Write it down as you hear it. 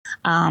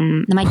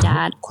My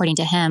dad, according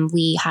to him,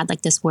 we had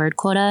like this word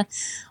quota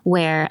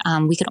where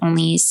we could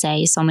only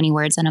say so many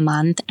words in a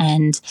month.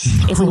 And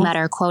if we met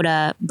our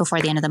quota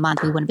before the end of the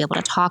month, we wouldn't be able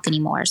to talk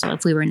anymore. So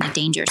if we were in like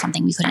danger or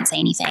something, we couldn't say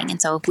anything.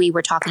 And so if we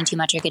were talking too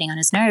much or getting on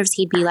his nerves,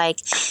 he'd be like,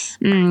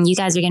 you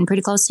guys are getting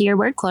pretty close to your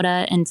word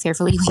quota. And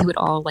fearfully, we would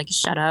all like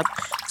shut up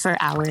for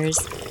hours.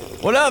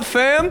 What up,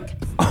 fam?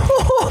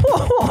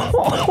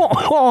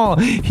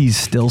 He's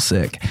still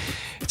sick.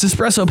 It's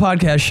Espresso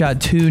Podcast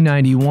shot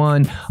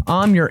 291.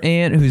 I'm your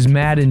aunt who's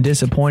mad and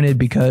disappointed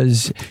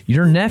because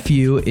your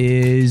nephew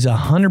is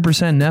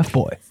 100% Neff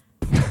boy.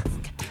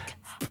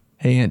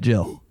 Hey, Aunt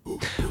Jill.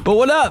 But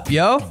what up,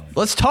 yo?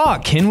 Let's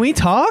talk. Can we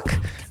talk?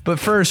 But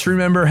first,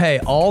 remember, hey,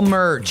 all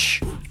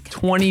merch,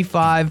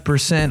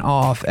 25%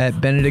 off at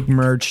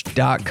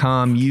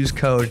benedictmerch.com. Use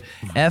code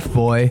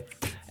FBOY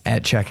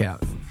at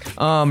checkout.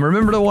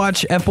 Remember to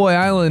watch F-Boy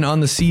Island on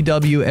the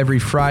CW every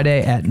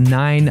Friday at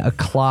 9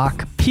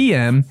 o'clock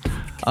p.m.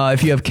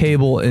 If you have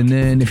cable, and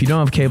then if you don't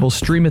have cable,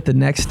 stream it the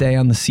next day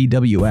on the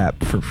CW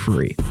app for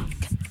free.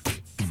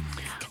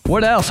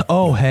 What else?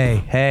 Oh,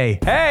 hey.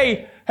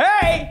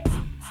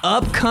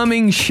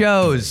 Upcoming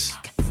shows.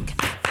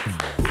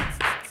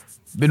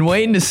 Been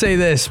waiting to say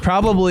this.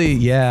 Probably,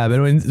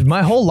 been waiting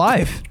my whole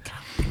life.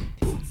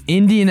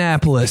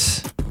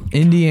 Indianapolis,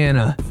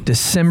 Indiana,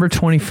 December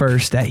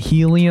 21st at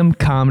Helium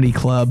Comedy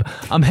Club.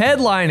 I'm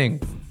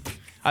headlining.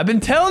 I've been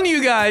telling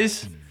you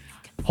guys,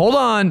 hold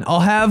on,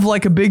 I'll have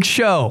like a big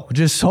show.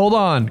 Just hold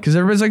on, because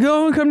everybody's like,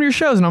 oh, come to your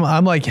shows. And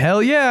I'm like,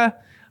 hell yeah,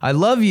 I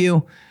love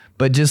you.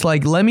 But just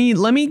like, let me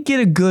get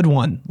a good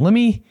one.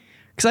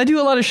 Because I do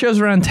a lot of shows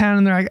around town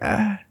and they're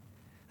like,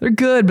 they're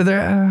good, but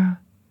they're...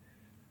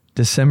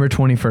 December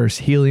 21st,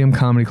 Helium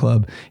Comedy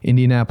Club,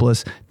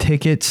 Indianapolis.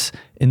 Tickets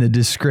in the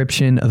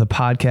description of the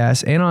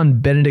podcast and on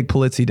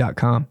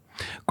benedictpolizzi.com.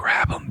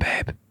 Grab them,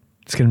 babe.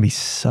 It's going to be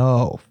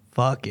so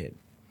fucking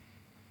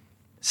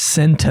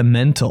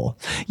sentimental.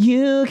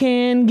 You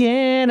can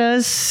get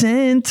a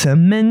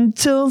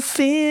sentimental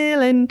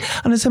feeling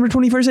on December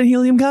 21st at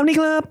Helium Comedy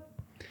Club.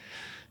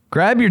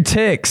 Grab your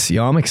ticks.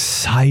 Yo, I'm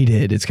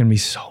excited. It's going to be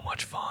so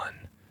much fun.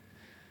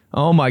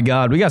 Oh my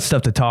God, we got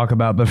stuff to talk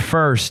about. But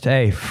first,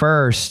 and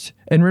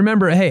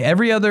remember, hey,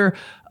 every other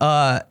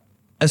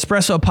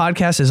Espresso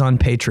podcast is on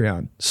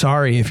Patreon.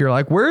 Sorry if you're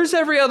like, where's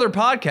every other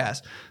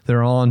podcast?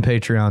 They're all on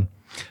Patreon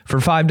for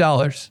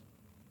 $5.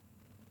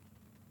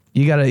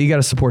 You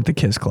gotta support the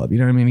Kiss Club. You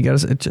know what I mean? You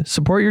gotta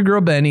support your girl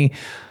Benny.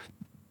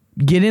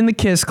 Get in the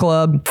Kiss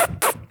Club.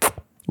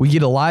 We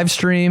get a live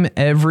stream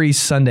every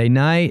Sunday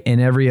night and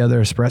every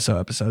other Espresso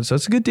episode. So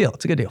it's a good deal.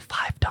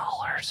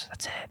 $5.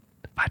 That's it.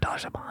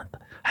 $5 a month.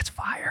 That's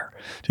fire.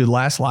 Dude,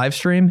 last live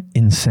stream,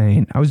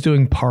 insane. I was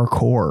doing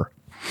parkour.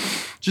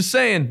 Just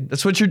saying,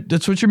 that's what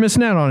you're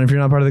missing out on if you're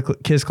not part of the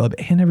Kiss Club.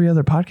 And every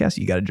other podcast,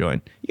 you got to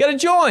join.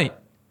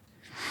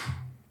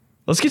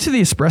 Let's get to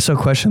the Espresso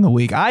question of the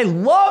week. I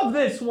love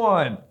this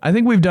one. I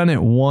think we've done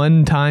it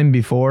one time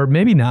before.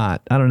 Maybe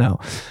not. I don't know.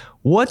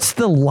 What's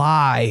the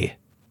lie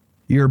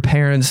your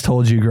parents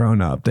told you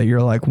growing up that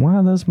you're like,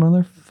 wow, those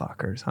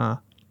motherfuckers, huh?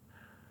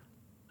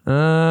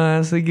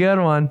 That's a good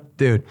one.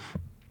 Dude.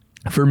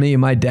 For me,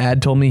 my dad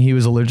told me he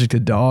was allergic to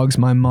dogs.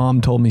 My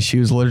mom told me she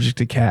was allergic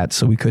to cats,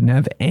 so we couldn't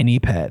have any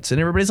pets.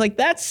 And everybody's like,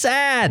 that's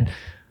sad.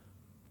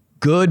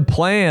 Good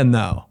plan,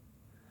 though.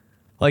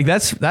 Like,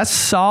 that's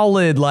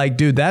solid. Like,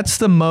 dude, that's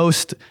the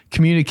most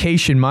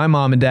communication my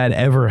mom and dad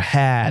ever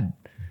had.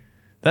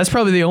 That's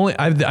probably the only...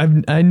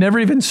 I never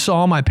even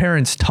saw my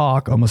parents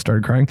talk. Almost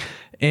started crying.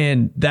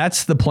 And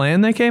that's the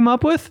plan they came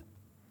up with?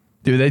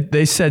 Dude,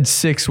 they said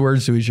 6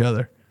 words to each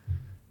other.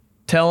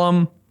 Tell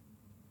them...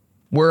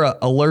 we're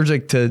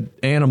allergic to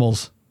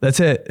animals. That's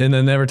it. And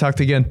then never talked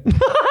again.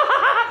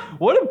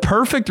 What a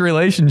perfect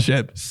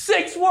relationship.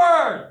 6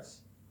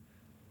 words.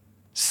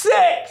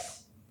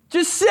 6.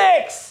 Just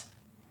 6.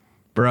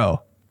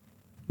 Bro.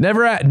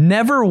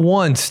 Never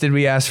once did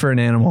we ask for an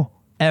animal.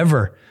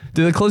 Ever.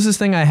 Dude, the closest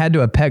thing I had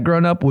to a pet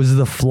growing up was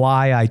the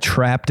fly I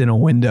trapped in a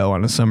window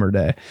on a summer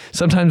day.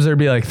 Sometimes there'd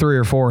be like 3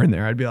 or 4 in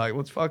there. I'd be like,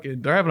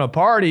 they're having a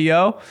party,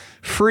 yo.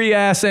 Free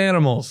ass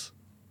animals.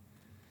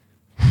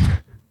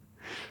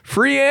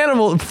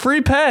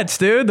 Free pets,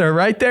 dude. They're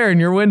right there in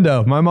your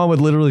window. My mom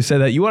would literally say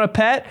that. You want a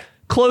pet?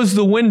 Close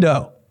the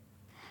window.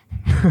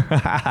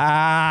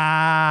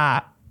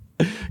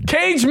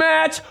 Cage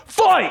match,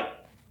 fight.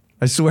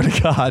 I swear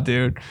to God,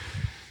 dude.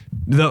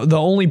 The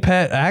only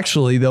pet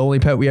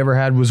we ever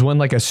had was when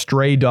like a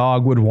stray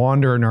dog would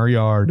wander in our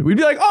yard. We'd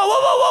be like,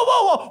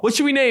 oh, whoa. What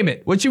should we name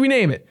it?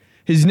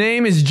 His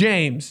name is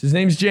James.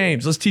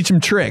 Let's teach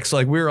him tricks.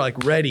 Like, we were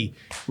like ready.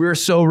 We were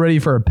so ready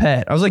for a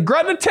pet. I was like,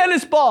 grab the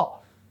tennis ball.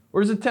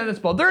 Where's the tennis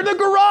ball? They're in the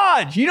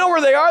garage. You know where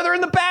they are. They're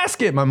in the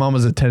basket. My mom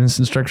was a tennis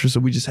instructor, so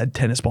we just had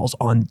tennis balls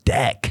on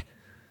deck.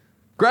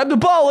 Grab the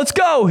ball. Let's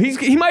go.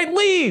 He might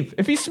leave.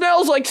 If he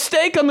smells like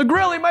steak on the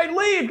grill, he might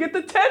leave. Get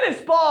the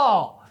tennis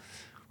ball.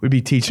 We'd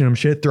be teaching him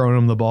shit, throwing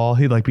him the ball.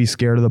 He'd like be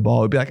scared of the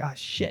ball. We'd be like,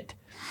 shit.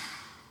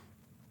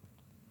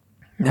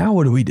 Now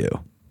what do we do?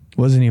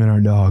 Wasn't even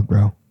our dog,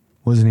 bro.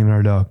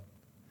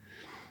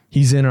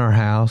 He's in our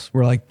house.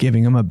 We're like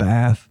giving him a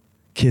bath,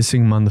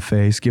 kissing him on the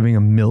face, giving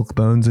him milk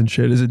bones and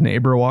shit as our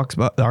neighbor walks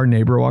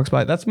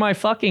by. That's my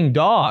fucking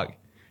dog.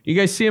 You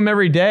guys see him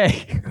every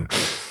day.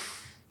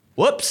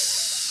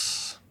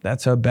 Whoops.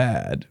 That's how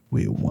bad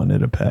we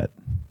wanted a pet.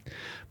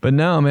 But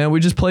no, man, we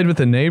just played with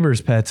the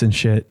neighbor's pets and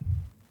shit.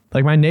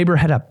 Like my neighbor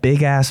had a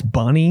big ass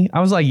bunny.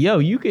 I was like, yo,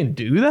 you can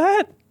do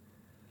that?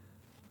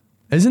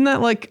 Isn't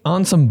that like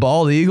on some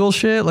bald eagle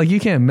shit? Like you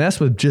can't mess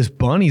with just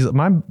bunnies.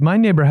 My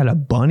neighbor had a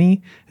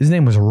bunny. His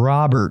name was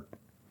Robert.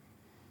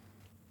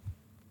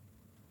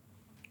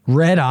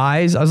 Red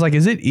eyes. I was like,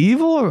 is it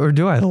evil or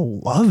do I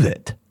love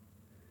it?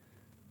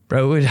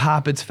 Bro, it would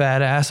hop its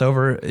fat ass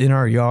over in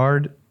our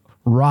yard.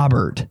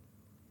 Robert.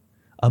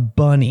 A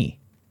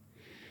bunny.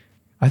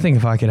 I think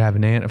if I could have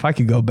an ant, if I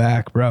could go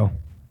back, bro.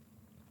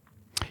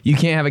 You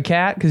can't have a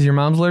cat because your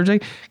mom's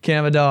allergic. Can't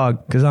have a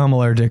dog because I'm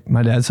allergic.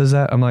 My dad says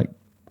that. I'm like,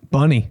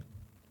 bunny.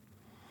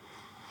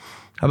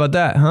 How about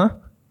that, huh?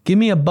 Give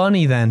me a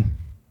bunny then.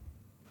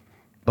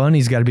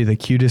 Bunny's got to be the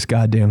cutest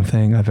goddamn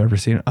thing I've ever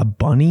seen. A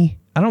bunny?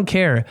 I don't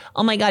care.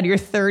 Oh my God, you're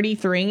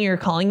 33 and you're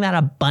calling that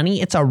a bunny?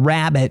 It's a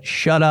rabbit.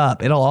 Shut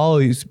up. It'll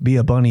always be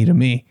a bunny to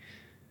me.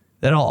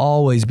 That'll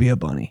always be a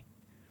bunny.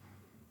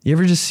 You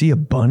ever just see a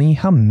bunny?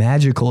 How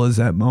magical is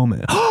that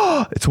moment?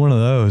 It's one of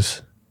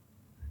those.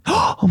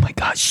 Oh my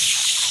God.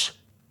 Shh.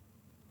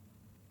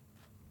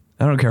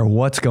 I don't care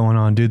what's going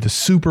on, dude. The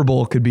Super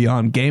Bowl could be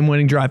on.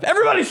 Game-winning drive.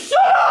 Everybody shut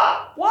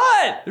up!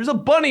 What? There's a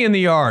bunny in the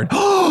yard.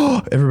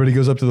 Everybody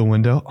goes up to the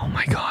window. Oh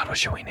my God, what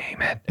should we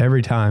name it?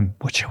 Every time,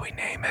 what should we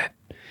name it?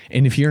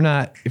 And if you're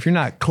not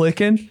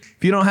clicking,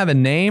 if you don't have a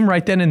name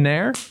right then and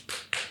there,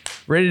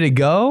 ready to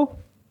go,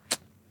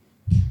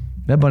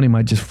 that bunny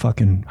might just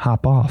fucking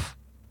hop off.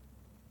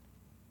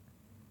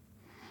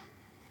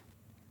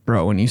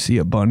 Bro, when you see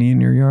a bunny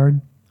in your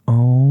yard,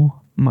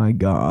 oh my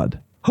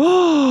God.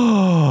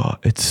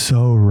 It's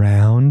so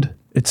round.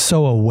 It's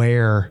so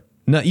aware.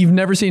 No, you've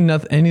never seen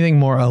anything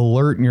more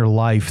alert in your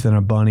life than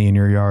a bunny in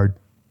your yard.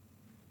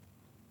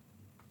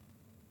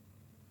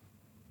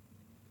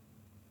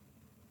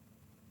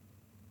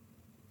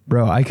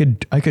 Bro, I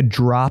could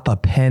drop a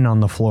pen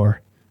on the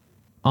floor,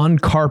 on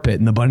carpet,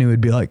 and the bunny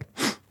would be like,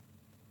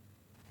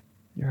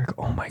 you're like,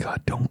 oh my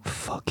God, don't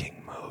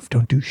fucking move.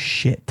 Don't do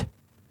shit.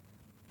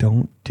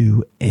 Don't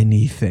do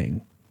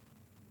anything.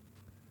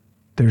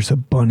 There's a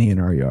bunny in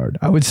our yard.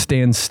 I would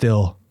stand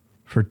still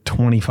for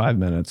 25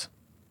 minutes.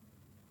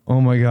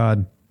 Oh my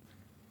God.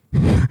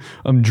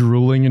 I'm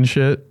drooling and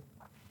shit.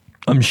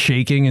 I'm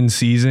shaking and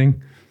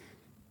seizing.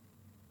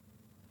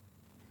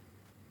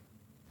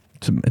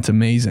 It's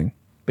amazing.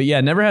 But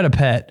yeah, never had a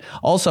pet.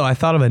 Also, I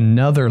thought of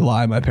another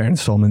lie my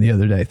parents told me the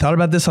other day. Thought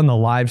about this on the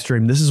live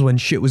stream. This is when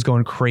shit was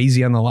going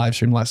crazy on the live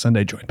stream last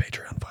Sunday. Join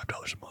Patreon,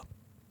 $5 a month.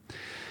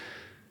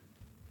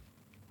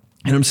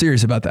 And I'm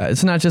serious about that.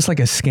 It's not just like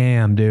a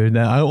scam, dude.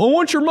 I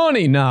want your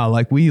money. No,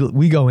 like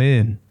we go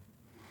in.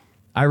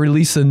 I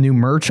released a new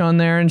merch on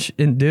there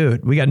and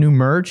dude, we got new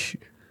merch.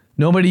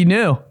 Nobody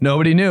knew.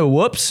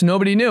 Whoops.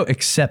 Nobody knew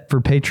except for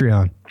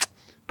Patreon.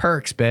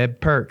 Perks, babe.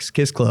 Perks.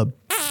 Kiss Club.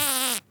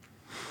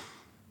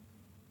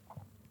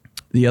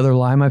 The other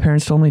lie my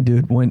parents told me,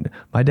 dude, when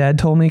my dad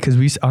told me,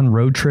 because on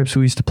road trips,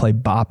 we used to play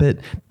Bop It.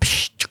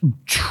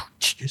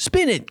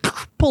 Spin it.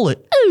 Pull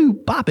it. Ooh,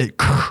 bop it.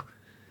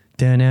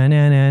 You know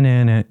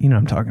what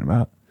I'm talking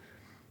about.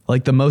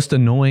 Like the most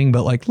annoying,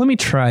 but like, let me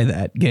try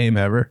that game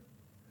ever.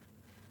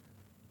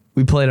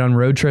 We played on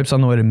road trips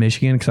on the way to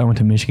Michigan because I went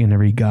to Michigan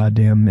every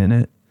goddamn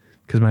minute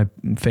because my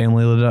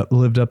family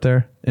lived up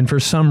there. And for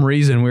some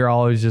reason, we were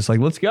always just like,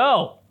 let's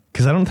go.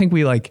 Because I don't think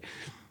we like,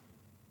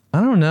 I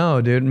don't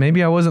know, dude.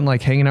 Maybe I wasn't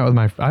like hanging out with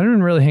I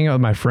didn't really hang out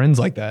with my friends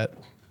like that.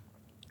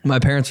 My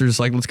parents were just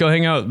like, let's go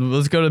hang out.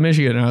 Let's go to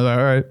Michigan. And I was like,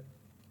 all right.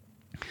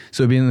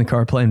 So we'd be in the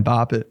car playing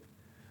Bop It.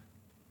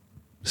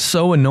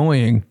 So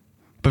annoying.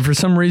 But for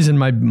some reason,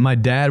 my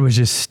dad was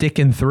just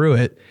sticking through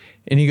it.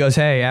 And he goes,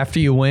 hey, after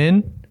you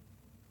win,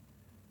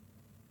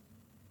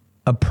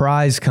 a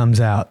prize comes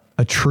out,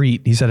 a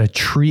treat. He said a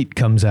treat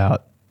comes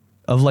out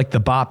of like the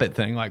Bop It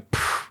thing, like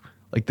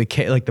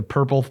the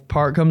purple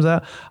part comes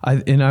out. I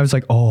was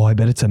like, oh, I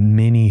bet it's a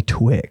mini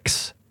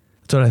Twix.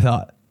 That's what I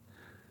thought.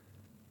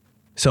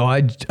 So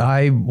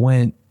I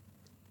went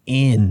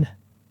in.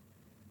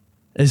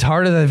 As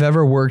hard as I've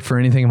ever worked for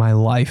anything in my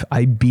life,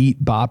 I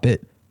beat Bop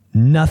It.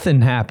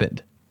 Nothing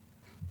happened.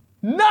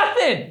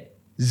 Nothing.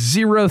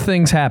 Zero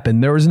things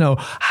happened. There was no,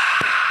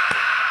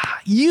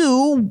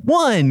 you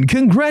won.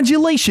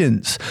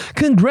 Congratulations.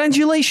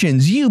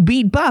 Congratulations. You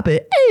beat Bop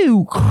It.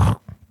 Ew.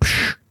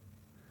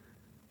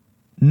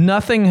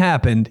 Nothing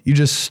happened. You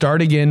just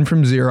start again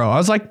from zero. I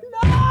was like,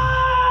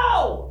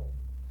 no!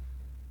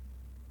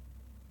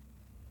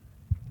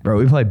 Bro,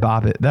 we played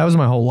Bop It. That was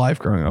my whole life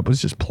growing up,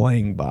 was just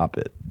playing Bop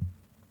It.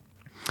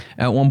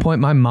 At one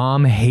point, my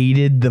mom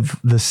hated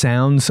the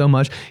sound so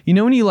much. You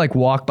know when you like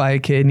walk by a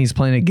kid and he's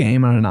playing a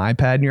game on an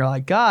iPad and you're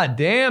like, God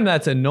damn,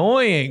 that's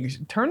annoying.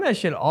 Turn that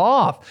shit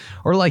off.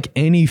 Or like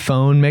any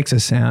phone makes a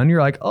sound.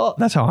 You're like, oh,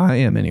 that's how I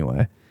am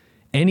anyway.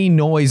 Any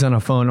noise on a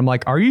phone, I'm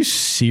like, are you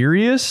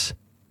serious?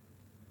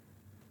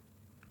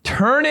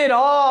 Turn it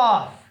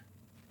off.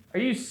 Are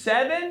you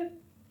 7?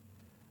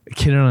 A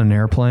kid on an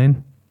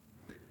airplane.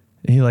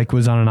 He like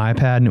was on an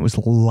iPad and it was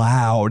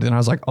loud. And I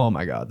was like, oh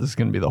my God, this is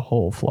going to be the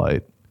whole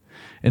flight.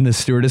 And the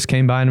stewardess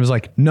came by and was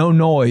like, no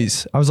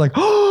noise. I was like,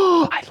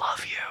 oh, I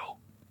love you.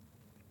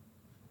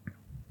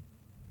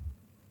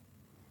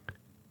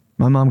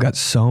 My mom got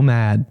so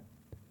mad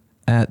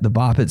at the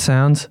Bop It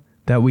sounds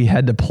that we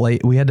had to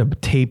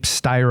tape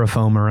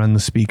styrofoam around the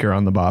speaker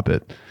on the Bop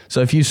It.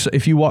 So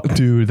if you walk,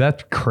 dude,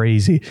 that's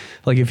crazy.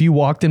 Like if you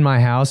walked in my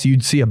house,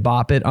 you'd see a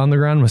Bop It on the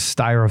ground with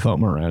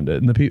styrofoam around it.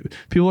 And the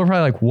people are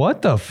probably like,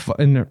 what the fuck?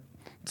 And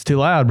it's too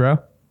loud, bro.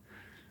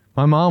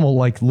 My mom will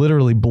like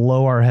literally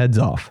blow our heads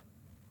off.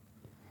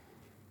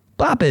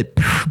 Bop It.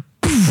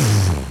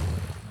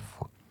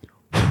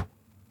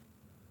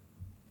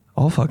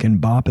 I'll fucking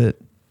bop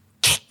it.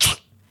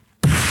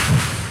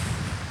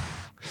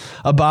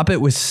 A Bop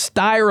It with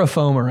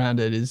styrofoam around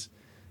it is,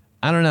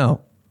 I don't know.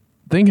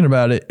 Thinking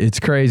about it, it's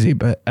crazy.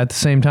 But at the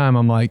same time,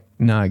 I'm like,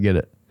 nah, I get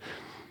it.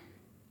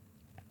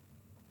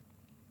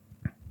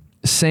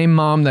 Same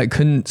mom that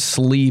couldn't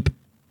sleep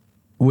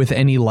with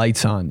any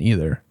lights on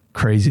either.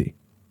 Crazy.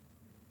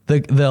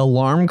 The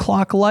alarm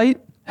clock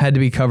light had to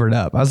be covered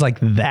up. I was like,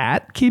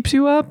 that keeps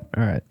you up?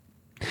 All right.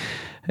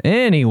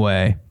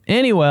 Anyway,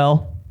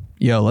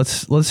 yo,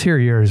 let's hear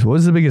yours. What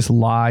was the biggest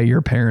lie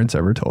your parents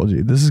ever told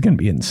you? This is going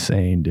to be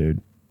insane,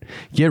 dude.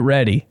 Get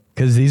ready,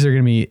 because these are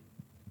going to be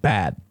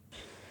bad.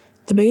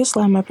 The biggest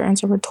lie my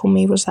parents ever told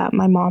me was that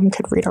my mom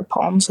could read our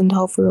palms and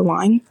tell if we were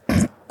lying.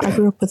 I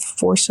grew up with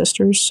 4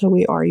 sisters, so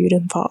we argued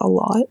and fought a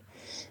lot.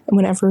 And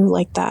whenever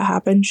like that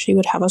happened, she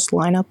would have us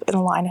line up in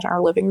a line in our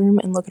living room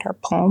and look at our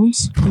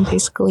palms, and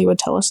basically would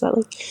tell us that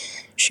like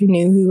she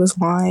knew who was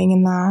lying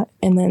and that.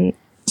 And then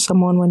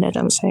someone would end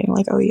up saying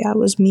like, oh yeah, it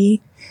was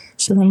me.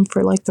 So then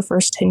for like the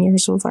first 10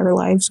 years of our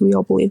lives, we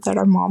all believed that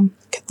our mom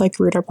could like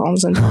read our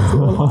palms and tell if we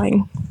were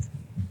lying.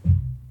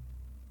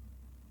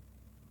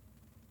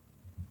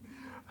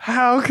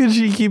 How could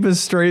she keep a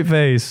straight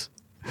face?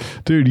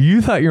 Dude,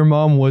 you thought your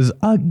mom was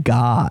a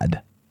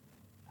god.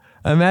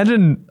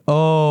 Imagine,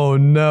 oh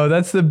no,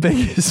 that's the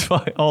biggest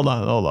fight. Hold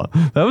on.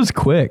 That was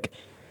quick.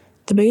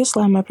 The biggest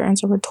lie my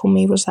parents ever told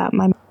me was that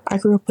I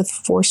grew up with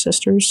 4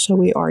 sisters, so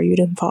we argued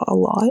and fought a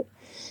lot.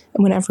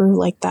 And whenever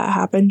like that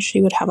happened,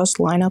 she would have us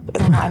line up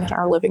in a line in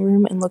our living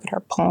room and look at our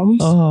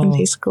palms, and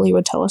basically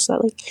would tell us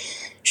that like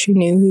she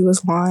knew who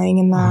was lying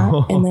and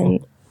that. And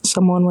then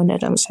someone would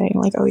end up saying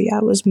like, oh yeah,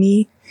 it was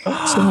me.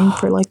 So then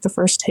for like the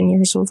first 10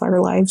 years of our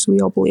lives,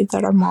 we all believed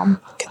that our mom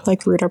could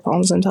like read our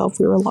palms and tell if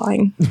we were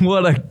lying.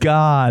 What a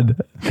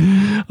god.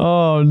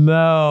 Oh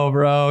no,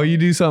 bro. You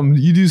do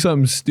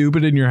something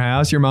stupid in your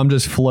house, your mom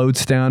just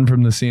floats down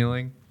from the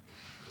ceiling.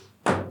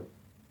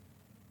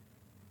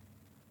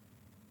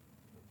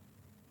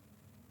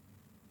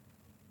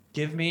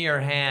 Give me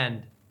your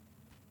hand.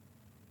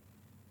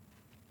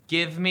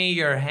 Give me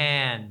your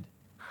hand.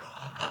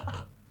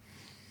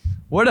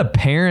 What a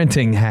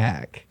parenting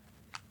hack.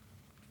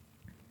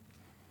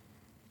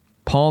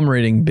 Palm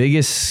reading,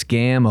 biggest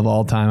scam of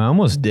all time. I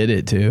almost did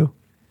it too.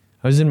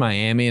 I was in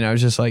Miami and I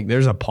was just like,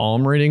 there's a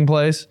palm reading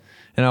place.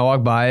 And I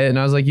walked by it and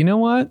I was like, you know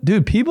what?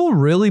 Dude, people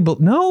really,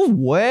 no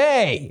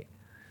way.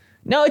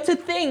 No, it's a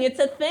thing. It's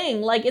a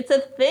thing. Like, it's a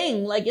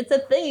thing. Like, it's a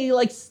thing. You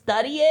like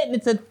study it and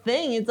it's a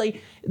thing. It's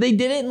like, they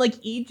did it in like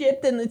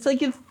Egypt and it's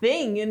like a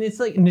thing. And it's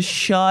like,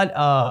 shut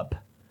up.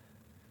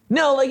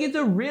 No, like it's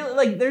a real,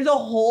 like there's a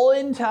whole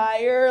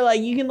entire,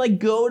 like you can like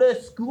go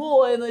to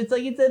school and it's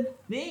like, it's a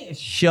thing.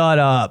 Shut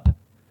up.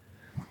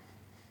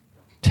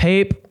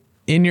 Tape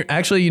in your,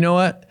 actually, you know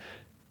what?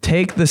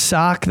 Take the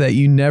sock that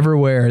you never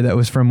wear that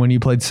was from when you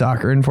played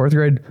soccer in 4th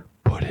grade,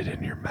 put it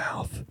in your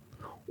mouth.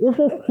 No.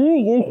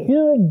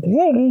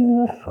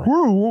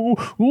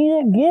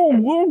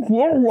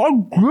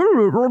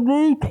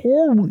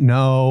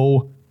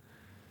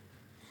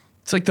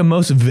 It's like the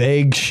most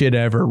vague shit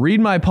ever.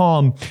 Read my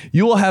palm.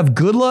 You will have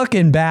good luck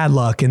and bad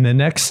luck in the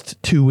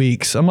next 2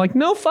 weeks. I'm like,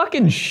 no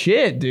fucking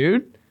shit,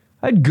 dude.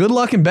 I had good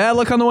luck and bad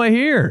luck on the way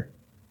here.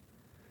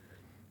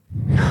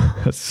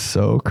 That's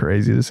so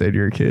crazy to say to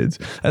your kids.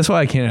 That's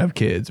why I can't have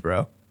kids,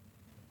 bro.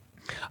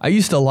 I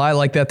used to lie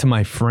like that to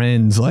my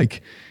friends,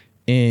 like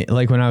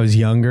when I was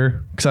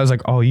younger, because I was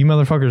like, oh, you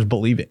motherfuckers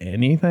believe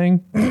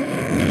anything?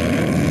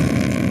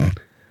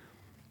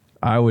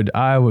 I would,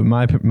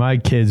 my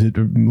kids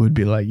would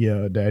be like,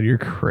 yo, Dad, you're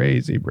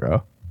crazy,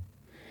 bro.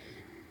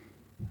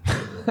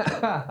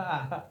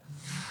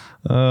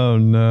 Oh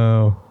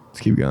no.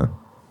 Let's keep going.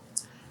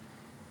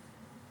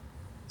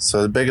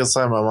 So the biggest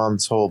lie my mom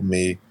told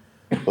me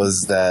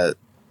was that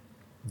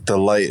the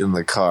light in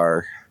the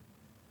car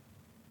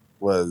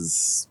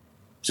was,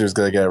 she was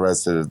going to get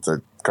arrested if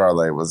the car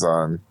light was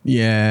on.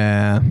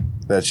 Yeah.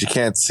 That she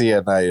can't see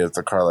at night if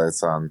the car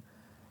light's on.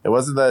 It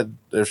wasn't that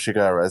if she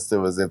got arrested, it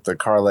was if the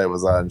car light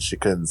was on, she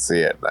couldn't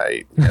see at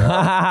night. You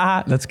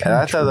know? That's kind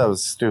of I thought that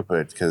was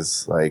stupid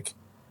because, like,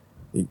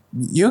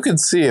 you can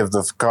see if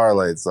the car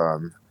light's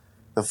on.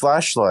 The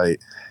flashlight.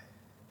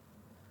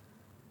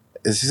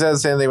 She said the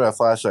same thing about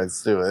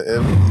flashlights, too.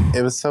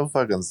 It was so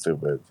fucking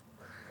stupid.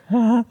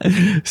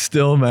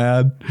 Still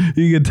mad.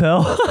 You can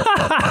tell.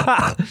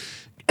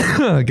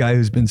 A guy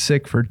who's been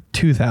sick for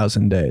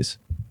 2,000 days.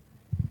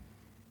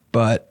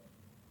 But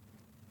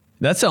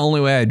that's the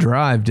only way I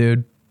drive,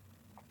 dude.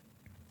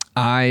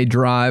 I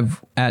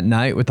drive at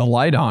night with the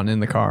light on in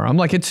the car. I'm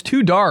like, it's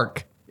too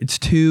dark. It's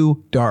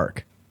too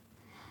dark.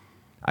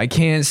 I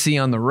can't see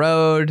on the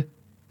road.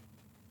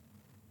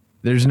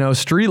 There's no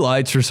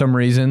streetlights for some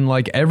reason.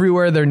 Like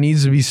everywhere there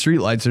needs to be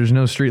streetlights, there's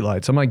no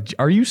streetlights. I'm like,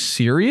 are you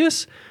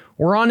serious?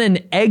 We're on an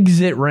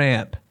exit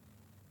ramp.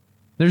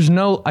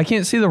 I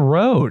can't see the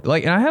road.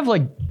 Like,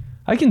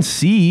 I can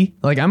see.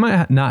 Like, I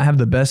might not have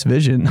the best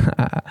vision.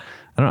 I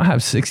don't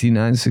have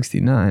 69.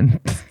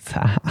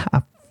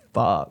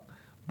 Fuck.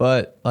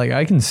 But, like,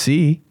 I can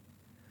see.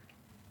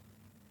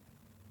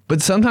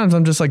 But sometimes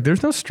I'm just like,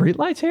 there's no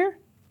streetlights here?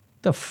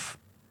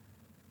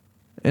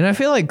 And I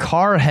feel like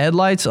car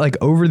headlights, like,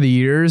 over the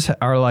years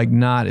are, like,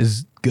 not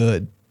as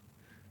good.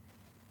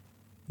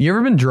 You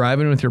ever been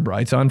driving with your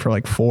brights on for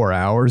like 4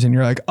 hours and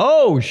you're like,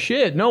 oh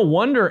shit, no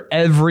wonder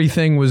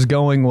everything was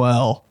going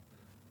well.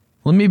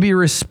 Let me be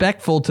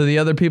respectful to the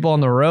other people on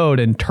the road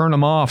and turn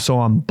them off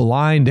so I'm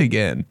blind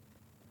again.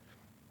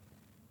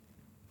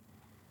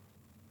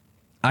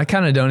 I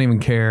kind of don't even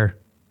care.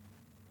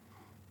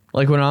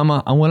 Like when I'm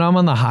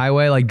on the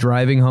highway, like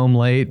driving home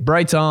late,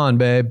 brights on,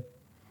 babe.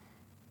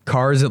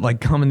 Cars that like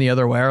coming the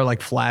other way are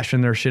like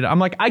flashing their shit. I'm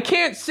like, I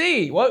can't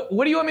see. What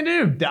do you want me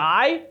to do?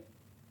 Die?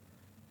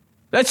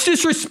 That's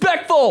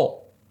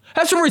disrespectful.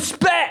 Have some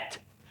respect.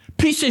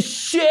 Piece of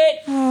shit.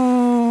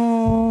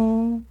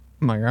 I'm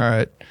like, all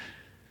right.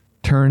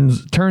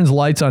 Turns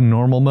lights on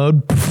normal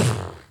mode.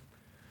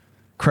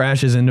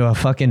 Crashes into a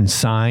fucking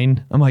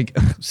sign. I'm like,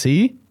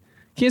 see?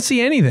 Can't see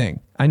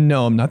anything. I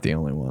know I'm not the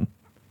only one.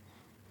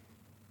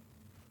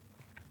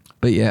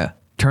 But yeah,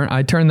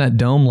 I turned that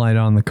dome light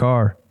on the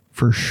car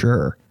for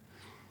sure.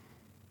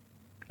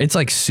 It's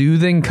like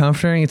soothing,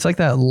 comforting. It's like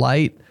that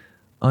light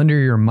under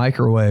your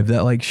microwave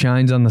that like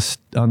shines on the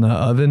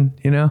oven,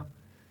 you know?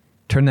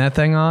 Turn that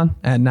thing on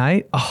at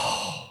night.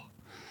 Oh,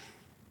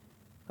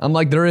 I'm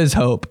like, there is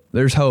hope.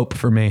 There's hope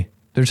for me.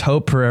 There's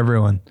hope for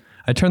everyone.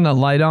 I turn that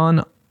light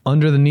on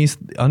underneath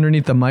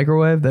the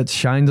microwave that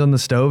shines on the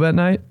stove at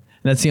night.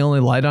 And that's the only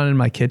light on in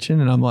my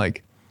kitchen. And I'm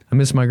like, I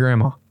miss my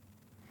grandma.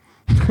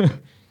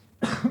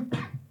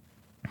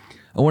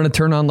 I want to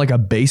turn on like a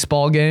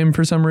baseball game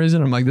for some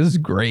reason. I'm like, this is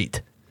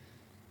great.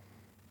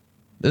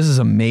 This is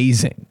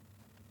amazing.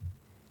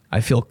 I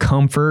feel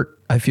comfort.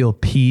 I feel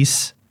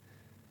peace.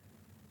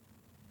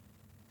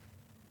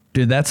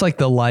 Dude, that's like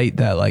the light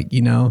that like,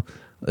 you know,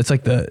 it's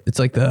like the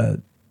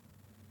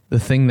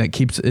thing that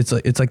keeps, it's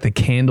like the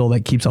candle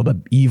that keeps all the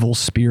evil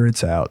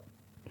spirits out.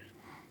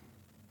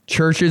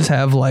 Churches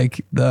have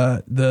like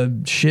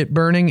the shit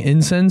burning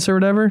incense or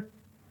whatever.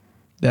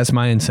 That's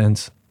my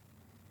incense.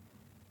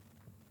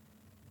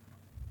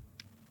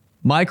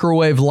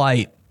 Microwave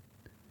light.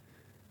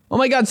 Oh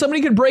my God,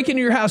 somebody could break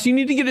into your house. You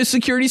need to get a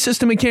security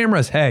system and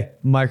cameras. Hey,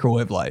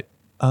 microwave light.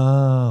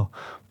 Oh,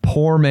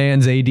 poor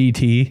man's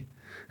ADT.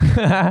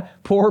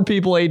 Poor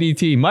people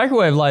ADT.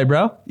 Microwave light,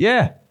 bro.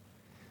 Yeah.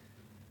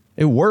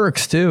 It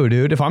works too,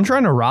 dude. If I'm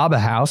trying to rob a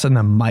house and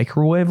the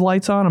microwave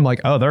light's on, I'm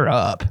like, oh, they're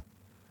up.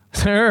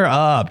 They're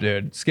up,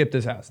 dude. Skip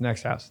this house.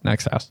 Next house.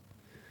 Next house.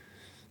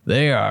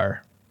 They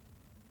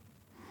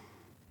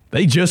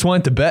just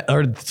went to bed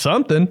or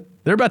something.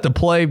 They're about to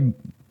play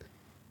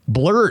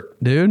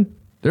Blurt, dude.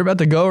 They're about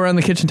to go around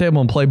the kitchen table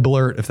and play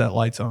Blurt if that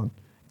light's on.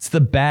 It's the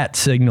bat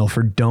signal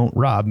for don't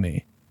rob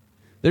me.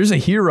 There's a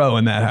hero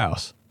in that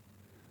house.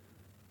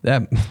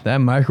 That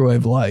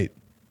microwave light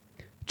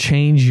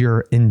change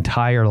your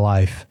entire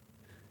life.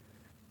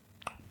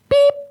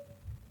 Beep.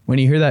 When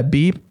you hear that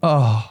beep,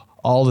 oh,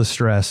 all the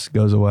stress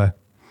goes away.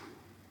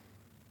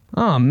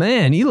 Oh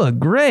man, you look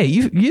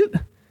great.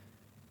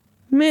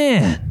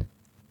 Man.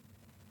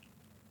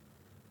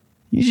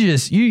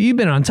 You've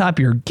been on top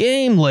of your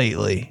game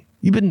lately.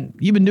 You've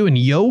been doing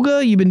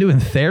yoga? You've been doing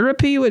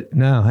therapy?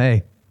 No,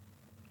 hey.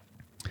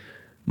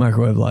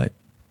 Microwave light.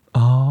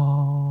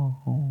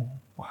 Oh,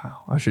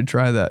 wow. I should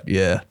try that.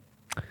 Yeah.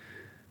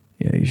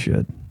 Yeah, you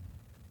should.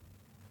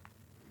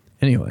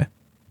 Anyway,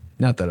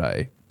 not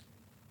that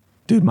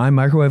dude, my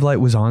microwave light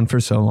was on for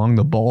so long,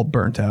 the bulb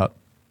burnt out.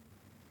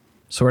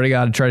 Swear to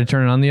God, I tried to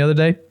turn it on the other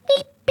day.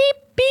 Beep, beep,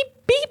 beep,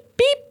 beep,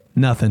 beep.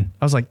 Nothing.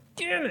 I was like,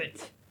 damn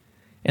it.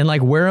 And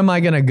like, where am I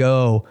going to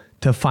go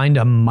to find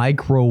a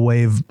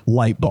microwave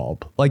light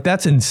bulb? Like,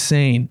 that's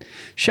insane.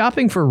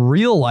 Shopping for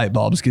real light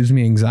bulbs gives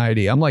me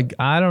anxiety. I'm like,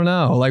 I don't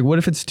know. Like, what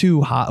if it's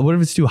too hot? What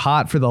if it's too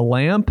hot for the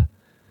lamp?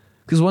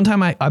 Because one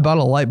time I bought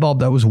a light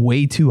bulb that was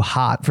way too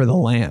hot for the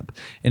lamp.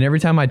 And every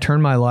time I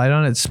turned my light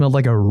on, it smelled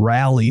like a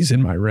Rally's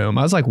in my room.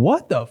 I was like,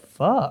 what the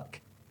fuck?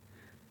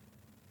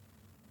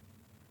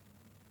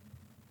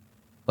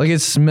 Like, it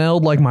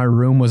smelled like my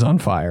room was on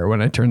fire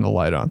when I turned the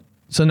light on.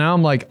 So now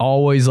I'm like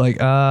always like,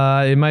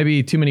 it might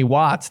be too many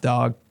watts,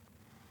 dog.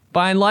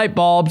 Buying light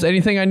bulbs,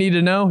 anything I need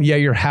to know? Yeah,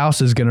 your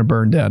house is going to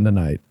burn down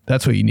tonight.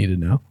 That's what you need to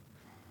know.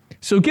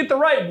 So get the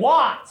right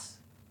watts.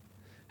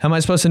 How am I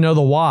supposed to know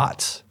the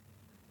watts?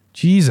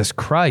 Jesus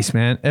Christ,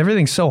 man.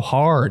 Everything's so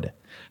hard.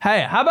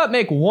 Hey, how about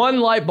make one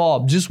light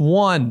bulb? Just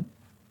one.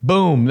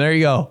 Boom. There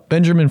you go.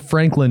 Benjamin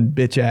Franklin,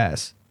 bitch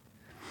ass.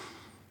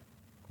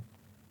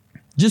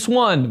 Just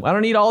one. I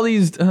don't need all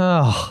these.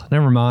 Oh,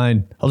 never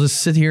mind. I'll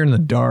just sit here in the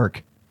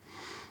dark.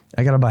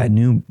 I got to buy a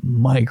new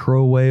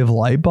microwave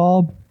light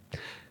bulb.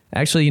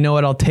 Actually, you know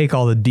what? I'll take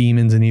all the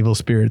demons and evil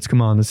spirits.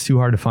 Come on. It's too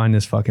hard to find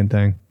this fucking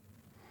thing.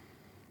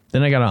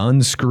 Then I got to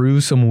unscrew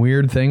some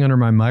weird thing under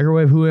my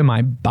microwave. Who am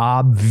I?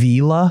 Bob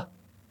Vila?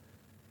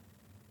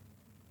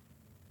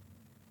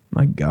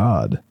 My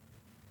God.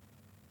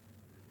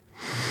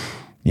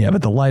 Yeah,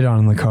 but the light on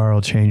in the car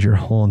will change your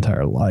whole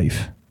entire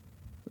life.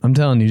 I'm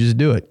telling you, just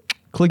do it.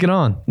 Click it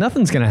on.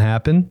 Nothing's going to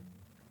happen.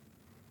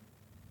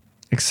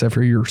 Except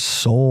for your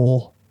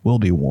soul will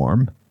be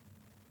warm.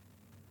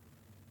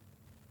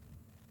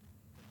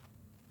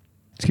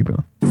 Let's keep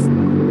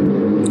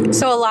going.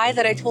 So a lie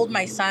that I told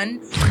my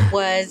son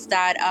was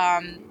that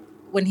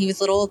when he was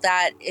little,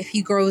 that if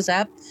he grows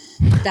up,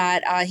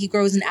 that he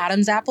grows an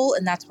Adam's apple,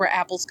 and that's where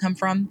apples come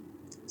from.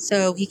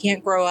 So he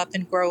can't grow up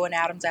and grow an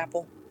Adam's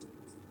apple.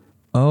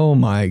 Oh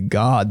my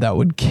God, that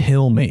would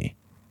kill me.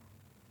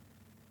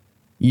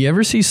 You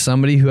ever see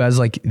somebody who has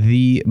like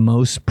the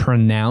most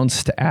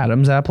pronounced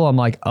Adam's apple? I'm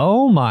like,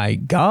 oh my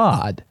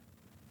God.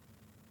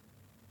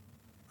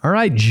 All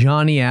right,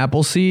 Johnny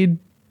Appleseed,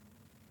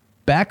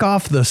 back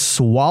off the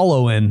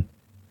swallowing.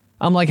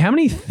 I'm like, how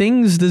many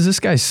things does this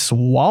guy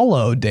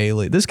swallow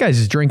daily? This guy's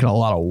just drinking a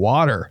lot of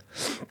water.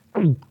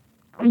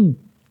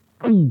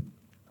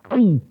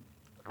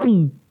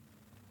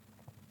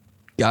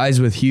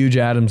 Guys with huge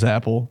Adam's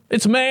apple.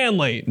 It's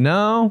manly.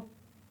 No,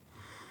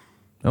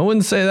 I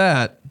wouldn't say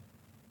that.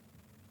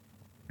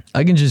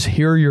 I can just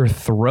hear your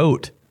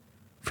throat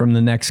from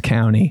the next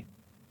county.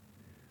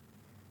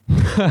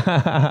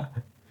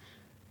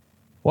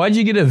 Why'd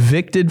you get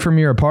evicted from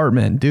your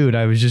apartment? Dude,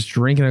 I was just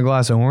drinking a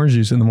glass of orange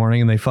juice in the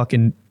morning and they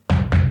fucking...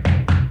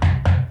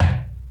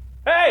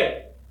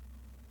 Hey!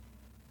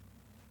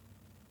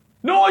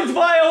 Noise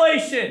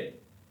violation!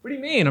 What do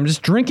you mean? I'm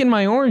just drinking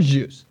my orange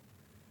juice.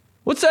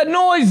 What's that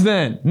noise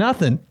then?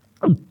 Nothing.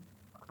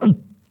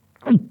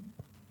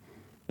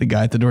 The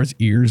guy at the door's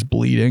ears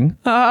bleeding.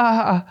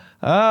 Falls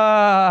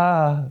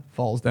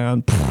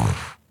down.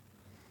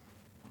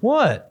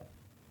 What?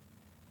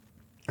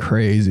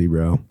 Crazy,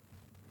 bro.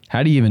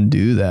 How do you even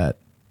do that?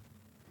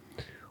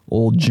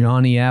 Old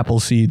Johnny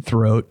Appleseed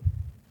throat.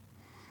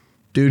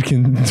 Dude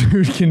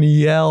can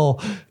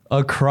yell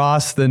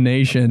across the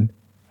nation.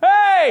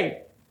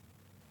 Hey!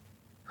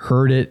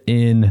 Heard it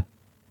in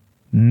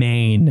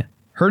Maine.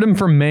 Heard him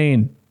from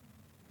Maine.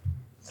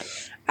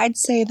 I'd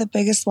say the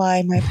biggest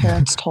lie my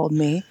parents told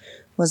me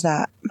was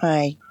that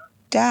my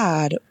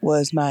dad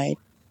was my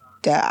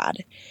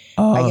dad.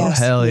 Oh, I guess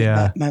hell he yeah.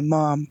 met my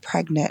mom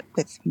pregnant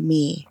with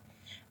me.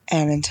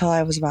 And until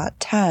I was about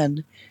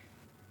 10,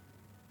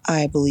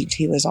 I believed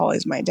he was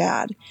always my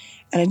dad.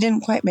 And it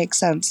didn't quite make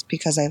sense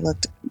because I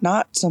looked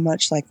not so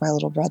much like my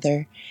little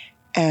brother.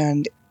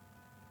 And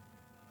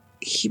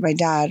my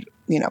dad,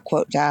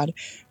 quote dad,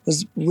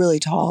 was really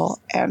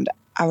tall. And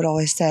I would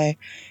always say,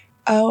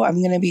 oh, I'm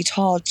going to be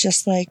tall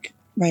just like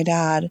my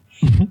dad.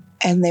 Mm-hmm.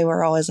 And they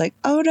were always like,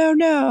 oh,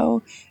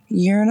 no,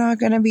 you're not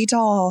going to be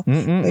tall.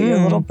 But your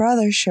little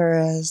brother sure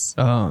is.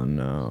 Oh,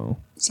 no.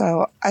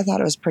 So I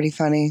thought it was pretty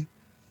funny.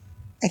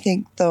 I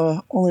think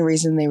the only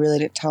reason they really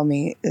didn't tell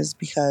me is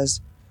because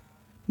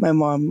my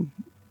mom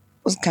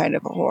was kind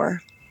of a whore.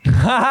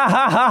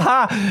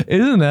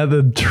 Isn't that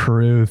the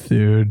truth,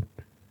 dude?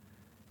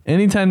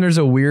 Anytime there's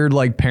a weird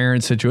like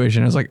parent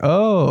situation, it's like,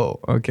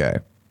 oh, okay.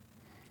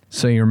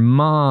 So your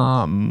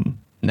mom,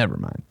 never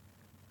mind.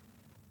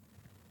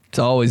 It's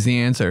always the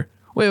answer.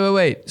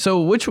 Wait. So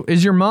which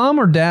is your mom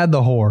or dad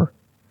the whore?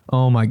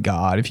 Oh my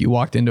God. If you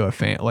walked into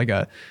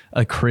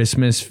a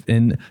Christmas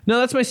and no,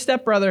 that's my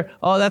stepbrother.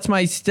 Oh, that's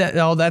my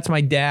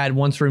dad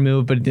once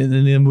removed. But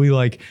then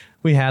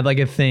we had like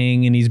a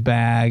thing and he's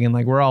back and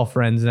like, we're all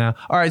friends now.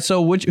 All right.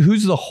 So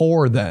who's the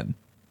whore then?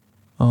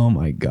 Oh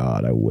my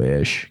God. I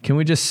wish. Can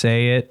we just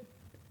say it?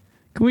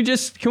 Can we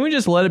just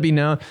let it be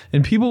known?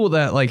 And people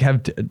that like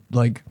have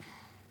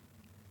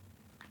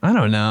I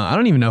don't know. I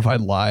don't even know if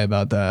I'd lie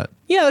about that.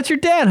 Yeah, that's your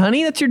dad,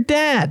 honey. That's your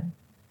dad.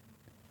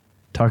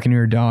 Talking to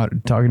your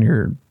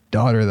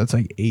daughter that's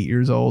like 8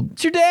 years old.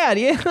 It's your dad,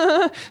 yeah.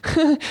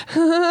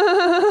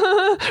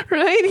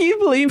 Right? You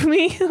believe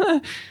me?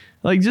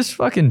 Like, just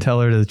fucking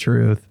tell her the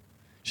truth.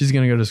 She's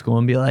gonna go to school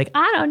and be like,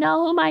 I don't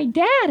know who my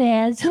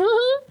dad is.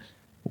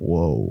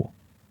 Whoa.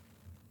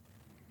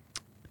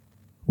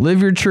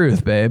 Live your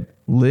truth, babe.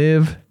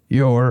 Live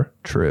your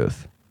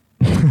truth.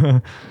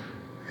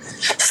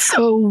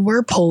 So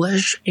we're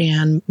Polish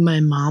and my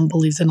mom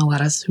believes in a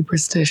lot of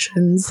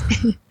superstitions.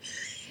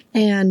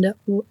 And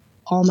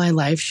all my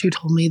life she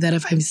told me that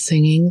if I'm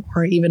singing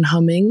or even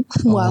humming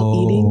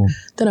while eating,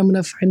 then I'm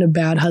going to find a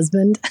bad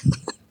husband.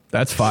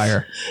 That's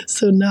fire.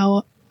 So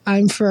now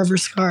I'm forever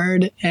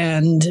scarred.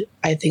 And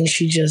I think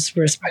she just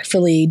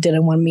respectfully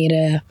didn't want me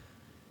to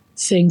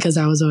sing because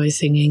I was always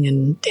singing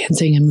and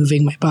dancing and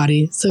moving my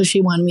body. So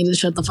she wanted me to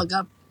shut the fuck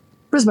up.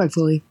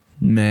 Respectfully.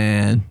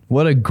 Man,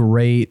 what a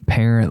great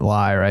parent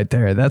lie right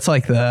there. That's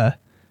like the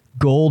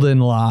golden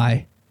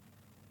lie.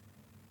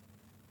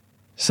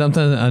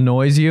 Something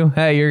annoys you.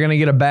 Hey, you're going to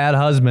get a bad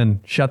husband.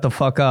 Shut the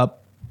fuck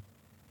up.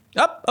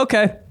 Oh,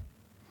 okay.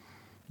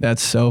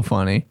 That's so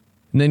funny.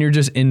 And then you're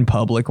just in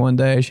public one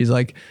day. She's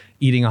like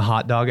eating a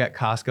hot dog at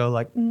Costco,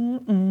 like,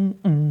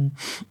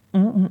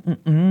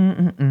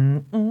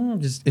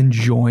 just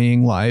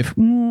enjoying life.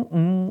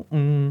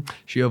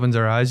 She opens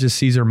her eyes, just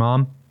sees her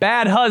mom.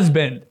 Bad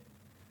husband.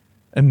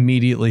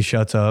 Immediately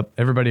shuts up.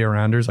 Everybody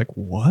around her is like,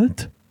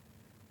 what?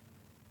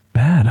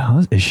 Bad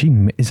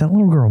husband? Is that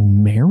little girl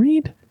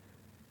married?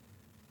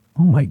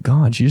 Oh my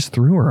God, she just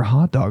threw her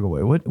hot dog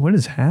away. What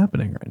is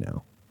happening right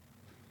now?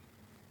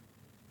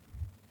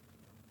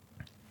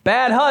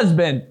 Bad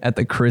husband at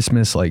the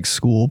Christmas like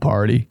school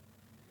party.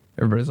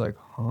 Everybody's like,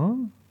 huh?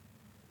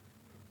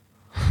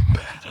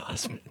 Bad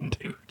husband,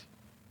 dude.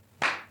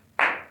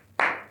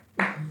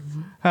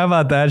 How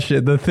about that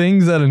shit? The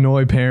things that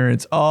annoy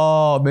parents.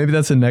 Oh, maybe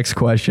that's the next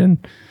question.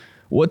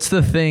 What's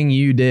the thing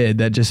you did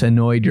that just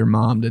annoyed your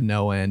mom to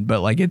no end?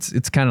 But like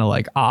it's kind of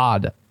like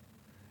odd.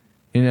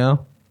 You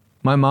know?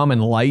 My mom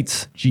and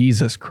lights.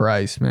 Jesus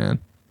Christ, man.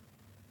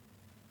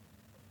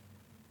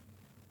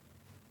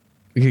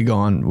 We could go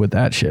on with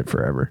that shit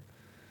forever.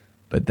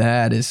 But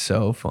that is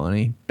so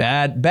funny.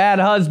 Bad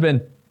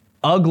husband.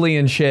 Ugly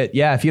and shit.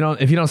 Yeah, if you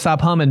don't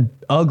stop humming,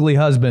 ugly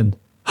husband.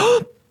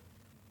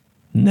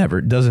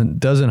 Never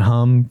doesn't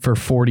hum for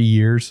 40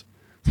 years.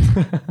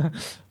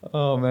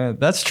 Oh man,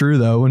 that's true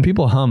though. When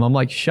people hum, I'm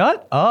like,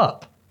 shut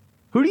up.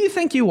 Who do you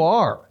think you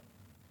are?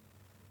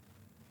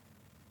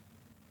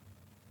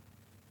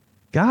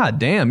 God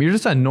damn, you're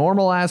just a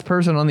normal ass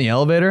person on the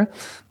elevator.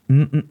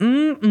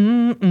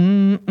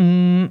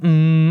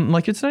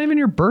 Like it's not even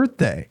your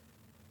birthday.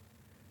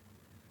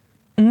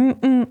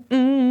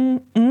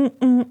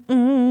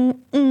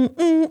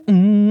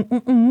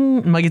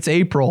 Like it's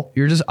April.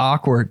 You're just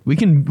awkward. We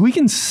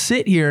can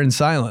sit here in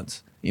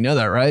silence. You know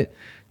that, right?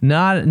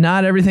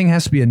 Not everything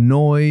has to be a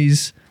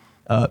noise.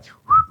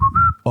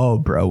 Oh,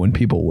 bro, when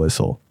people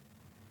whistle.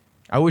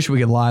 I wish we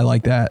could lie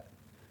like that.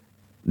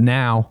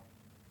 Now,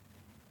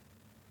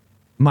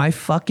 my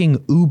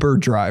fucking Uber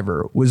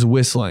driver was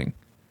whistling.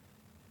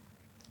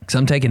 Cause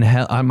I'm taking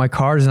my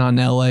car's not in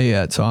LA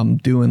yet, so I'm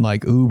doing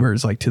like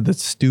Ubers like to the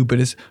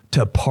stupidest,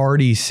 to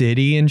Party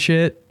City and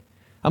shit.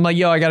 I'm like,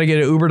 yo, I gotta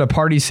get an Uber to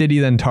Party City,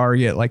 then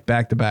Target, like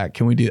back to back.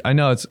 Can we do? I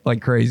know it's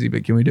like crazy,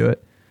 but can we do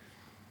it?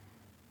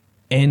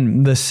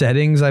 And the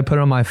settings I put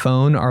on my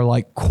phone are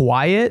like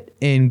quiet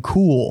and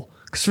cool.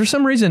 Cause for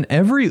some reason,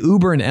 every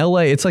Uber in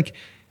LA, it's like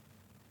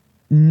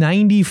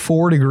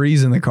 94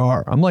 degrees in the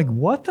car. I'm like,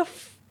 what the?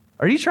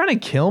 Are you trying to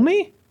kill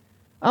me?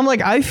 I'm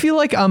like, I feel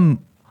like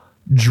I'm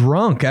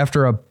drunk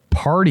after a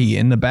party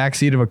in the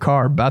backseat of a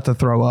car about to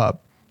throw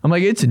up. I'm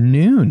like, it's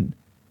noon.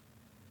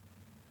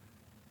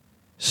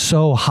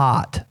 So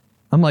hot.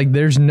 I'm like,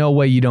 there's no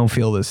way you don't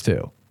feel this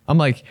too. I'm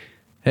like,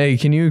 hey,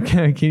 can you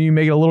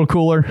make it a little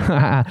cooler?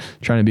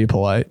 Trying to be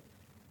polite.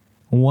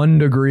 1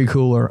 degree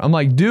cooler. I'm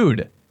like,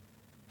 dude,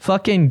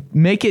 fucking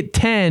make it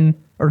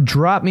 10 or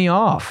drop me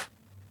off.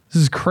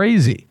 This is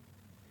crazy.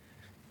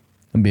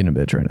 I'm being a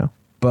bitch right now.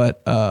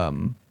 But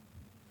damn,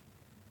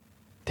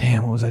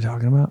 what was I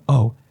talking about?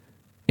 Oh,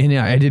 and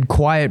yeah, I did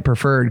quiet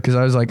preferred because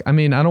I was like, I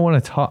mean, I don't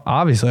want to talk.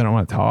 Obviously, I don't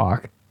want to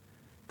talk.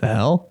 The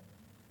hell?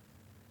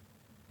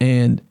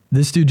 And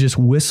this dude just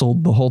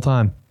whistled the whole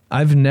time.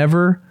 I've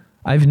never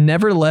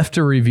left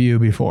a review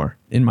before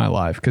in my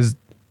life because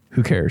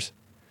who cares?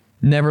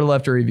 Never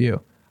left a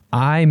review.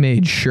 I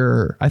made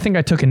sure. I think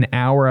I took an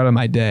hour out of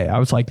my day. I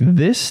was like,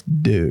 this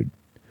dude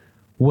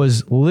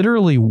was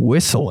literally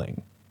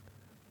whistling.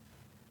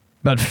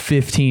 About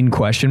 15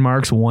 question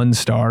marks, 1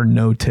 star,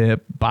 no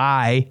tip.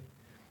 Bye.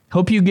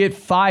 Hope you get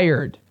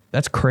fired.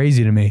 That's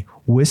crazy to me.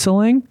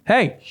 Whistling?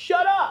 Hey,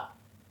 shut up.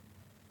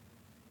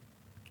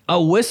 A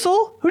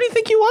whistle? Who do you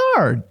think you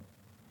are?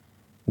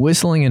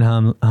 Whistling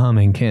and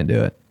humming, can't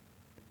do it.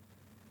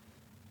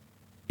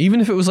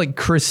 Even if it was like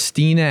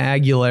Christina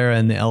Aguilera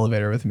in the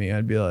elevator with me,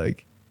 I'd be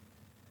like,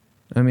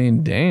 I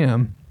mean,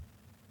 damn.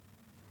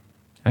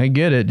 I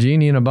get it,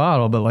 genie in a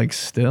bottle, but like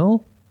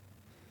still?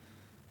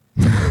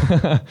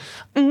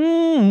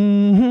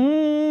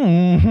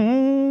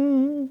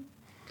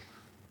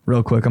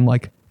 Real quick, I'm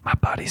like, my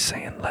body's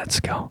saying, let's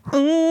go.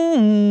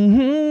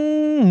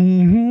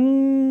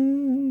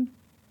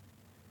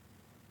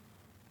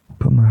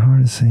 But my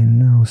heart is saying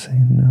no,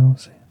 saying no,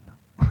 saying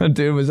no.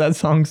 Dude, was that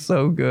song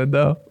so good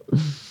though?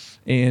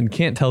 And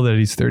can't tell that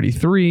he's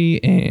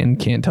 33 and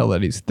can't tell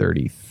that he's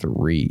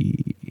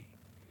 33.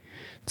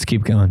 Let's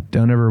keep going.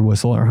 Don't ever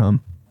whistle or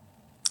hum.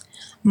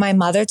 My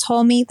mother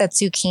told me that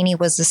zucchini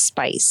was a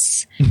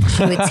spice.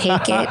 She would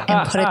take it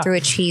and put it through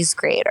a cheese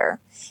grater,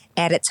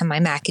 add it to my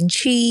mac and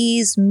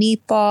cheese,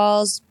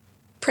 meatballs,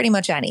 pretty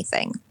much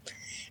anything.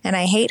 And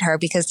I hate her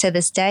because to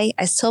this day,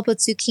 I still put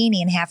zucchini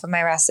in half of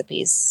my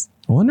recipes.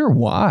 I wonder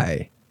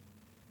why.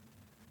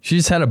 She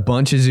just had a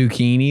bunch of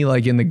zucchini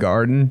like in the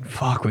garden.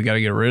 Fuck, we got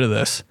to get rid of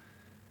this.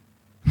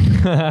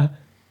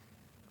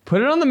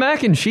 Put it on the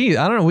mac and cheese.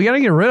 I don't know. We got to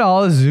get rid of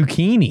all the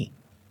zucchini.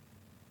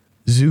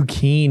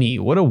 Zucchini.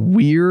 What a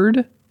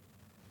weird.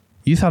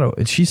 You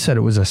thought she said it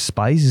was a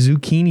spice?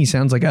 Zucchini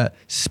sounds like a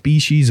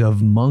species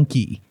of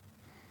monkey.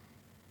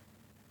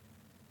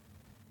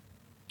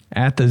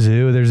 At the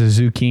zoo, there's a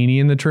zucchini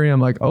in the tree.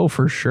 I'm like, oh,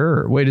 for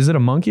sure. Wait, is it a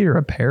monkey or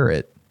a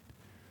parrot?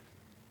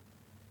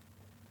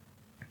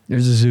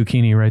 There's a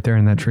zucchini right there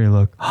in that tree.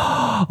 Look.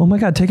 Oh my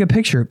God, take a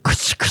picture.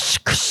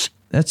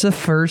 That's the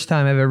first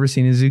time I've ever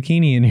seen a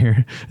zucchini in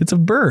here. It's a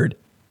bird.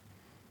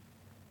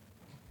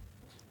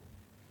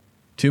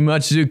 Too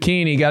much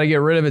zucchini. Got to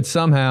get rid of it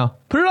somehow.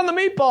 Put it on the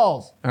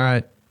meatballs. All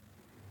right.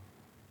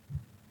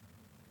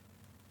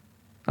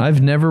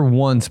 I've never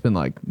once been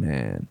like,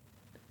 man,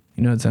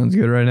 you know what sounds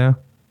good right now?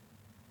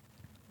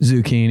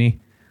 Zucchini.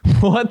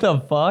 What the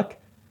fuck?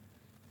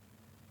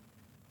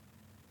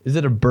 Is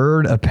it a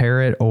bird, a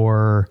parrot,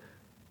 or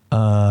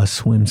a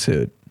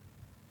swimsuit?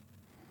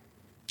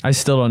 I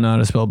still don't know how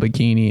to spell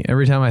bikini.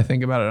 Every time I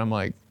think about it, I'm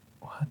like,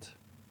 what?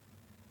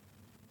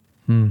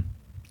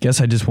 Guess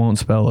I just won't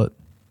spell it.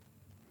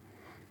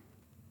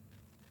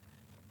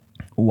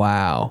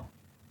 Wow.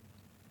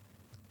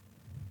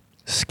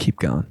 Just keep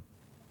going.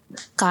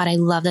 God, I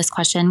love this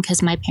question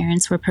because my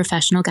parents were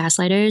professional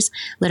gaslighters.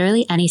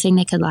 Literally anything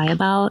they could lie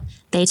about,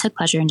 they took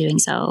pleasure in doing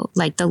so.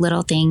 Like the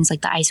little things, like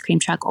the ice cream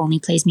truck only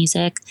plays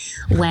music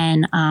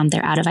when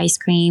they're out of ice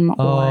cream,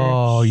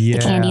 or the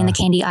candy in the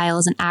candy aisle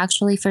isn't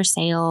actually for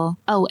sale.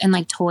 Oh, and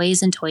like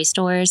toys in toy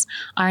stores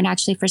aren't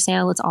actually for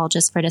sale. It's all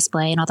just for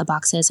display and all the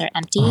boxes are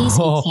empty,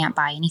 so you can't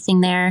buy anything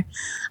there.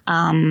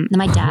 Then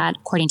my dad,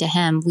 according to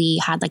him,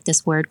 we had like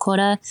this word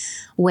quota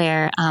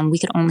where we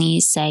could only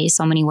say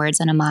so many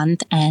words in a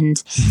month, and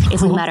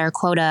if we met our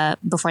quota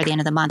before the end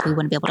of the month, we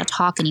wouldn't be able to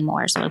talk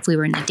anymore. So if we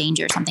were in like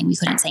danger or something, we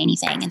couldn't say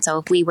anything. And so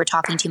if we were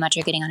talking too much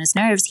or getting on his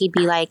nerves, he'd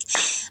be like,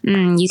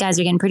 you guys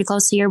are getting pretty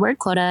close to your word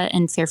quota.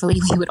 And fearfully,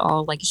 we would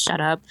all like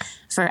shut up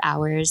for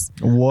hours.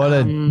 What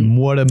a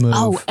move.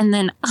 Oh, and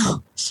then,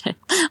 shit.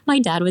 My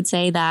dad would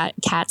say that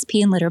cats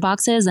pee in litter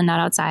boxes and not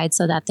outside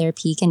so that their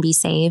pee can be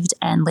saved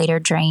and later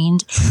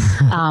drained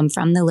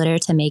from the litter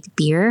to make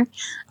beer.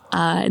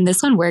 And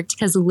this one worked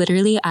because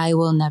literally I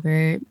will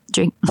never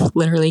drink,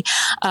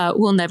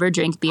 will never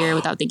drink beer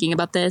without thinking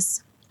about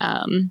this.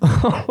 And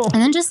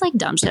then just like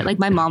dumb shit. Like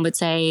my mom would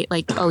say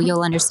like, oh,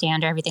 you'll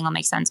understand or everything will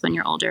make sense when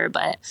you're older.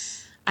 But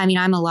I mean,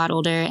 I'm a lot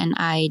older and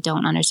I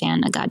don't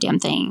understand a goddamn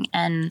thing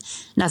and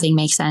nothing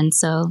makes sense.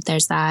 So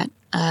there's that.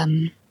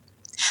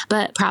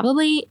 But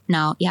probably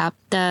no. Yeah.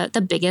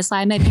 The biggest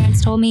lie my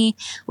parents told me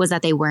was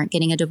that they weren't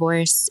getting a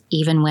divorce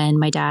even when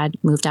my dad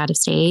moved out of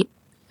state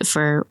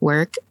for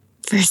work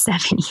for 7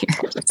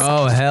 years.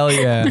 Oh, hell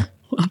yeah.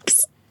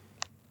 Whoops.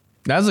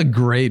 That was a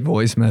great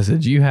voice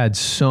message. You had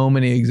so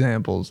many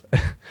examples.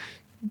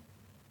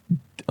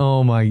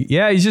 Oh my.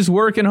 Yeah, he's just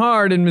working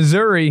hard in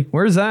Missouri.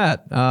 Where's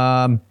that?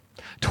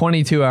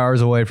 22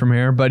 hours away from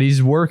here, but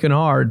he's working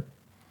hard.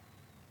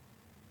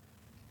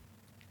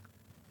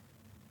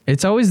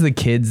 It's always the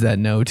kids that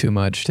know too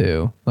much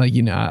too. Like,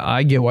 you know,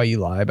 I get why you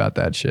lie about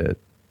that shit.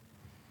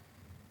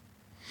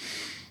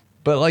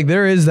 But like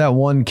there is that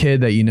one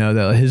kid that you know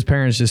that his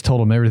parents just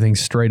told him everything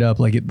straight up.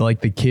 Like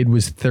the kid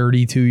was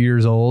 32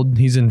 years old.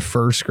 He's in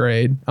first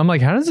grade. I'm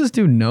like, how does this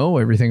dude know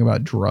everything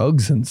about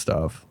drugs and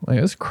stuff? Like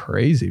that's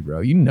crazy, bro.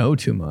 You know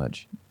too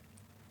much.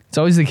 It's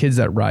always the kids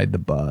that ride the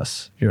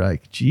bus. You're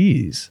like,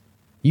 geez,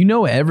 you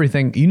know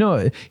everything. You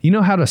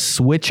know how to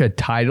switch a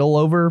title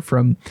over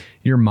from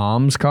your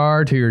mom's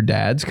car to your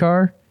dad's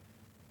car.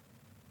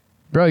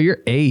 Bro,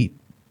 you're 8.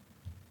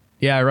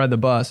 Yeah, I ride the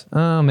bus.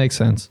 Oh, makes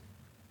sense.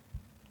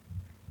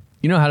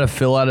 You know how to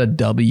fill out a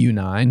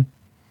W-9?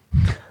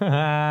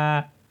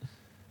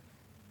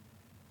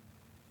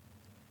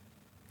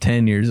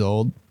 10 years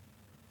old.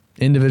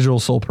 Individual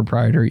sole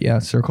proprietor. Yeah,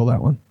 circle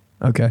that one.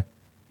 Okay.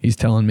 He's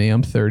telling me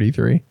I'm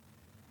 33.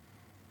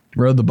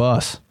 Rode the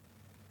bus.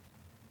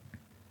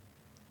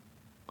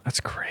 That's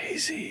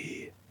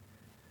crazy.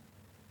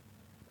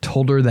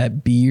 Told her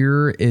that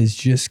beer is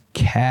just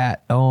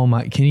cat. Oh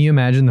my. Can you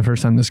imagine the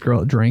first time this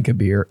girl drank a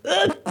beer?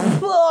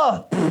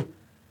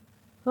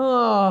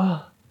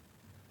 Oh.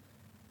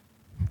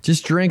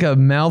 Just drink a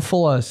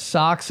mouthful of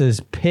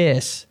Socks'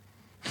 piss.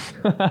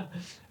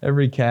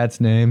 Every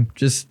cat's name.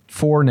 Just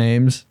 4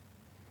 names.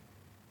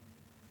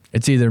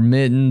 It's either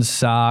Mittens,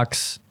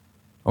 Socks,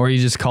 or you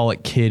just call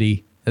it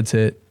Kitty. That's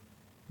it.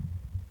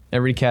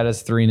 Every cat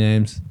has 3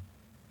 names.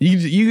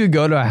 You could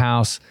go to a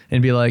house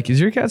and be like, is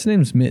your cat's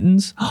name's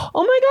Mittens? Oh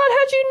my God,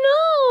 how'd you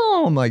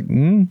know? I'm like,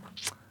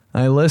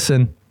 I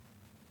listen.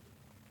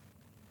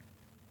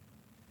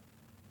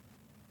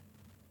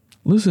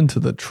 Listen to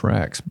the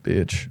tracks,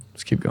 bitch.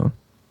 Let's keep going.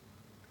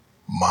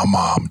 My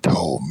mom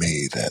told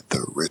me that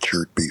the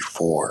Richard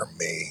before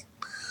me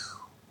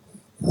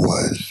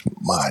was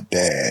my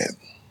dad.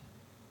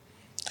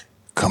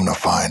 Come to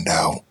find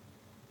out,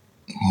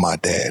 my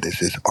dad is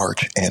his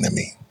arch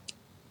enemy.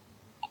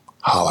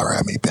 Holler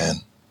at me, Ben.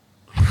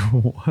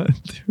 What,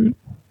 dude?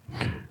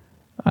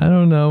 I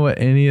don't know what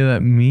any of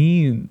that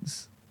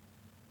means.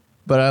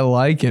 but I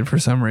like it for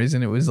some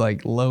reason. It was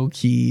like low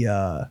key.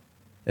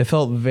 It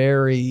felt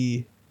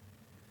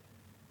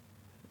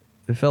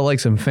like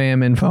some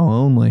fam info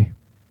only.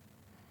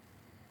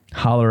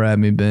 Holler at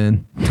me,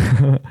 Ben.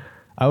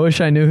 I wish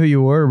I knew who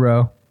you were,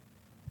 bro.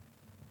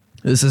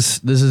 This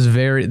is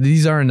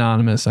these are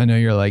anonymous. I know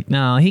you're like,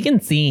 no, he can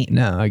see.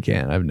 No, I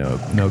can't. I have no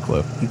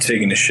clue. I'm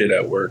taking a shit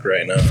at work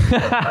right now.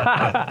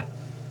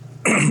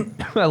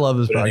 I love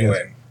this podcast.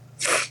 Anyway,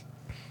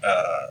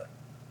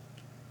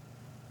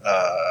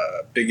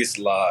 biggest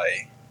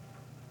lie.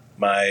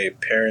 My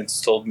parents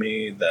told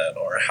me that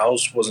our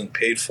house wasn't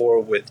paid for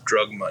with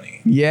drug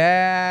money.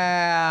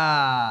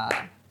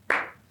 Yeah.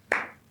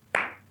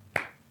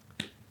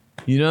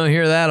 You don't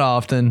hear that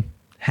often.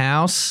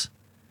 House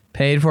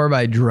paid for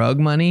by drug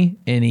money,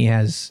 and he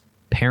has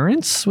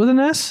parents with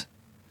an S?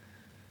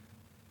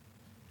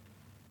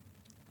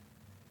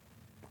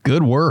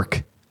 Good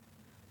work.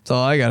 That's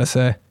all I gotta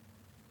say.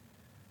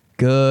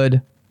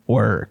 Good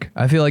work.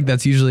 I feel like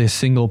that's usually a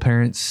single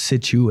parent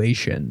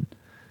situation.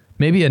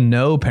 Maybe a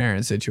no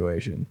parent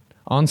situation.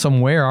 On some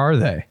where are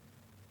they?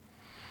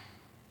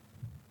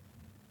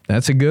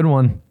 That's a good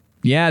one.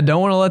 Yeah,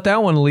 don't want to let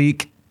that one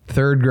leak.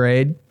 3rd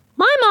grade.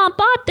 My mom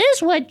bought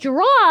this with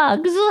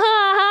drugs.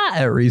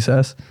 At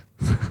recess.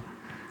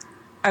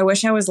 I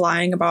wish I was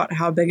lying about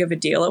how big of a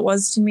deal it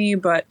was to me,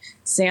 but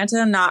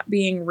Santa not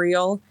being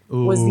real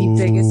was the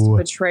biggest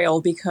betrayal,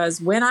 because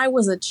when I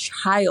was a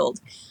child,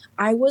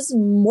 I was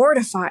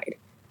mortified,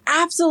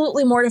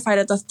 absolutely mortified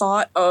at the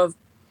thought of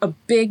a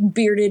big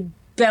bearded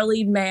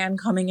bellied man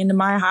coming into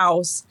my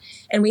house.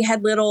 And we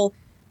had little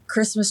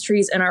Christmas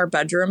trees in our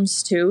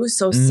bedrooms too.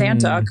 So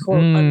Santa,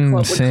 quote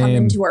unquote, would come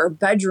into our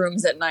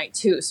bedrooms at night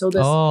too. So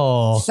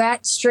this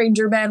fat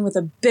stranger man with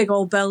a big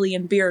old belly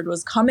and beard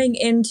was coming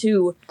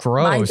into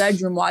my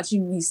bedroom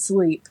watching me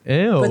sleep.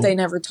 Ew. But they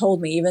never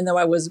told me, even though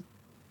I was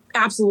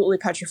absolutely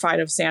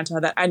petrified of Santa,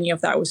 that any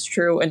of that was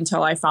true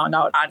until I found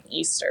out on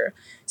Easter.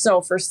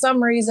 So for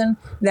some reason,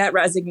 that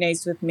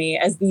resonates with me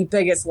as the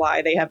biggest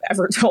lie they have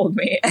ever told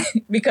me,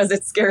 because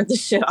it scared the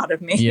shit out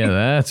of me. Yeah,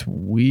 that's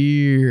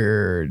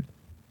weird.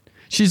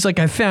 She's like,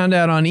 I found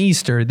out on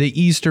Easter. The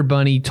Easter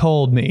bunny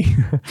told me.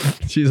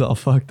 She's all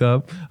fucked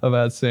up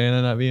about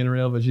Santa not being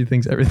real, but she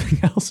thinks everything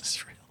else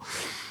is real.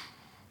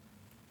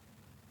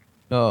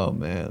 Oh,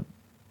 man.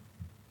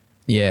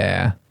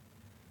 Yeah.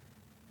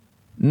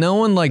 No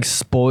one, like,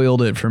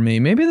 spoiled it for me.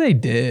 Maybe they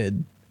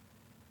did.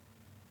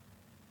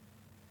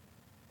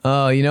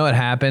 Oh, you know what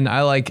happened?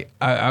 I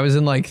was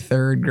in, like,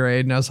 3rd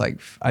grade, and I was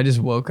like, I just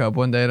woke up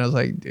one day, and I was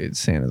like, dude,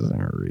 Santa's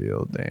not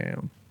real.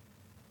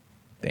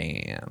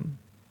 Damn.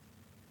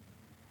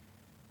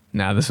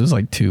 Nah, this was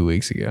like 2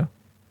 weeks ago.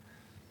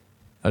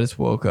 I just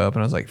woke up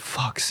and I was like,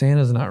 fuck,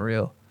 Santa's not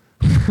real.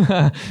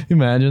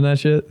 Imagine that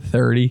shit.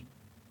 30,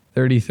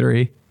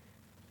 33.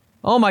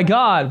 Oh my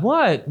God.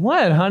 What,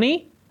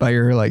 honey? By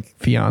your like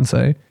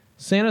fiance.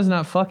 Santa's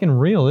not fucking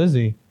real, is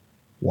he?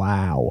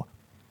 Wow.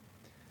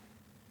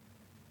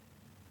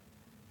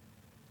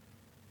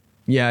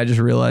 Yeah, I just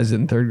realized it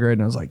in 3rd grade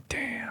and I was like,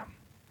 damn.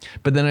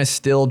 But then I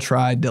still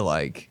tried to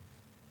like,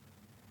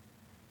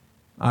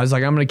 I was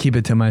like, I'm going to keep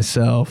it to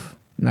myself.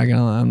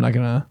 I'm not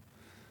gonna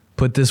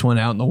put this one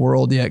out in the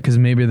world yet, because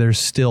maybe there's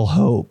still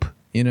hope,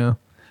 you know.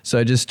 So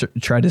I just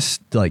tried to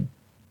like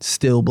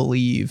still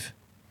believe.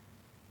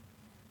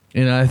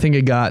 And I think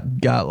it got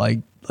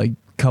like a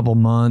couple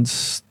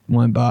months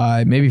went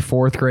by, maybe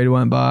 4th grade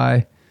went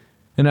by,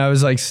 and I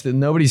was like,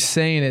 nobody's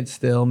saying it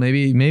still.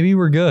 Maybe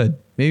we're good.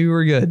 Maybe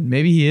we're good.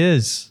 Maybe he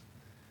is.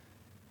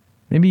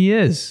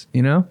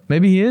 You know.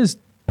 Maybe he is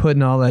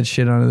putting all that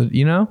shit on it.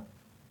 You know.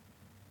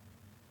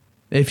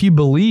 If you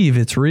believe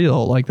it's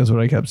real, like that's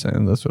what I kept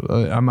saying. That's what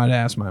I might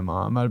ask my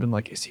mom. I might have been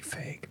like, is he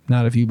fake?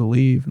 Not if you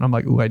believe. And I'm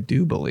like, ooh, I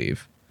do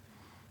believe.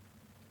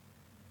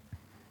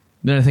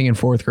 Then I think in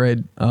 4th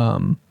grade,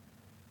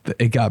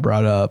 it got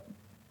brought up.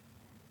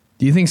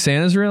 Do you think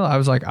Santa's real? I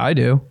was like, I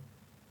do.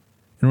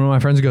 And one of my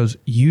friends goes,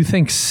 you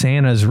think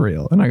Santa's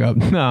real? And I go,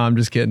 no, I'm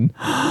just kidding.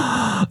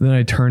 Then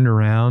I turned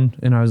around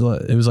and it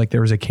was like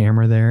there was a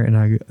camera there,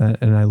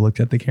 and I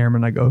looked at the camera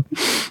and I go,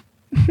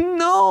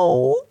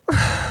 no.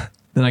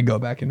 Then I go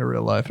back into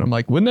real life and I'm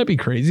like, wouldn't that be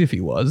crazy if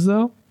he was,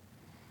 though?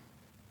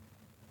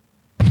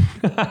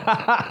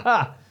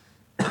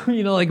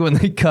 You know, like when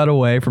they cut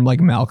away from like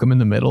Malcolm in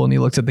the Middle and he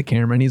looks at the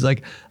camera and he's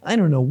like, I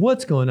don't know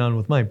what's going on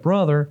with my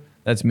brother.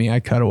 That's me.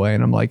 I cut away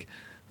and I'm like,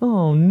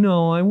 oh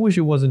no, I wish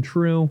it wasn't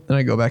true. Then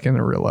I go back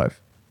into real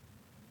life.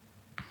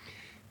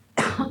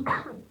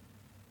 And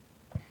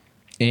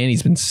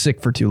he's been sick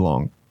for too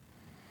long.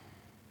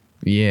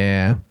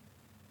 Yeah.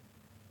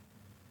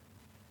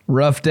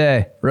 Rough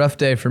day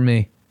for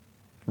me.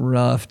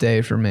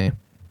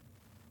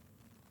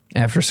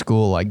 After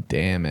school, like,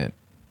 damn it.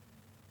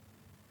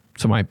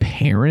 So my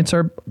parents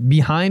are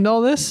behind all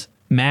this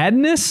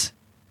madness?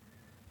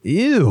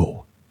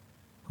 Ew.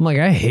 I'm like,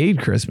 I hate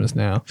Christmas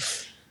now.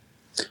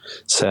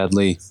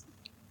 Sadly,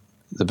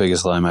 the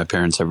biggest lie my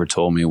parents ever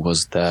told me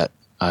was that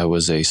I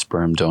was a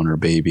sperm donor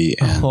baby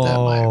and that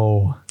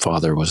my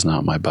father was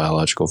not my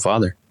biological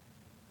father.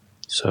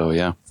 So,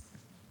 yeah.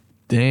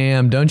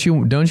 Damn, don't you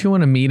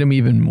want to meet him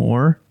even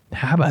more?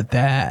 How about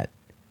that?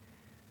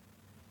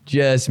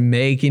 Just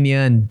making you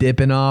and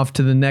dipping off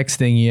to the next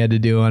thing he had to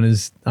do on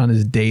his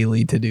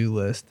daily to-do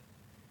list.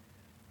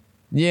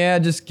 Yeah,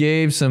 just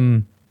gave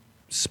some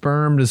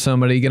sperm to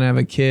somebody gonna have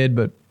a kid,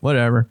 but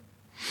whatever.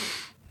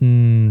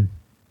 Heard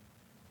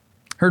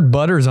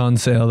butter's on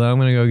sale though. I'm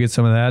gonna go get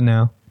some of that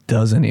now.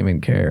 Doesn't even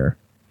care.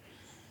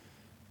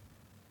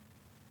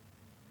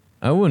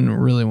 I wouldn't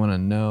really want to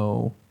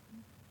know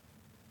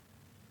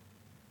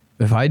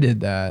if I did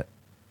that.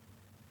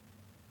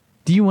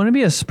 Do you want to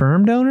be a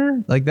sperm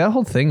donor? Like, that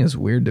whole thing is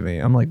weird to me.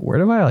 I'm like, where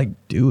do I like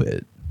do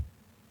it?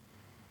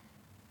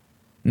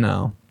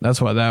 No,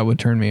 that's why that would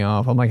turn me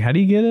off. I'm like, how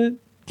do you get it?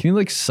 Can you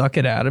like suck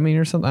it out of me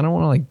or something? I don't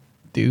want to like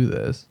do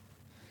this.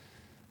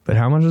 But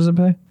how much does it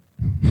pay?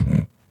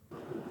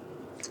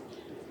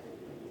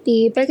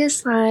 The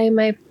biggest lie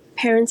my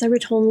parents ever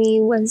told me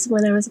was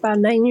when I was about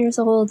 9 years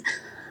old.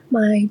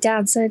 My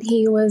dad said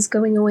he was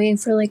going away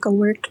for like a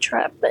work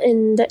trip,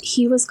 and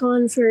he was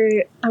gone for,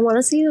 I want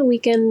to say, a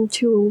weekend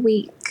to a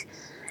week.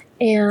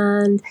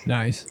 And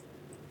nice.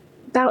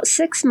 About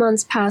 6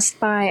 months passed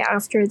by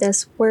after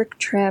this work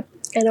trip,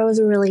 and I was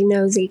a really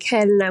nosy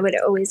kid, and I would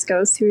always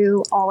go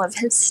through all of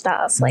his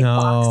stuff, like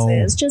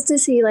boxes, just to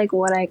see like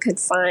what I could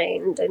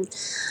find. And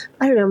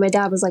I don't know, my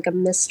dad was like a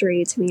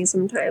mystery to me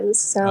sometimes.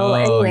 So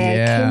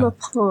anyway, I came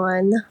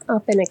upon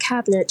up in a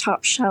cabinet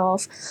top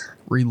shelf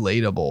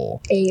relatable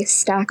a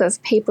stack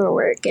of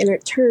paperwork, and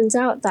it turns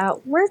out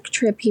that work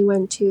trip he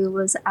went to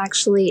was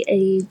actually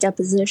a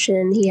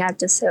deposition he had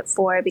to sit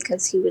for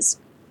because he was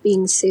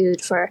being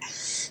sued for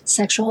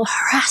sexual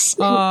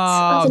harassment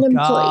of an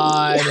employee.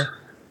 God.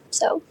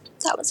 So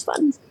that was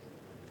fun.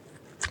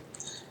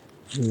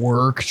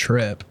 Work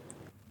trip.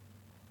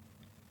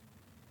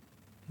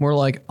 More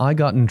like, I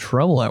got in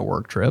trouble at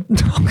work trip. Oh,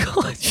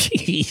 God,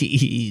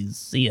 jeez.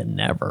 See you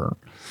never.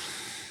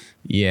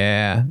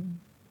 Yeah.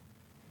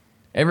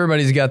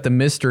 Everybody's got the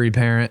mystery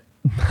parent.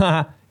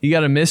 You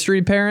got a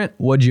mystery parent?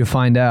 What'd you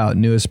find out?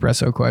 New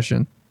espresso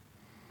question.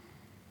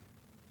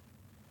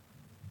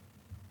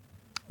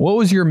 What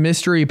was your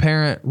mystery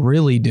parent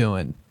really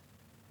doing?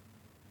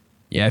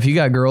 Yeah, if you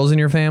got girls in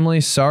your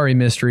family, sorry,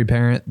 mystery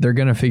parent. They're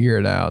going to figure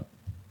it out.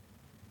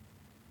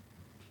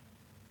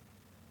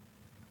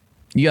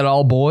 You got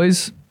all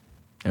boys?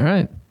 All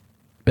right.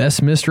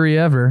 Best mystery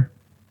ever.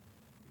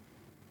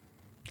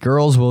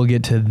 Girls will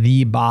get to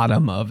the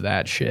bottom of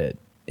that shit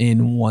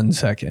in 1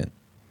 second.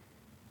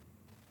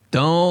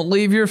 Don't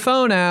leave your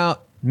phone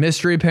out,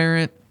 mystery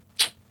parent.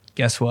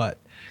 Guess what?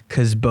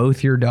 Because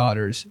both your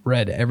daughters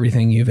read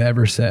everything you've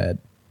ever said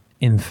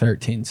in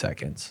 13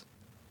 seconds.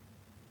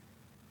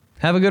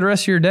 Have a good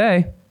rest of your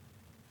day.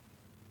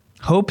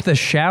 Hope the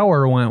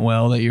shower went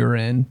well that you were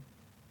in.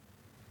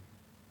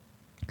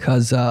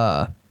 Because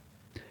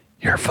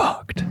you're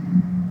fucked.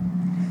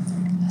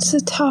 It's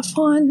a tough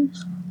one.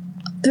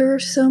 There are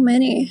so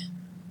many.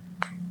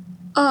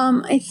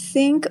 I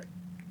think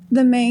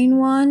the main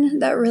one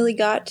that really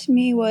got to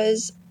me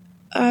was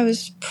I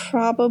was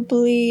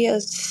probably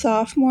a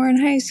sophomore in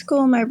high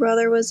school. My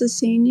brother was a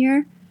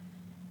senior,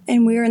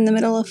 and we were in the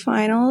middle of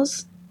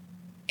finals.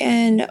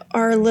 And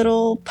our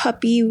little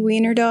puppy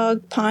wiener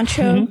dog,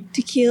 Poncho,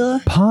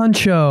 Tequila.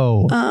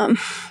 Poncho.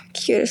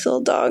 Cutest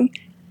little dog.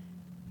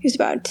 He was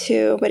about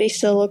 2, but he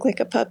still looked like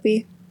a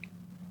puppy.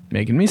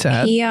 Making me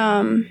sad. He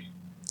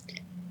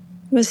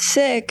was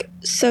sick,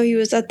 so he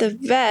was at the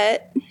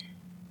vet,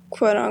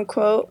 quote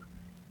unquote,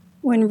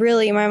 when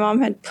really my mom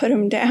had put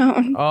him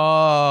down.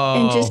 Oh.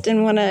 And just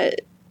didn't want to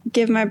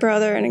give my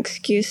brother an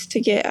excuse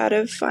to get out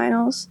of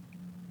finals.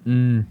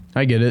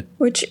 I get it.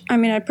 Which, I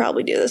mean, I'd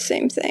probably do the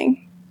same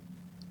thing.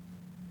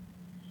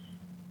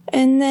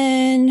 And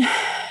then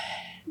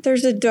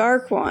there's a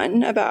dark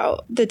one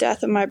about the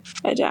death of my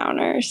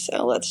downer,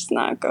 so let's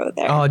not go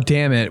there. Oh,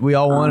 damn it. We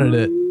all wanted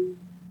it.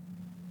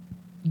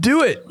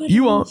 Do it.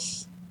 You won't.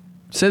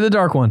 Say the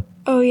dark one.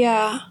 Oh,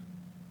 yeah.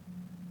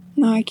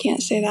 No, I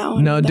can't say that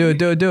one. No, do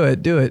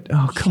it.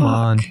 Oh, come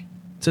on.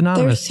 It's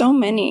anonymous. There's so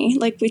many.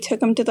 Like, we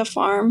took him to the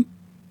farm.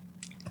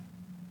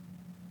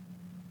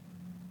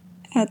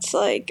 That's,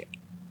 like,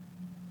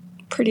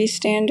 pretty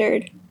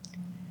standard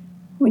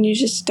when you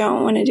just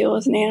don't want to deal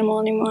with an animal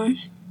anymore.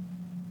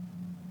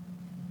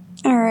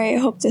 All right,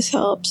 hope this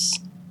helps.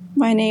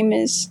 My name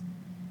is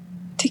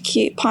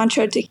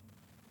Poncho Tequila.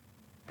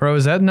 Bro,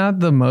 is that not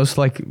the most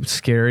like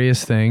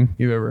scariest thing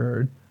you've ever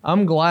heard?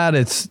 I'm glad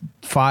it's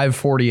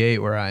 5:48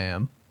 where I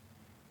am.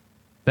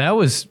 That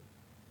was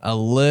a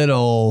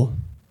little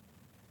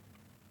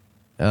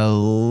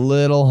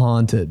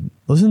haunted.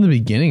 Listen to the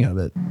beginning of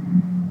it.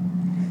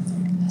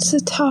 It's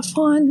a tough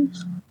one.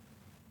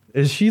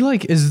 Is she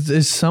like,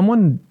 is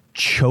someone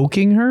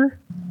choking her?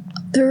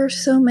 There are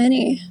so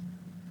many.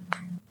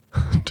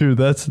 Dude,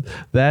 that's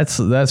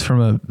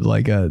from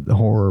a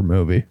horror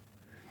movie.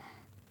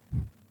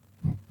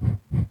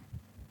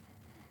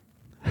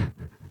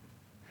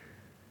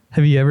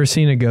 Have you ever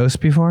seen a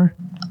ghost before?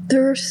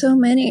 There are so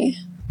many.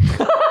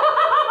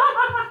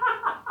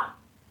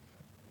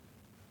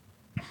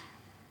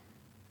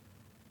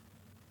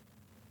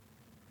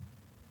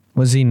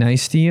 Was he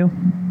nice to you?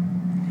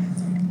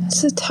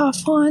 It's a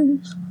tough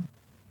one.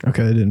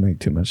 Okay, that didn't make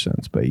too much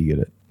sense, but you get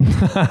it.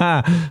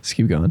 Let's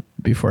keep going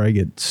before I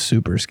get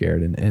super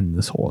scared and end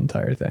this whole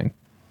entire thing.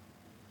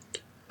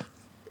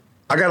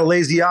 I got a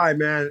lazy eye,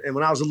 man. And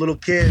when I was a little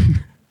kid,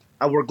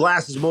 I wore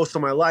glasses most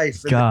of my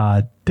life.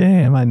 God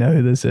damn, I know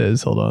who this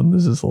is. Hold on.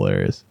 This is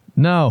hilarious.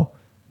 No,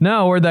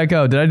 where'd that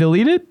go? Did I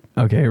delete it?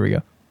 Okay, here we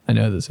go. I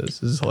know who this is.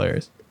 This is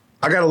hilarious.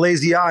 I got a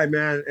lazy eye,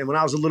 man. And when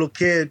I was a little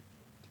kid,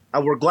 I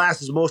wore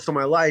glasses most of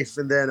my life.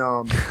 And then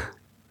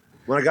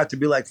when I got to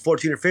be like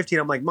 14 or 15,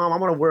 I'm like, Mom, I'm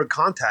going to wear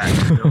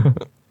contacts. You know?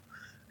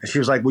 And she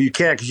was like, well, you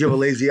can't because you have a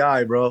lazy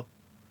eye, bro.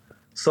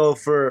 So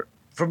from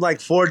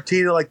like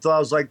 14 to like till I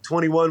was like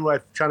 21 when I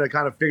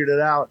kind of figured it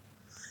out,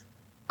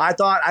 I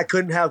thought I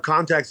couldn't have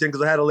contacts in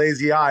because I had a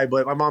lazy eye,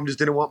 but my mom just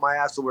didn't want my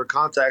ass to wear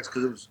contacts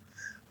because it was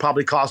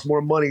probably cost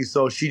more money.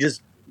 So she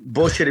just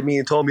bullshitted me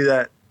and told me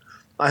that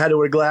I had to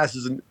wear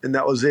glasses and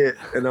that was it.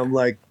 And I'm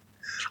like,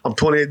 I'm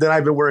 20. Then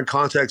I've been wearing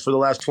contacts for the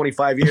last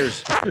 25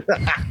 years.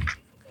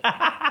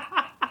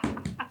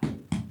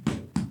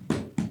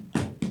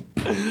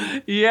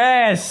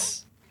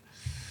 Yes.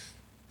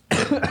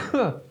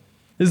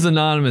 This is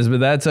anonymous, but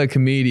that's a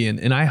comedian.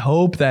 And I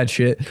hope that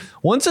shit,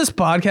 once this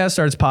podcast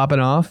starts popping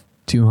off,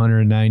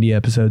 290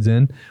 episodes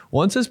in,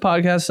 once this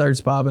podcast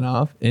starts popping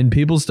off and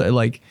people start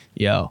like,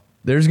 yo,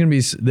 there's gonna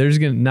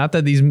not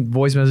that these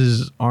voice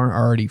messages aren't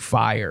already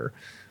fire,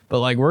 but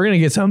like we're gonna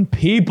get some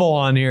people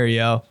on here,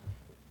 yo.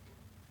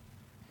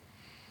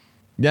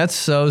 That's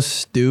so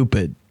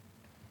stupid.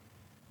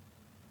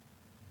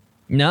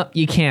 No,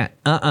 you can't.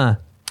 That's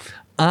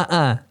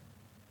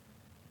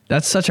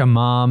such a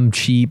mom,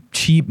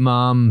 cheap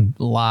mom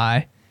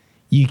lie.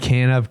 You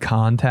can't have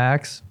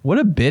contacts. What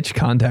a bitch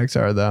contacts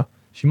are, though.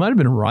 She might have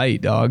been right,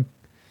 dog.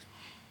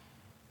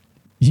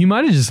 You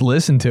might have just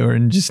listened to her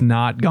and just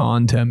not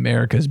gone to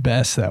America's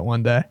Best that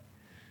one day.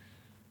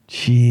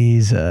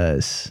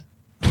 Jesus.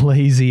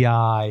 Lazy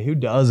eye. Who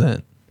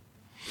doesn't?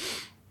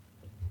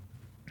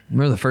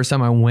 Remember the first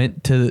time I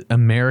went to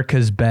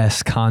America's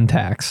Best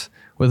Contacts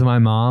with my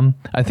mom?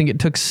 I think it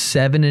took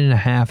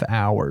 7.5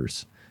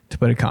 hours to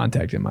put a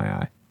contact in my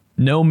eye.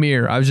 No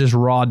mirror. I was just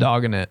raw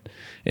dogging it.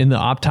 And the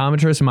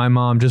optometrist and my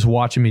mom just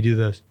watching me do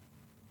this.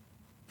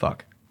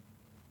 Fuck.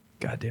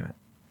 God damn it.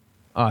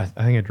 Oh, I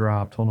think it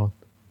dropped. Hold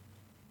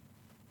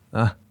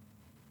on.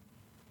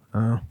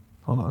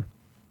 Hold on.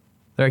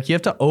 They're like, you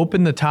have to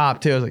open the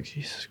top too. I was like,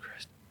 Jesus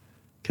Christ.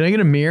 Can I get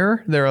a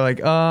mirror? They were like,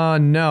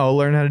 no,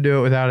 learn how to do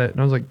it without it. And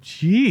I was like,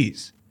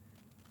 jeez.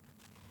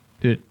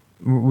 Dude,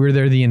 we were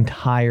there the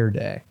entire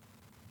day.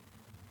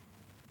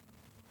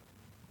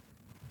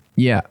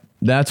 Yeah,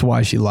 that's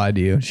why she lied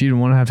to you. She didn't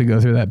want to have to go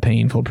through that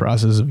painful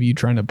process of you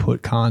trying to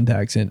put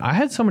contacts in. I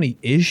had so many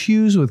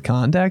issues with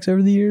contacts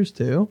over the years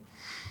too.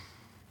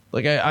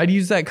 Like I'd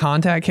use that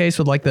contact case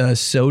with like the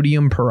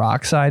sodium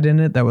peroxide in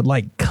it that would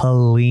like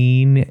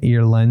clean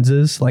your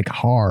lenses like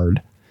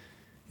hard.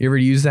 You ever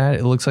use that?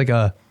 It looks like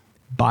a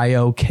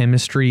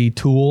biochemistry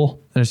tool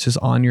and it's just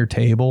on your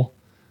table.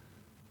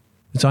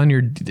 It's on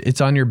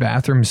your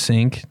bathroom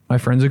sink. My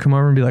friends would come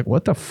over and be like,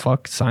 what the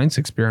fuck science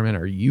experiment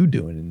are you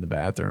doing in the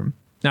bathroom?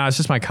 No, it's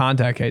just my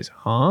contact case.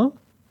 Huh?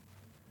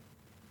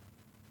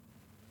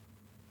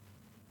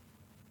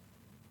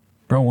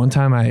 Bro, one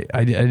time I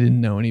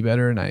didn't know any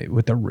better, and I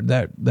with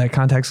that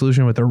contact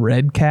solution with the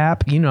red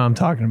cap, you know what I'm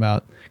talking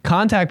about.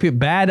 Contact people,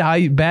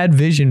 bad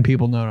vision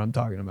people know what I'm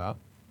talking about.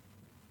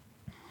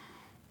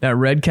 That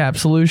red cap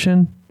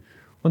solution.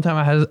 One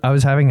time I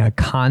was having a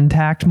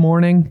contact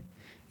morning.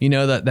 You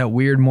know, that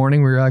weird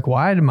morning where you're like,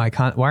 why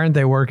aren't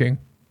they working?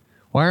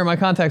 Why aren't my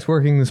contacts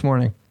working this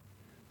morning?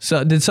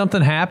 So did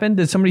something happen?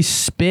 Did somebody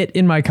spit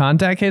in my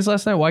contact case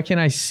last night? Why can't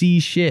I see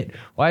shit?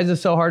 Why is it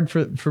so hard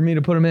for me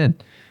to put them in?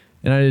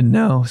 And I didn't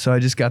know. So I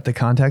just got the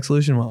contact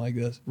solution, went like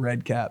this,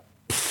 red cap.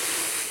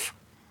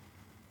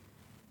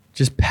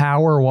 Just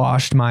power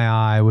washed my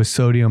eye with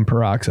sodium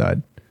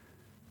peroxide.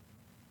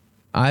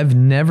 I've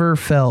never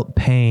felt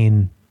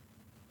pain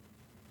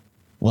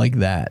like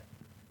that.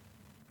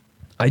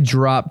 I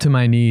dropped to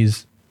my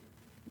knees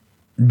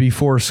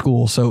before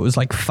school, so it was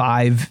like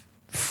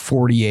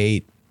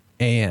 5:48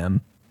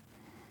 a.m.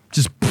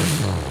 Just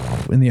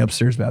in the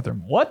upstairs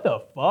bathroom. What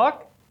the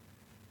fuck?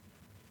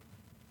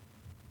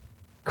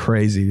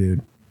 Crazy,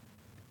 dude.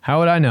 How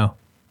would I know?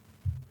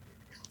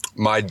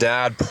 My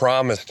dad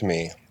promised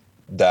me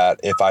that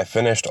if I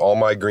finished all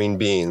my green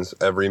beans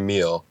every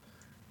meal,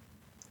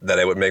 that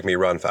it would make me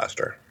run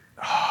faster.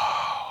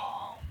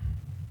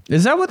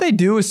 Is that what they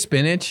do with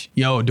spinach?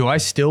 Yo, do I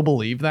still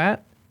believe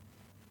that?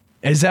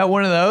 Is that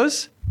one of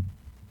those?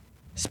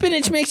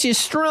 Spinach makes you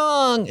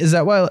strong. Is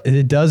that why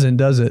it doesn't,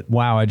 does it?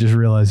 Wow, I just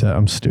realized that.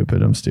 I'm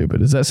stupid.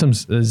 Is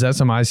that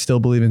some I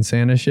still believe in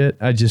Santa shit?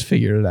 I just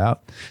figured it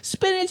out.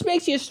 Spinach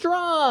makes you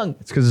strong.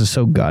 It's because it's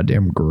so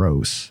goddamn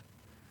gross.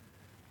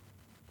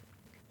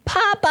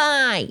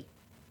 Popeye.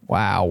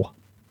 Wow.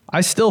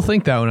 I still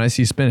think that when I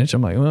see spinach,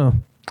 I'm like, well,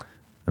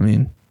 I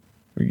mean,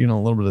 we're getting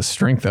a little bit of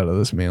strength out of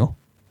this meal.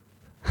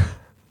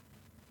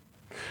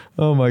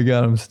 Oh my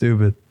God, I'm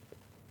stupid.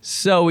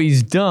 So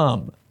he's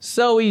dumb.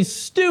 So he's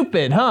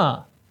stupid,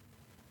 huh?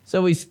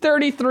 So he's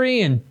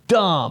 33 and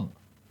dumb.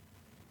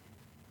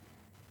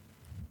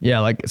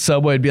 Yeah, like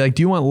Subway would be like,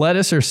 do you want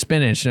lettuce or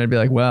spinach? And I'd be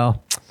like,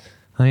 well,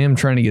 I am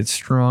trying to get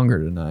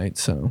stronger tonight,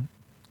 so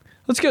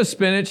let's go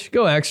spinach.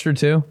 Go extra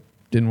too.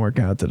 Didn't work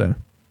out today.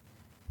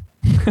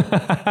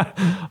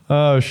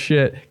 Oh,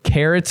 shit.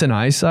 Carrots and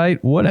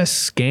eyesight? What a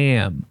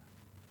scam.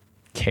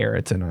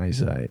 Carrots and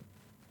eyesight.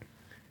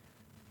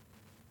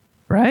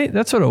 Right?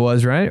 That's what it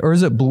was, right? Or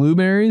is it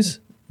blueberries?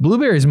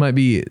 Blueberries might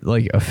be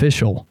like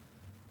official.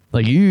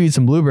 Like you eat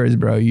some blueberries,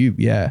 bro.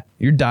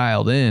 You're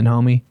dialed in,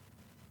 homie.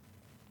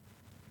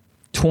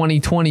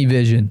 20/20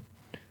 vision.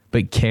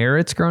 But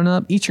carrots growing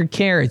up, eat your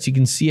carrots. You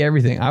can see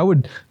everything. I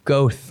would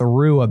go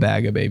through a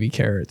bag of baby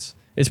carrots.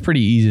 It's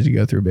pretty easy to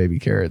go through baby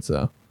carrots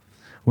though.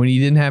 When you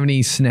didn't have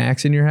any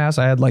snacks in your house,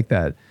 I had like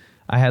that.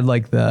 I had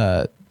like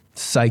the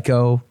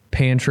Psycho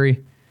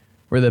pantry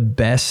where the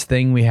best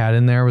thing we had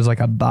in there was like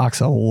a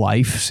box of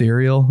Life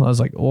cereal. I was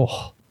like,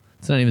 oh,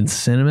 it's not even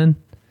cinnamon.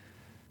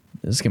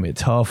 This is going to be a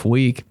tough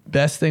week.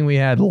 Best thing we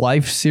had,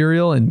 Life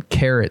cereal and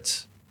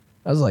carrots.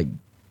 I was like,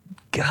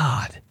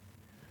 God.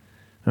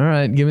 All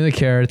right, give me the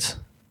carrots.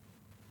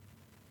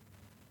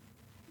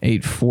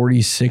 Ate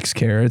 46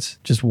 carrots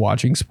just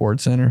watching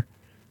SportsCenter.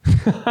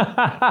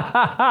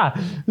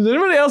 Is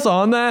anybody else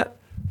on that?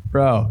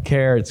 Bro,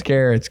 carrots.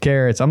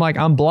 I'm like,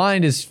 I'm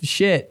blind as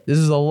shit. This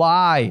is a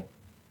lie.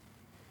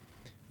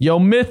 Yo,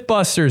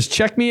 Mythbusters,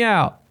 check me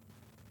out.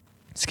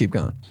 Let's keep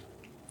going.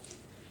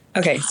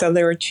 Okay, so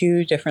there were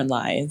two different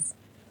lies.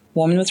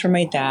 One was from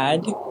my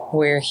dad,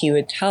 where he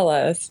would tell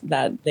us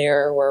that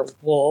there were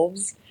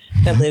wolves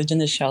that lived in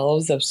the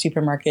shelves of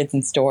supermarkets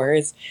and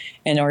stores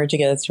in order to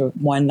get us to,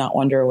 one, not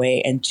wander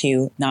away, and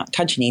two, not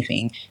touch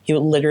anything. He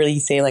would literally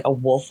say like a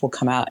wolf will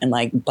come out and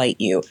like bite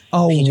you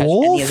if you touch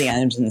any of the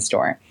items in the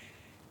store,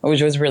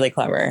 which was really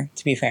clever,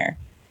 to be fair.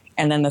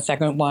 And then the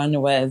second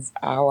one was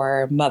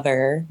our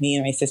mother, me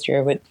and my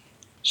sister,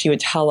 she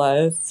would tell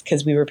us,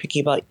 because we were picky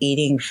about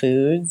eating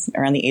foods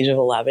around the age of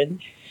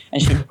 11,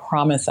 and she would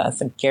promise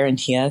us and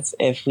guarantee us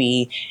if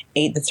we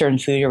ate the certain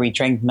food or we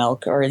drank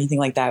milk or anything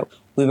like that,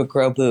 we would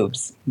grow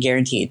boobs.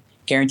 Guaranteed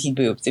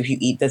boobs if you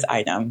eat this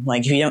item.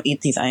 Like, if you don't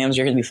eat these items,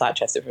 you're going to be flat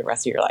chested for the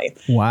rest of your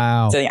life.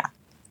 Wow. So, yeah.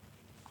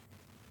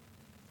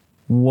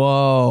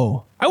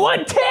 Whoa. I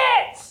want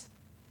tits!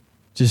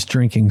 Just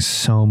drinking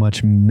so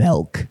much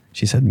milk.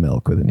 She said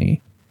milk with an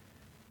E.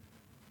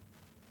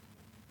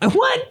 I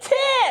want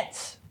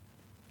tits!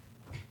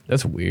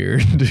 That's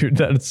weird, dude.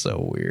 That is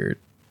so weird.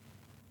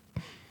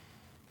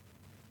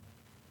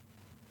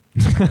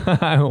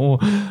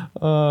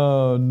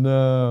 Oh,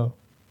 no.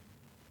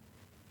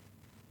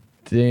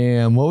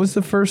 Damn, what was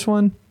the first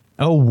one?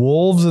 Oh,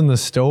 wolves in the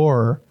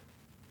store.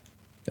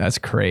 That's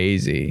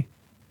crazy.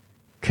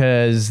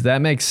 Because that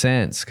makes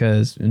sense.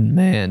 Because,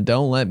 man,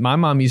 my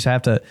mom used to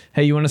have to,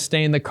 hey, you want to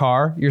stay in the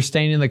car? You're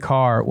staying in the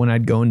car when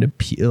I'd go into,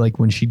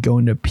 when she'd go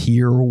into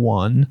Pier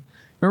 1.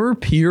 Remember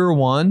Pier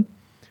 1?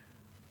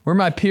 Where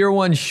my Pier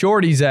 1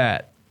 shorties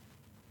at?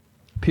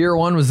 Pier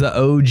 1 was the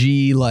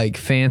OG, like,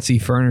 fancy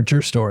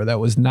furniture store that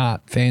was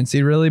not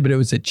fancy, really, but it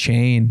was a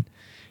chain.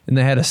 And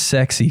they had a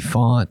sexy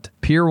font.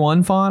 Pier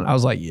 1 font? I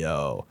was like,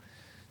 yo,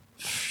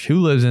 who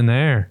lives in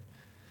there?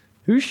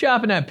 Who's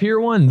shopping at Pier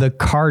 1? The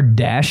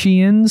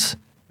Kardashians?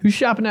 Who's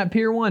shopping at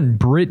Pier 1?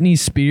 Britney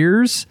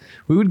Spears?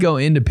 We would go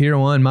into Pier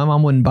 1. My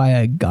mom wouldn't buy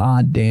a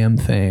goddamn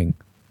thing.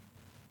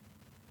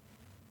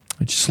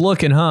 Just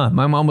looking, huh?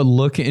 My mom would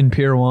look in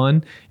Pier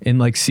 1 and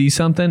like see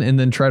something and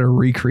then try to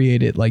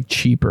recreate it like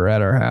cheaper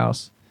at our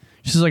house.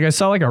 She's like, I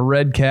saw like a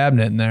red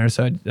cabinet in there,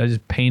 so I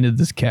just painted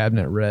this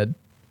cabinet red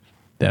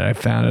that I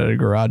found at a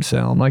garage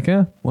sale. I'm like,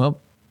 yeah, well,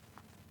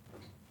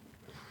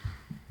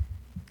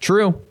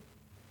 true.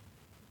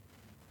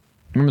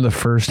 Remember the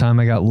first time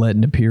I got let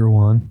into Pier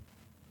 1?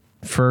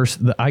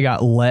 I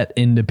got let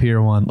into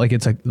Pier 1 like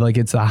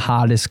it's the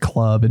hottest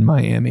club in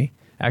Miami.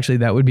 Actually,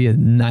 that would be a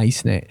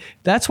nice name.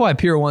 That's why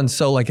Pier 1's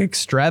so like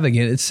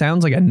extravagant. It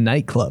sounds like a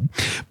nightclub.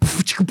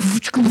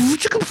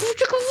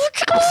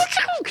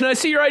 Can I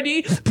see your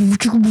ID?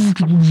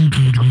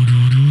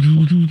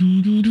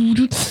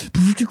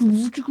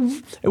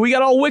 And we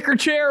got all wicker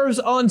chairs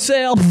on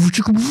sale.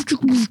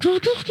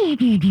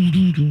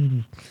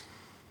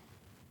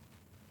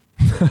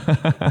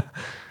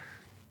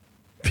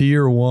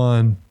 Pier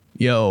 1.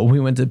 Yo, we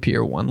went to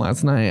Pier 1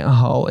 last night.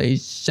 Holy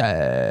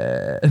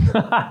shit.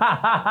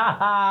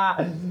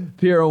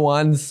 Pier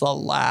 1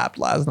 slapped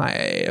last night.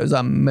 It was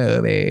a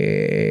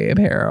movie.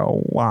 Pier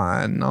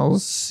 1. I'll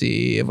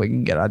see if we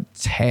can get a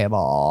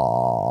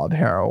table.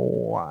 Pier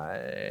 1.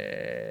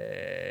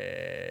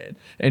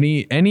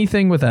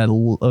 Anything with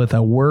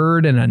a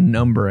word and a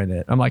number in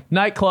it. I'm like,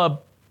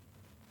 nightclub.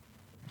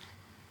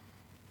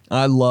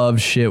 I love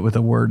shit with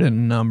a word and a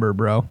number,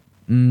 bro.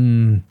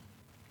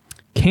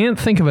 Can't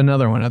think of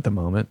another one at the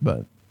moment,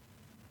 but.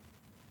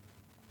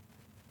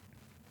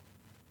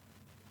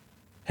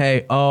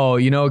 Hey, oh,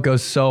 you know it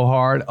goes so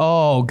hard.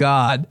 Oh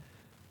God.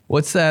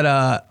 What's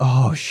that?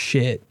 Oh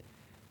shit.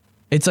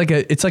 It's like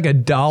a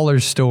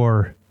dollar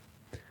store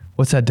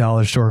What's that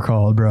dollar store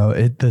called, bro?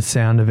 The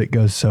sound of it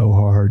goes so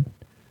hard.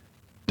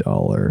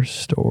 Dollar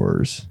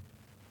stores.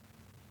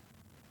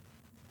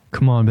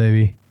 Come on,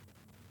 baby.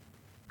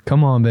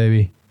 Come on,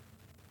 baby.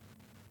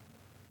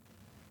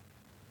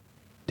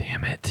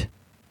 Damn it.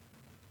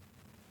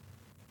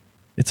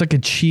 It's like a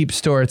cheap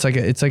store. It's like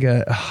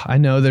a I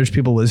know there's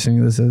people listening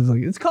to this. It's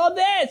like, it's called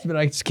this, but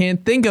I just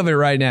can't think of it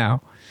right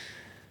now.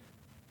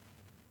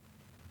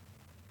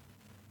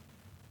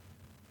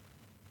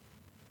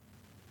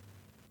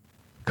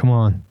 Come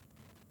on.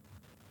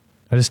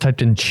 I just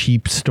typed in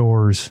cheap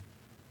stores.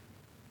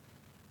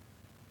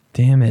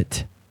 Damn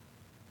it.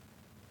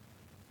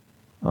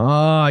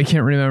 Oh, I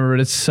can't remember, but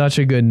it's such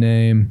a good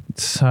name.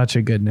 It's such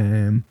a good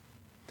name.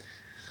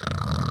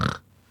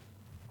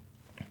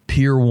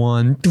 Pier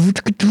 1. We're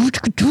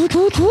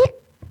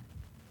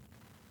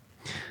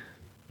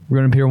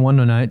going to Pier 1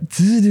 tonight.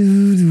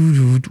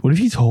 What if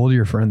you told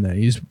your friend that?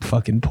 You just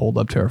fucking pulled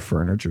up to our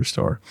furniture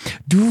store.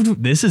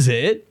 This is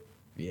it?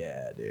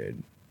 Yeah,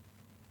 dude.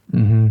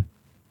 Mm-hmm.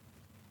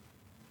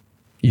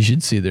 You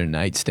should see their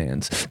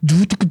nightstands.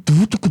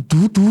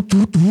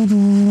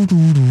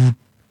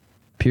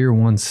 Pier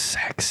 1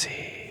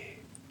 sexy.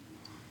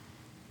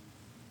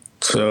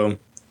 So,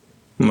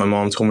 my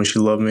mom told me she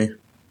loved me.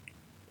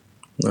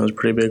 That was a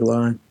pretty big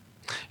lie.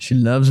 She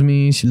loves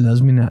me. She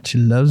loves me not. She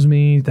loves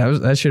me.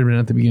 That should have been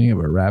at the beginning of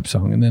a rap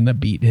song, and then the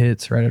beat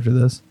hits right after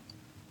this.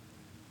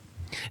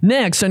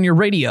 Next on your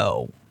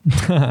radio.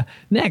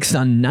 Next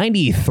on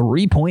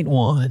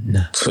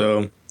 93.1.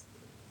 So,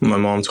 my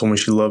mom told me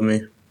she loved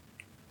me.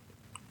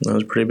 That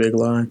was a pretty big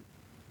lie.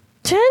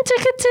 Don't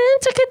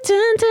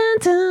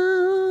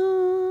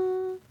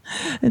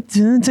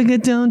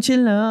you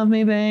love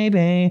me,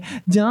 baby?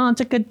 Don't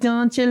you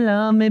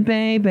love me,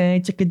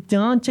 baby?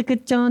 Don't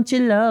you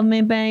love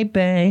me,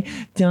 baby?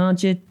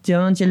 Don't you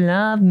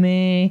love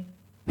me?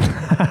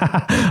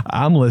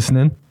 I'm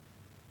listening.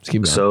 Let's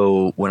keep going.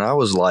 So when I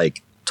was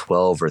like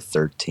 12 or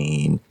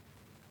 13,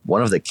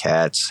 one of the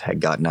cats had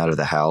gotten out of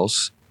the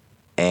house,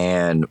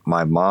 and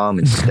my mom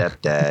and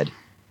stepdad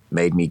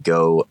made me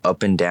go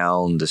up and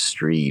down the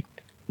street,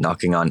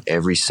 knocking on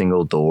every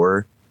single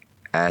door,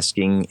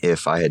 asking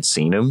if I had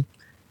seen him.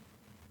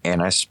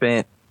 And I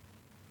spent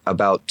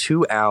about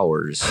 2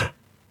 hours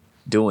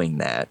doing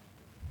that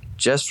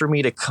just for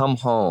me to come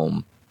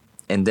home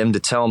and them to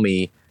tell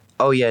me,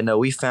 oh yeah, no,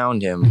 we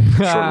found him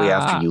shortly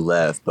after you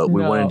left, but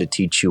we wanted to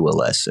teach you a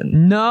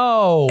lesson.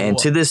 No. And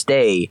to this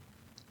day,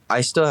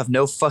 I still have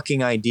no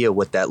fucking idea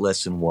what that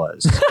lesson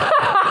was.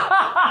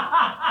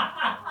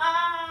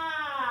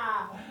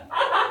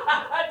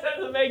 That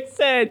doesn't make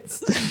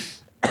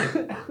sense.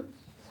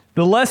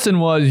 The lesson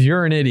was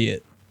you're an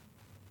idiot.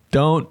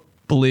 Don't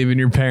believe in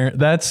your parent.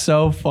 That's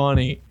so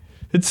funny.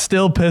 It's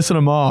still pissing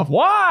him off.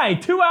 Why?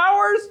 2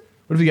 hours?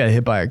 What if he got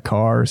hit by a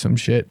car or some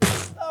shit?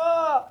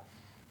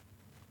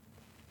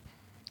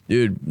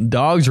 Dude,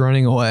 dogs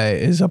running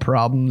away is a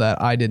problem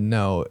that I didn't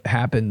know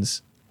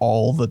happens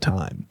all the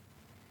time.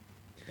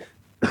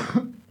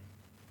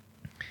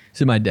 It's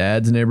in my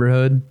dad's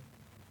neighborhood.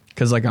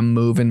 Because like I'm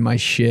moving my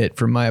shit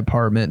from my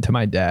apartment to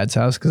my dad's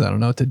house because I don't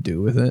know what to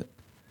do with it.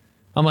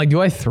 I'm like,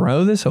 do I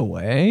throw this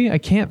away? I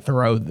can't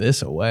throw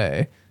this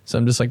away. So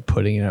I'm just like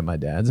putting it at my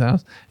dad's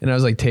house. And I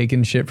was like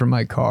taking shit from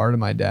my car to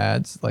my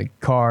dad's like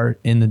car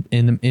in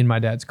my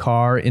dad's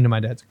car, into my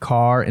dad's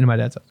car, into my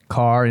dad's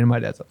car, into my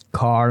dad's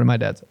car, into my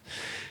dad's house.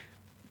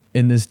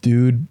 And this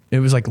dude, it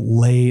was like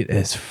late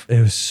it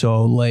was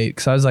so late.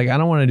 Because I was like, I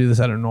don't want to do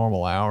this at a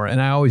normal hour.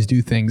 And I always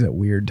do things at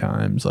weird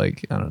times.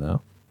 Like, I don't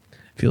know.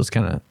 Feels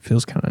kind of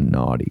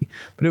naughty.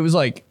 But it was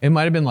like, it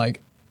might have been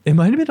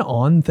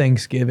on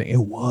Thanksgiving. It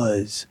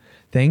was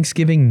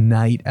Thanksgiving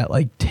night at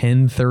like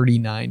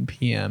 10:39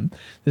 p.m.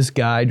 This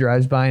guy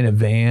drives by in a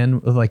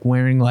van with like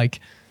wearing like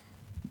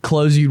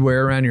clothes you'd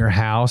wear around your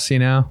house, you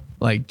know,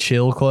 like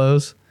chill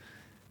clothes.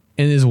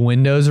 And his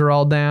windows are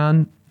all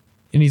down.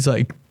 And he's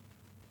like,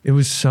 it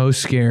was so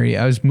scary.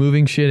 I was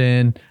moving shit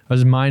in. I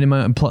was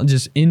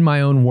just in my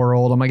own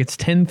world. I'm like, it's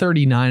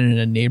 10:39 in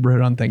a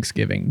neighborhood on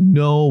Thanksgiving.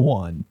 No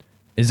one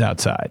is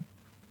outside.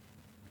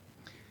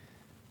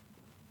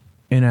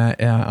 And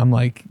I'm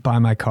like by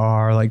my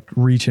car, like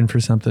reaching for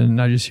something,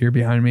 and I just hear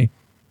behind me,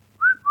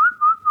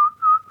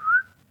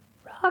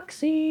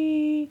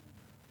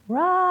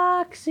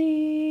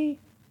 Roxy.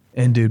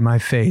 And dude, my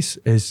face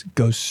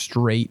goes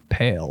straight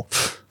pale.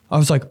 I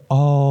was like,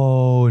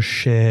 oh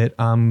shit,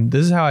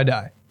 this is how I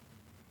die.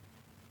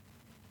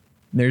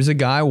 There's a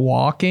guy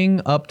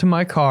walking up to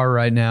my car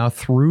right now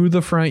through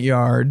the front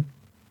yard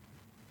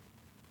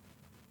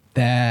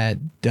that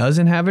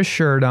doesn't have a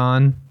shirt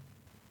on.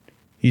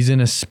 He's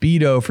in a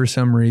Speedo for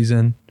some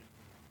reason.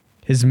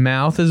 His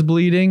mouth is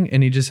bleeding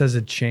and he just has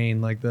a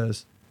chain like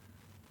this.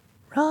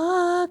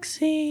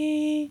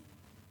 Roxy.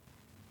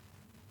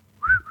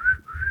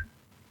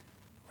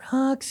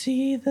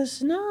 Roxy the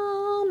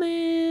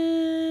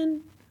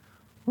snowman.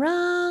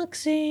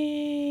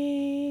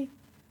 Roxy.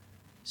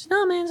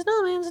 Snowman.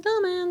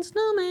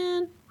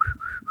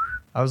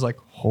 I was like,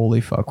 holy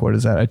fuck, what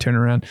is that? I turn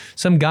around.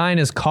 Some guy in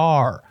his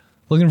car,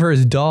 looking for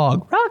his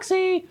dog.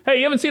 Roxy, hey,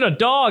 you haven't seen a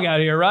dog out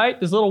here, right?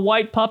 This little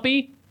white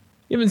puppy?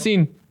 You haven't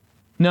seen?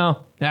 No?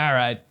 All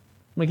right.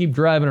 I'm going to keep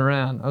driving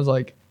around. I was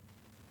like,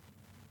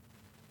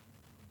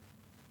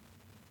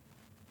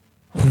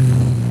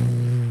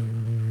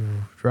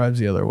 drives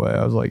the other way.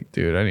 I was like,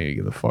 dude, I need to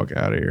get the fuck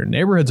out of here.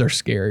 Neighborhoods are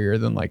scarier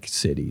than like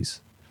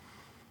cities.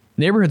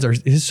 Neighborhoods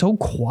is so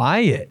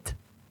quiet.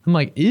 I'm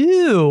like,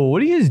 ew, what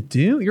do you guys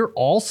do? You're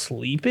all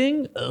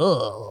sleeping?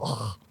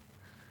 Ugh.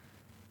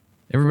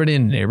 Everybody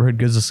in the neighborhood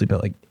goes to sleep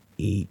at like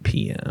 8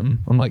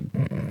 p.m. I'm like,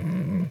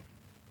 if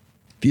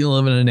you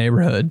live in a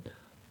neighborhood,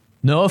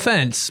 no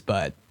offense,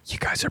 but you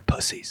guys are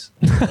pussies.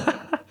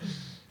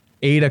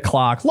 8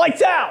 o'clock,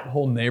 lights out,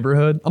 whole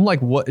neighborhood. I'm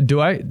like, what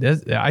do I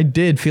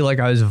did feel like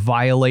I was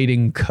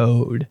violating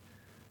code.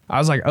 I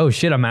was like, oh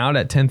shit, I'm out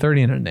at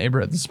 10:30 in a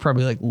neighborhood. This is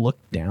probably like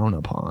looked down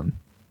upon.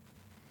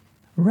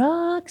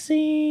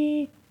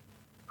 Roxy,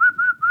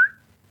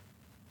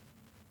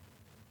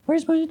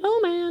 where's my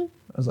snowman?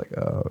 I was like,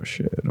 oh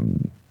shit,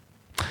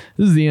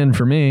 this is the end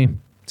for me.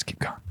 Let's keep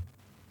going.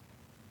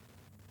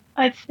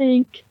 I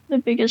think the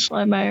biggest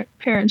lie my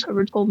parents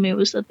ever told me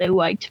was that they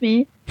liked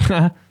me.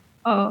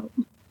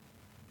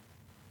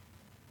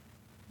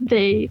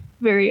 They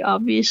very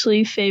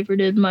obviously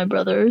favorited my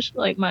brothers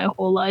like my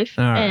whole life,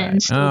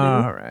 and still do.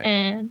 Right.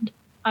 And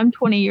I'm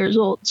 20 years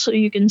old, so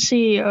you can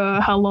see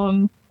how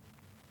long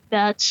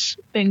that's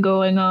been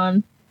going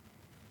on.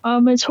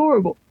 It's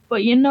horrible,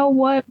 but you know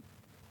what?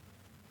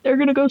 They're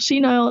gonna go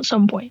senile at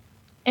some point,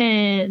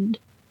 and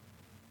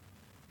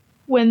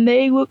when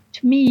they look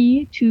to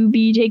me to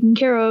be taken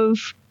care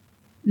of,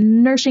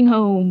 nursing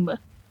home.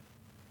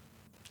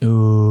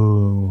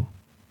 Ooh.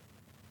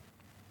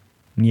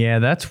 Yeah,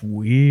 that's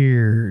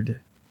weird.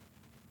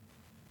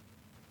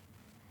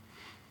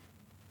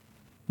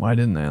 Why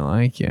didn't they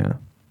like you?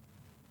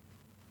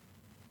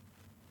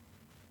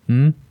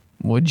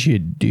 What'd you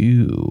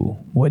do?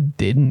 What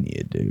didn't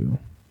you do?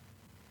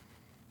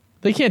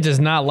 They can't just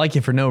not like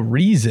you for no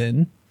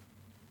reason.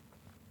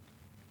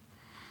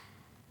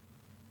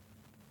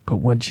 But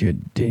what'd you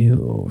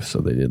do so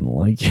they didn't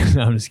like you?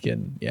 No, I'm just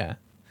kidding. Yeah.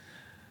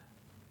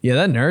 Yeah,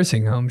 that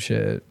nursing home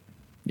shit.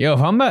 Yo,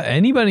 if I'm about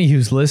anybody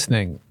who's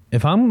listening,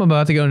 if I'm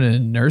about to go to a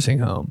nursing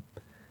home,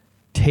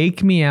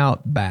 take me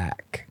out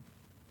back.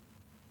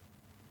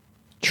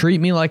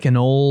 Treat me like an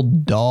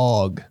old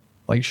dog,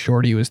 like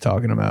Shorty was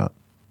talking about.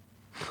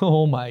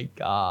 Oh my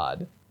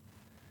God.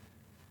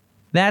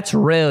 That's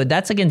rude.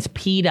 That's against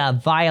PETA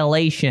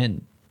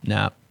violation.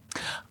 No,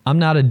 I'm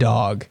not a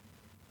dog.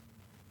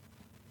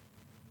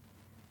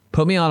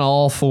 Put me on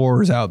all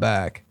fours out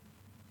back.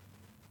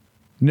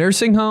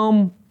 Nursing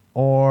home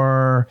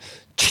or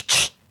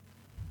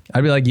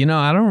I'd be like,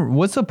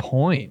 what's the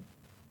point?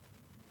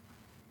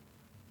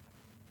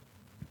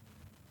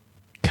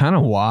 Kind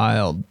of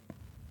wild.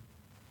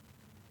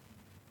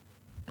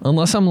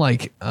 Unless I'm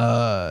like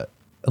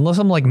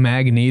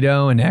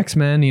Magneto in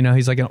X-Men,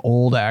 he's like an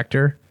old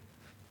actor.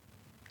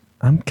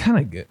 I'm kind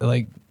of good.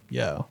 Like,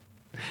 yo.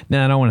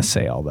 Nah, I don't want to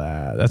say all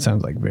that. That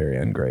sounds like very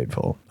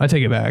ungrateful. I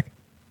take it back.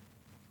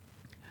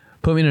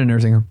 Put me in a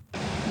nursing home.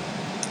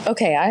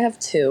 Okay, I have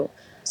two.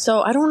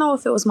 So I don't know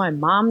if it was my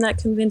mom that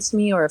convinced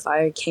me or if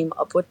I came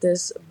up with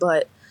this,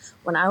 but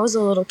when I was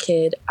a little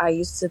kid, I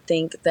used to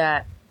think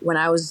that when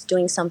I was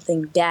doing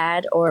something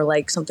bad or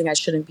like something I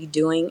shouldn't be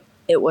doing,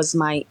 it was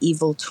my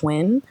evil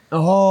twin that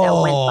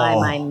went by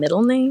my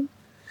middle name.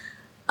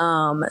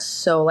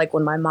 So like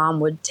when my mom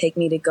would take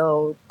me to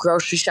go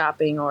grocery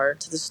shopping or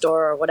to the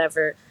store or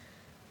whatever,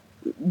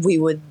 we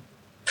would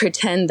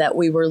pretend that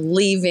we were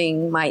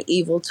leaving my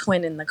evil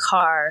twin in the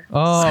car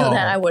so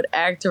that I would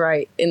act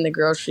right in the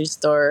grocery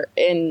store.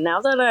 And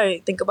now that I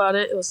think about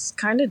it, it was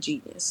kind of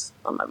genius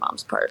on my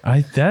mom's part.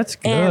 That's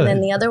good. And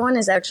then the other one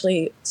is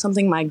actually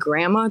something my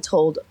grandma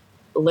told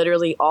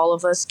literally all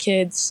of us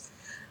kids,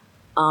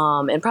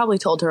 and probably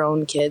told her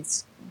own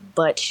kids.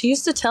 But she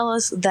used to tell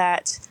us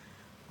that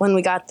when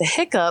we got the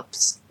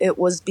hiccups, it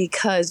was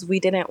because we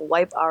didn't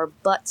wipe our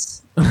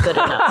butts good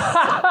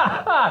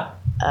enough.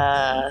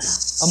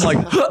 I'm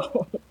like,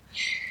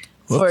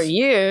 for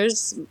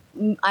years,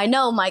 I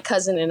know my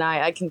cousin and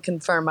I can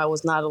confirm I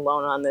was not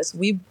alone on this.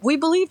 We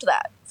believed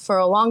that for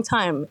a long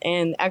time.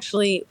 And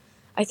actually,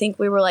 I think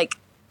we were like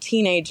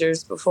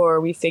teenagers before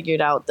we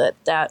figured out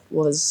that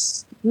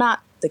was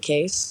not the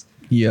case.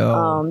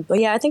 Yo. But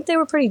yeah, I think they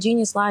were pretty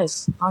genius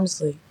lies,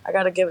 honestly. I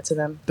got to give it to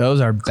them. Those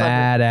are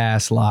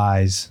badass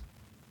lies.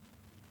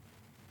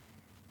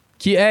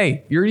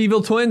 Hey, your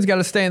evil twin's got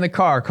to stay in the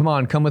car. Come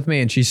on, come with me.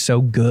 And she's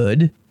so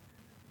good.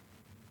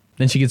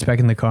 Then she gets back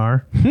in the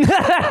car.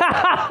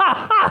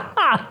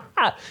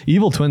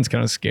 Evil twin's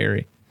kind of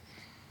scary.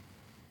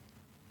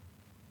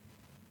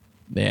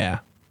 Yeah,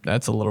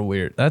 that's a little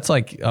weird. That's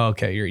like,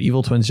 okay, your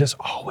evil twin's just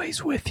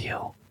always with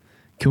you.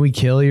 Can we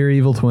kill your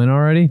evil twin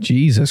already?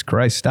 Jesus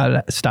Christ,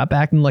 stop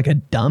acting like a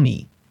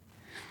dummy.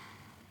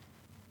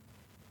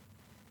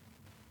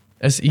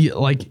 You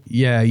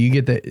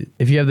get the,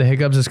 if you have the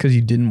hiccups, it's because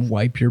you didn't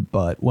wipe your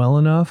butt well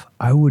enough.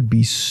 I would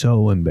be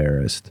so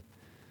embarrassed.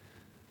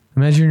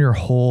 Imagine your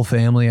whole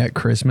family at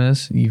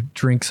Christmas. You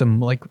drink some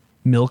like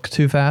milk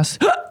too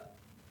fast.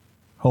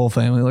 Whole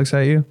family looks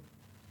at you.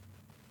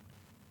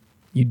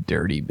 You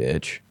dirty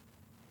bitch.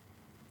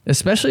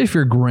 Especially if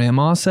your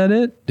grandma said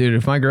it. Dude,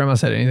 if my grandma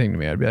said anything to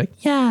me, I'd be like,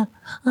 yeah,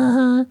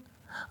 oh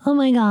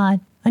my God,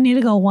 I need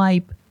to go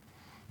wipe.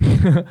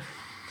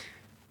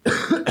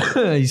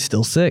 He's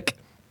still sick.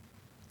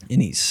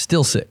 And he's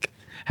still sick.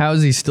 How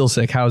is he still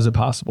sick? How is it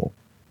possible?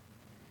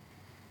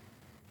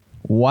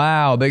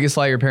 Wow, biggest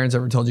lie your parents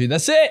ever told you.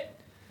 That's it.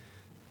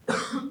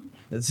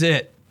 That's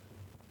it.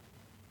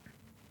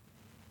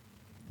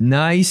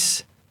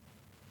 Nice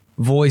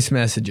voice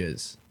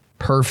messages.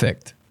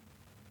 Perfect.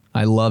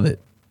 I love it.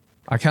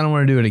 I kind of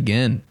want to do it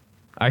again.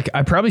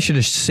 I probably should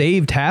have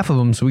saved half of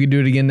them so we could do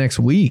it again next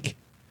week.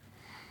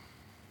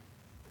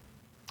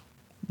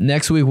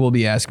 Next week we'll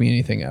be Ask Me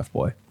Anything,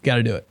 F-Boy. Got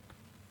to do it.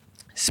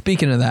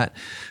 Speaking of that,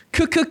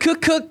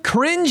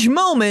 cringe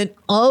moment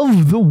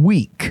of the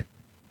week.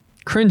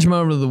 Cringe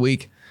moment of the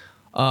week.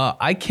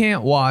 I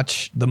can't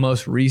watch the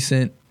most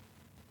recent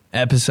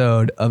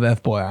episode of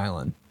F-Boy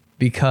Island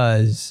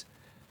because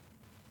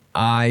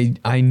I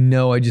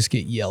know I just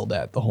get yelled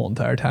at the whole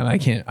entire time. I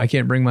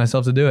can't bring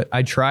myself to do it.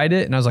 I tried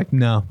it and I was like,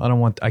 no,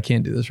 I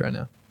can't do this right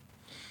now.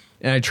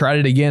 And I tried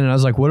it again and I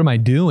was like, what am I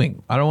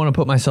doing? I don't want to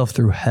put myself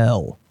through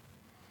hell.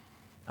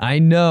 I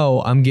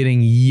know I'm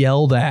getting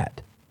yelled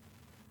at.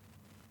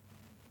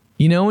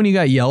 You know when you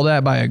got yelled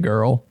at by a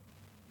girl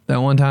that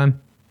one time?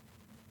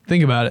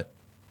 Think about it.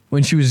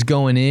 When she was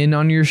going in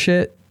on your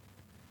shit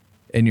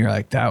and you're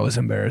like, that was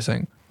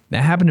embarrassing.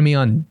 That happened to me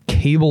on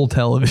cable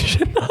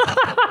television.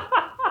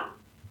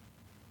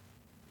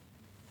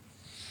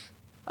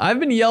 I've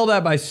been yelled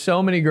at by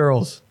so many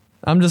girls.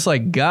 I'm just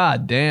like,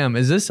 God damn,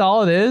 is this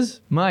all it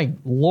is? My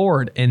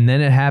Lord. And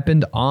then it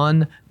happened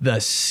on the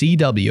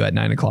CW at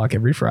 9 o'clock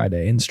every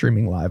Friday and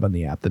streaming live on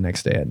the app the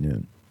next day at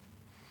noon.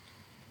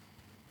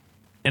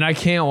 And I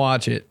can't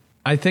watch it.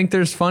 I think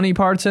there's funny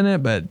parts in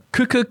it, but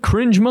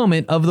cringe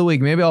moment of the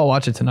week. Maybe I'll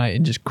watch it tonight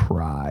and just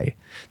cry.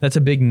 That's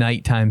a big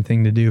nighttime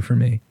thing to do for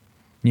me.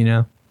 You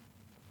know?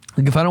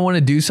 Like if I don't want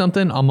to do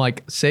something, I'm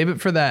like, save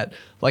it for that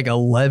like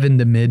 11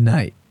 to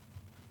midnight.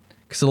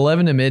 Because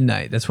 11 to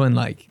midnight, that's when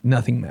like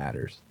nothing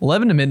matters.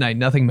 11 to midnight,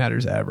 nothing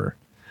matters ever.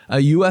 A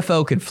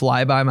UFO could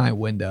fly by my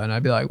window and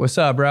I'd be like, what's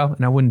up, bro?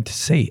 And I wouldn't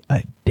say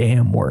a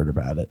damn word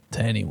about it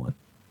to anyone.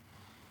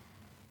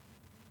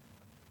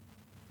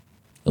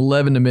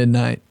 11 to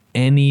midnight,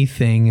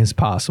 anything is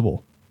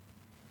possible.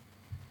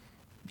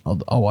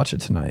 I'll watch it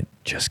tonight.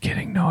 Just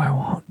kidding. No, I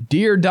won't.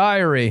 Dear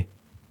Diary.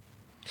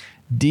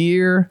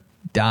 Dear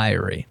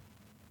Diary.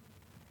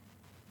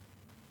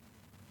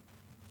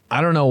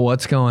 I don't know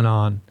what's going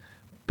on,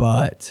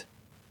 but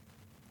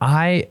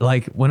I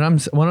like when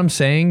I'm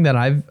saying that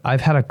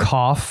I've had a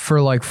cough for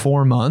like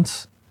 4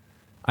 months.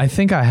 I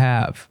think I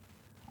have.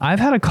 I've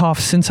had a cough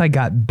since I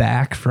got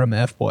back from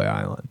F-Boy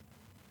Island.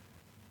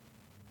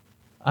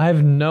 I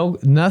have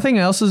nothing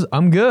else is,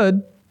 I'm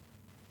good.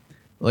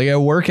 Like I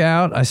work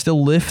out, I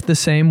still lift the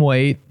same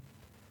weight.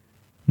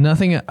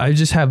 Nothing, I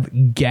just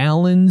have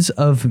gallons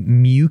of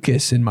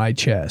mucus in my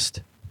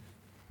chest.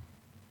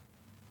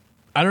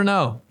 I don't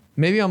know.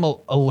 Maybe I'm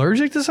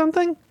allergic to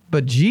something,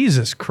 but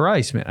Jesus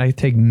Christ, man, I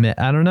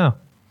don't know.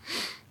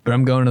 But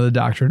I'm going to the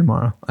doctor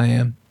tomorrow. I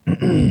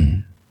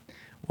am.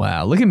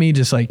 Wow, look at me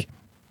just like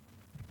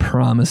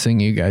promising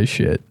you guys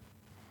shit.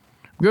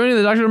 I'm going to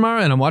the doctor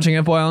tomorrow and I'm watching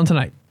F-Boy Island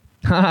tonight.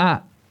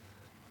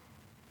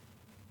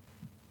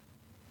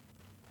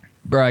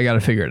 Bro, I got to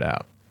figure it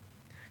out.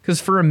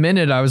 Because for a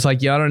minute, I was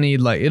like, yeah, I don't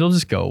need, like, it'll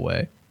just go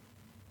away.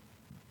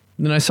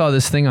 And then I saw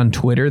this thing on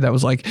Twitter that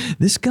was like,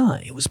 this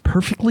guy was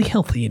perfectly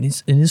healthy in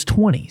his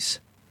 20s.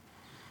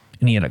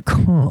 And he had a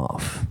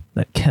cough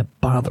that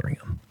kept bothering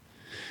him.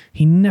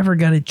 He never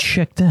got it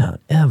checked out,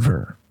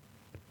 ever.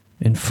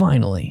 And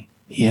finally,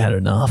 he had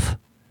enough.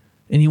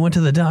 And he went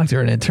to the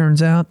doctor, and it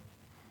turns out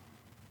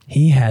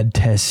he had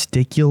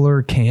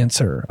testicular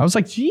cancer. I was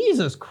like,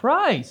 Jesus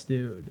Christ,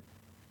 dude.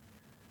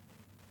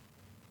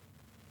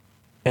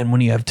 And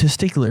when you have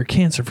testicular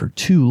cancer for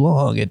too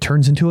long, it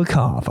turns into a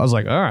cough. I was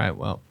like, all right,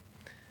 well,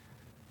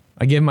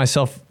 I gave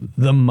myself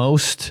the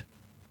most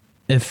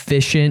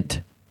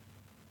efficient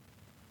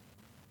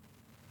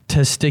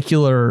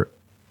testicular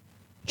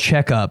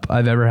checkup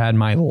I've ever had in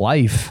my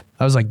life.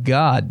 I was like,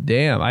 God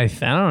damn, I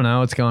don't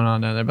know what's going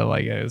on down there, but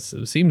like, it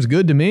seems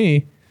good to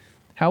me.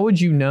 How would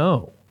you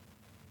know?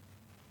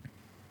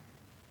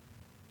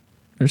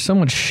 There's so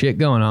much shit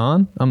going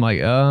on. I'm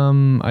like,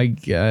 I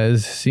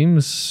guess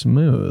seems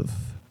smooth,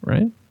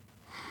 right?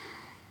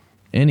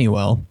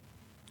 Anyway,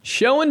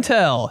 show and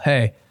tell.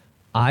 Hey,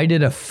 I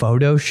did a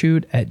photo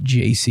shoot at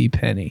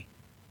JCPenney.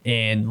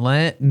 And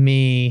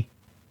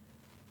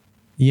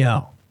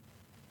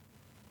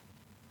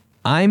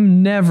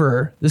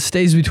this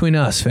stays between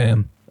us,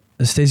 fam.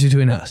 This stays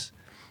between us.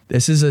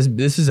 This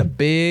is a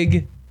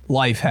big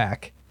life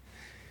hack.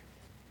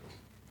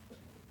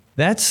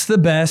 That's the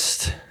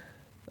best.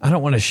 I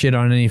don't want to shit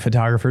on any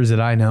photographers that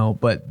I know,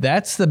 but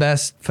that's the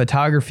best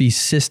photography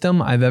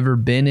system I've ever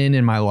been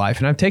in my life.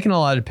 And I've taken a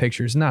lot of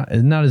pictures, not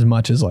as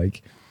much as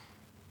like,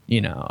 you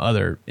know,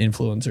 other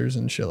influencers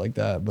and shit like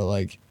that. But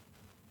like,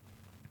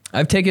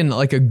 I've taken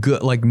like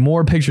like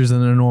more pictures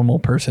than a normal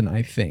person,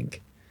 I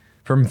think,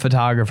 from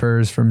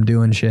photographers, from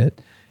doing shit.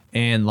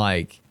 And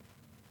like,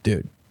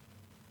 dude,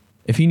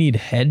 if you need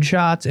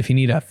headshots, if you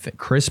need a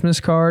Christmas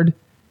card,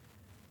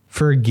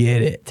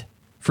 forget it.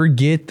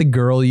 Forget the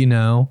girl you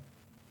know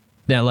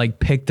that like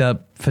picked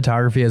up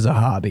photography as a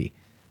hobby.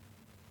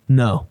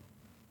 No.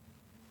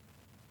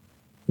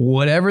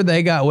 Whatever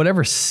they got,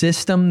 whatever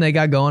system they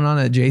got going on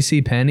at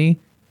JCPenney,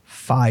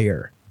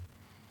 fire.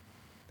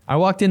 I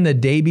walked in the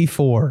day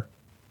before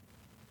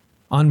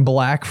on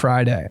Black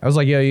Friday. I was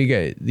like, yo, you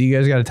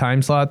guys got a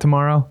time slot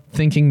tomorrow?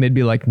 Thinking they'd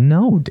be like,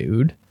 no,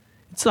 dude.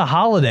 It's the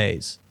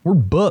holidays. We're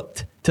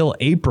booked till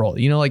April.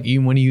 You know, like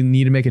when you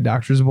need to make a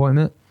doctor's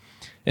appointment?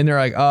 And they're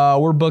like,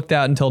 we're booked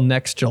out until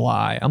next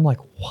July. I'm like,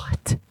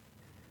 what?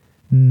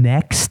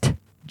 Next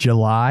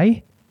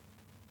July?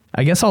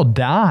 I guess I'll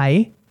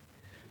die.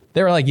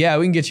 They were like, yeah,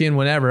 we can get you in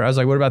whenever. I was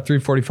like, what about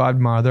 3:45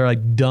 tomorrow? They're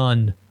like,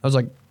 done. I was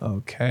like,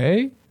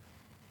 okay.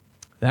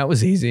 That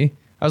was easy.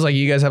 I was like,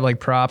 you guys have like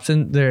props?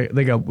 And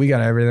they go, we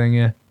got everything,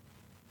 yeah.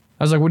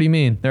 I was like, what do you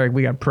mean? They're like,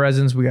 we got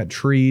presents, we got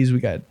trees, we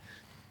got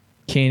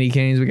candy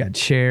canes, we got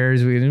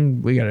chairs,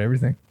 we got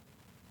everything.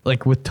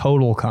 Like with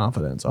total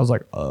confidence. I was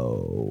like,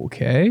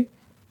 okay.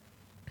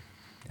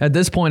 At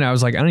this point, I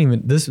was like, I don't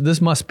even, this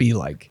must be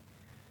like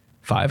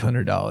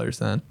 $500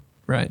 then,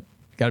 right?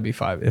 Got to be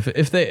 $500.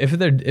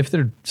 If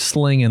they're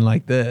slinging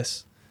like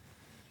this,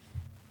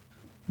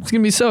 it's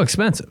gonna be so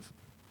expensive.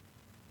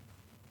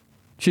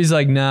 She's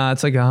like, nah,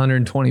 it's like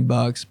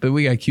 $120, but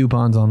we got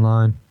coupons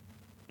online.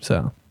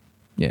 So,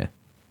 yeah,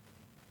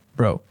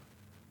 bro.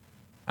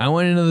 I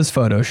went into this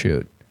photo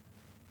shoot.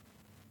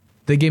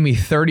 They gave me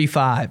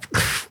 35.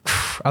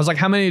 I was like,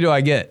 how many do I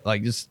get?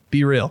 Like, just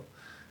be real.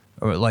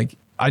 Or like,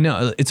 I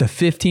know it's a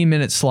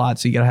 15-minute slot,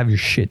 so you gotta have your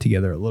shit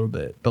together a little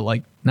bit, but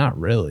like, not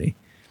really.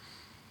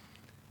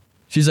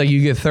 She's like,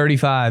 you get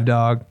 35,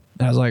 dog.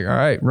 And I was like, all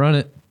right, run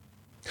it.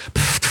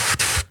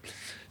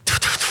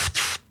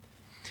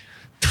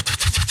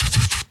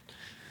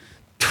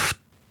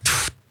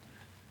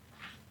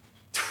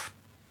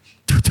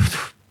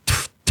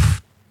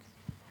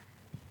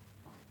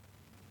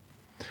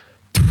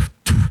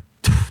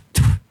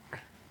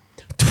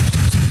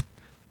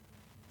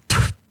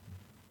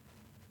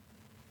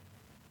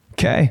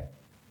 Okay.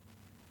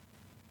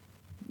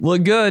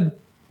 Look good.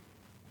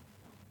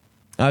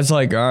 I was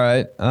like, all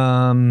right.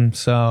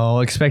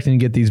 So expecting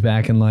to get these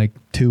back in like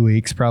 2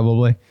 weeks,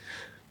 probably.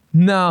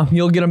 No,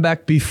 you'll get them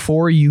back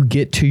before you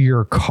get to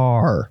your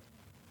car.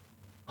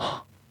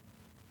 What?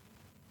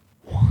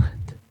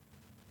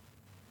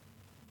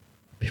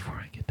 Before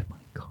I get to my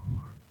car.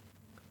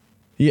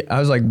 Yeah, I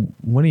was like,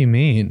 what do you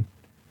mean?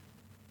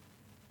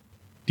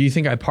 Do you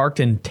think I parked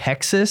in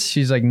Texas?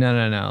 She's like,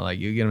 no. Like,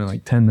 you get them in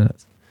like 10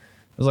 minutes.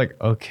 I was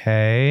like,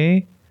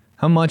 okay.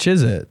 How much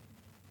is it?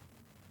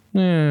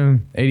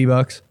 $80.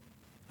 I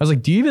was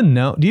like, do you even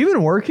know? Do you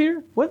even work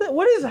here?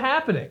 What is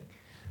happening?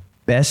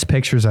 Best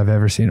pictures I've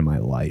ever seen in my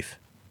life.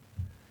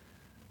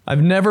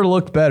 I've never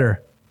looked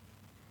better.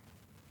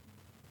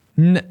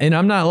 And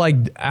I'm not like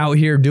out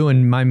here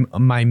doing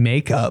my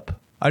makeup.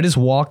 I just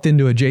walked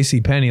into a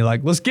JCPenney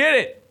like, let's get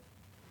it.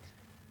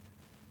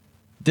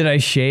 Did I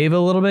shave a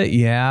little bit?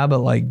 Yeah, but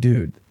like,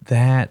 dude,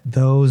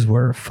 those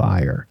were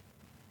fire.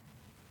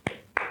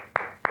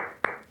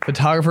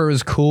 Photographer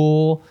was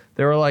cool.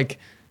 They were like,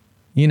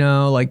 you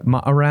know, like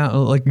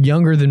around, like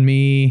younger than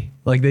me.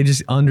 Like they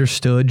just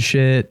understood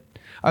shit.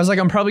 I was like,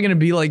 I'm probably gonna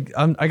be like,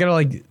 I gotta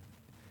like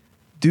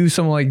do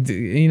some like,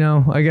 you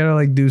know, I gotta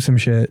like do some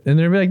shit. And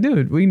they'd be like,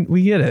 dude,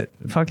 we get it.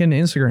 Fucking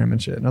Instagram and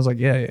shit. And I was like,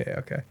 yeah,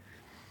 okay.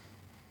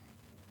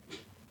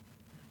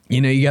 You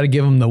know, you got to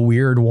give them the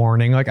weird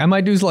warning. Like I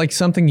might do like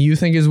something you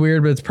think is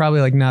weird, but it's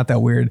probably like not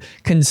that weird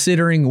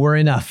considering we're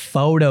in a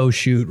photo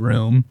shoot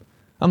room.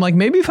 I'm like,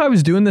 maybe if I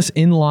was doing this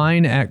in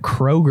line at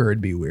Kroger,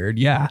 it'd be weird.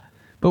 Yeah.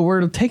 But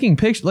we're taking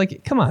pictures.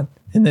 Like, come on.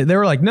 And they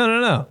were like,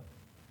 no.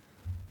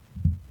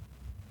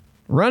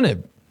 Run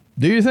it.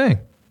 Do your thing.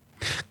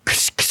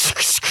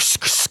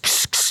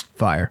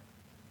 Fire.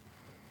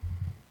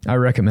 I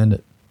recommend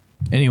it.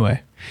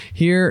 Anyway,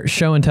 here,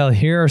 show and tell.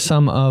 Here are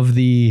some of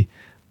the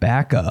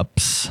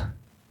backups. Are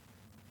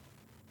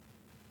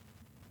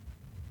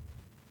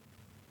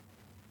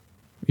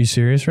you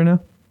serious right now?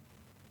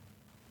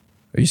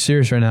 Are you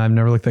serious right now? I've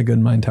never looked that good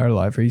in my entire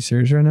life. Are you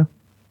serious right now?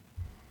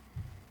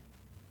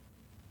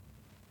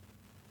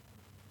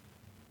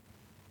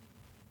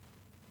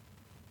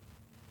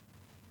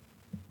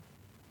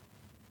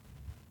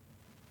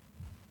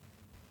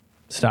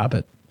 Stop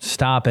it.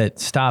 Stop it.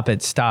 Stop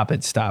it. Stop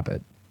it. Stop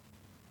it.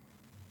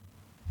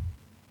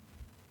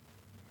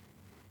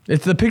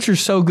 If the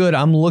picture's so good,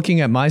 I'm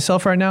looking at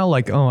myself right now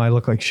like, oh, I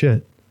look like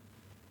shit.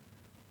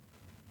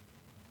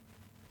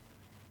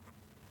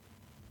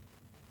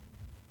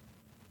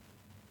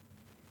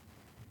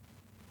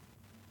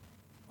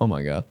 Oh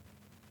my God.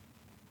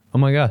 Oh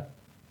my God.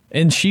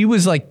 And she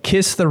was like,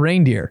 kiss the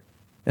reindeer.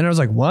 And I was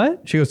like,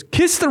 what? She goes,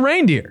 kiss the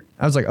reindeer.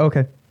 I was like,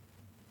 okay.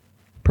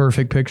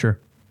 Perfect picture.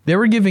 They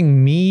were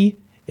giving me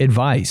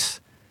advice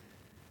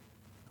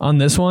on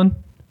this one.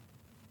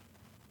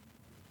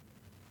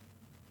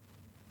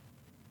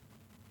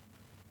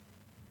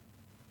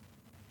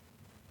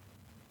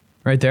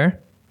 Right there.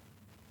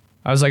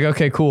 I was like,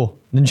 okay, cool.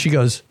 Then she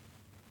goes,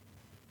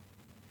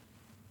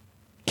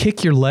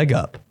 kick your leg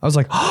up. I was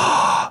like,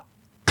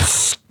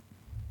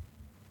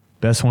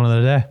 best one of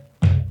the day.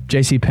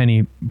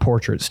 JCPenney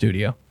Portrait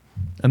Studio.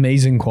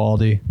 Amazing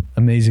quality,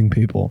 amazing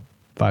people,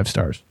 5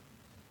 stars.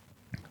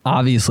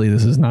 Obviously,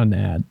 this is not an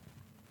ad.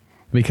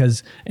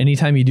 Because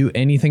anytime you do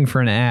anything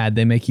for an ad,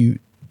 they make you,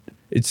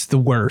 it's the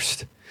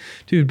worst.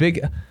 Dude,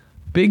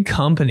 big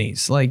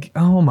companies, like,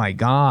 oh my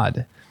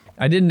God.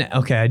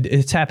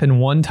 It's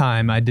happened one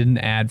time. I did an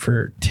ad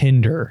for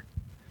Tinder.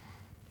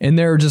 And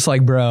they were just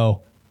like,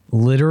 bro,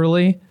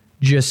 literally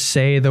just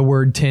say the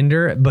word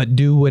Tinder, but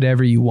do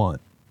whatever you want.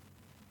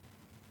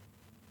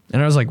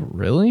 And I was like,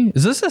 really?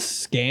 Is this a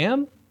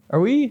scam?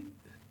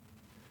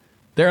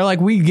 They're like,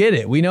 we get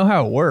it. We know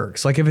how it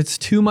works. Like if it's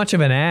too much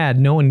of an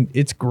ad,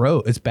 it's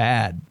gross. It's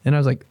bad. And I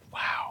was like,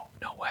 wow,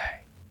 no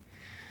way.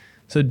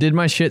 So did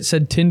my shit,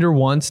 said Tinder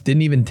once,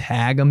 didn't even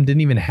tag them,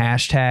 didn't even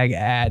hashtag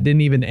ad,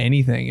 didn't even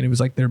anything. And it was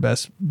like their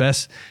best,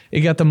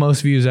 it got the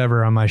most views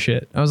ever on my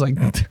shit. I was like,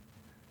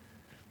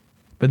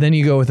 but then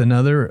you go with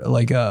another,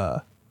 like,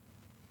 one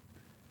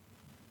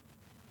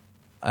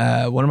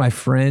of my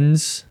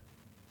friends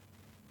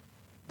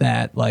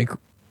that like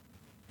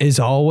is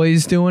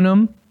always doing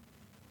them,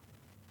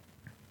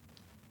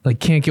 like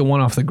can't get one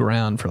off the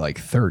ground for like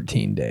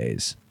 13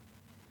 days.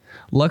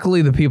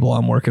 Luckily, the people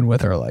I'm working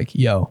with are like,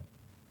 yo,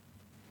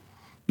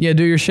 yeah,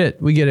 do your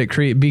shit. We get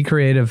it. Be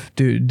creative.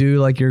 Do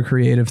like your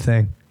creative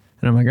thing.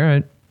 And I'm like, all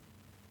right.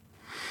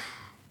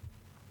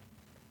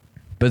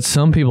 But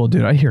some people,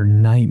 dude, I hear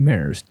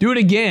nightmares. Do it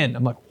again.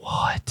 I'm like,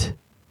 what?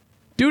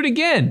 Do it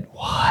again.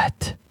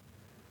 What?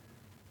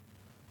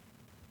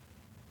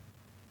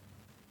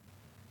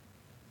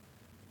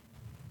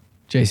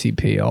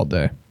 JCP all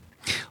day.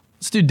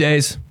 Let's do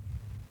days.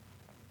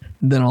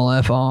 Then I'll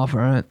F off, all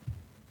right?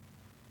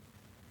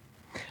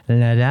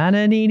 La da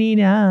da dee dee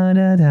da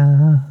da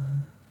da.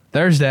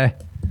 Thursday.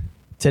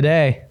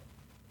 Today.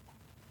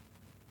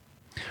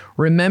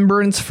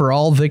 Remembrance for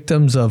all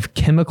victims of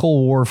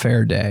Chemical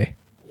Warfare Day.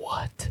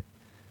 What?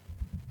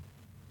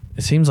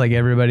 It seems like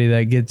everybody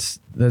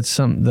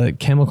that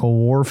chemical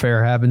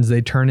warfare happens,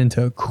 they turn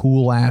into a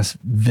cool ass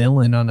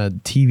villain on a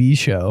TV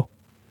show.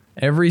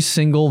 Every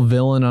single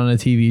villain on a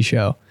TV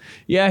show.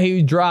 Yeah,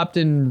 he dropped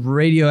in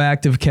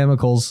radioactive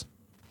chemicals.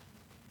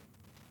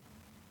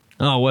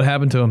 Oh, what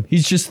happened to him?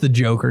 He's just the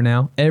Joker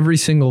now. Every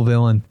single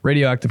villain.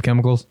 Radioactive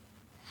chemicals.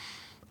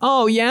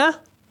 Oh, yeah?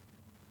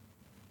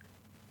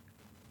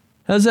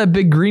 How's that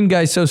big green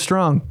guy so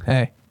strong?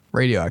 Hey,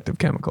 radioactive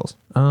chemicals.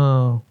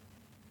 Oh.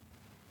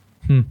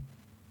 I'm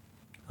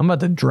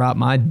about to drop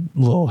my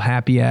little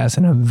happy ass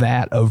in a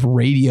vat of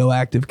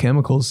radioactive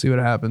chemicals, see what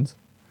happens.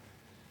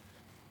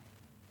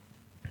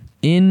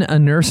 In a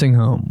nursing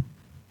home.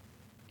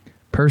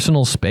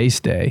 Personal Space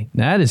Day.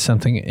 That is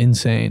something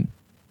insane.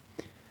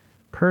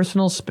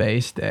 Personal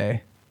Space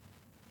Day.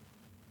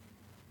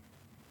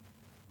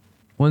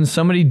 When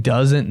somebody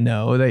doesn't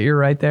know that you're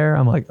right there,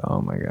 I'm like,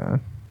 oh my God,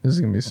 this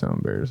is going to be so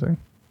embarrassing.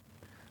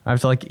 I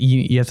have to like,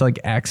 you have to like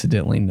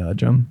accidentally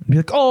nudge them and be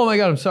like, oh my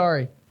God, I'm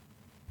sorry.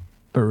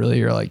 But really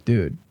you're like,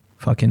 dude,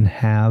 fucking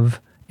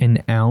have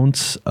an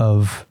ounce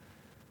of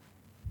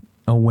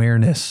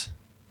awareness.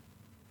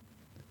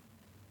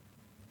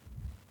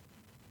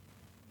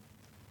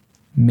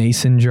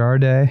 Mason jar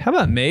day. How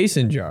about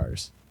mason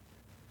jars?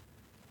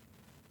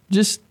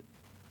 Just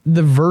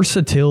the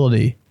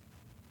versatility.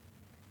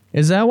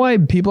 Is that why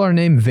people are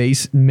named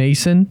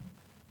Mason?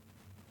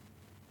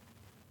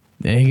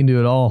 Yeah, he can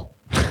do it all.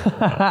 Oh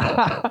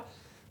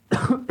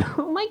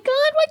my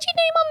God, why'd you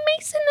name him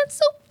Mason? That's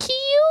so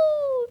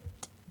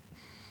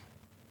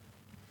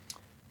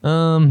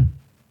cute.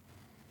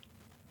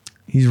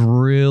 He's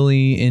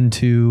really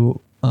into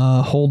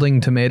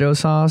holding tomato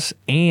sauce,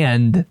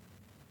 and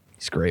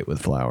he's great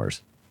with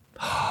flowers.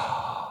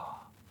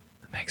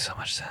 That makes so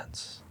much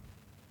sense.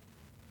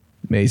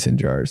 Mason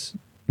jars.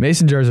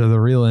 Mason jars are the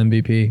real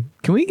MVP.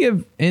 Can we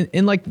give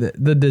in like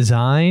the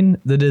design?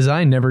 The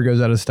design never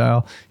goes out of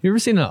style. You ever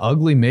seen an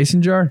ugly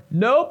mason jar?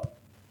 Nope.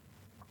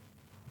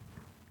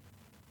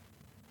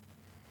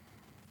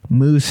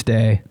 Moose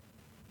Day.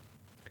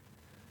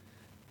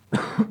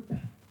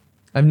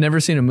 I've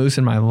never seen a moose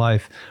in my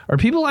life. Are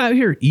people out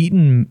here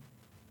eating?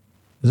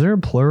 Is there a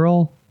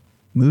plural?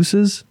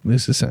 Mooses?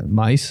 Mooses,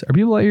 mice. Are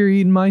people out here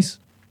eating mice?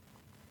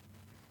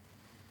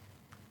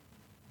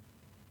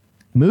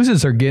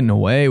 Mooses are getting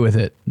away with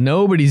it.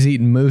 Nobody's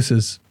eating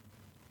mooses.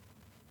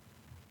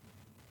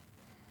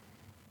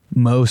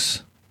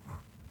 Mose.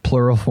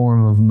 Plural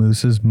form of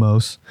mooses.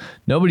 Mose.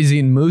 Nobody's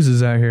eating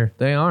mooses out here.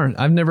 They aren't.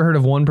 I've never heard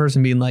of one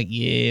person being like,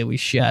 yeah, we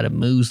shot a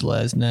moose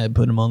last night,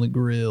 put him on the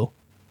grill.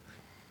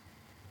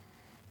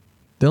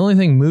 The only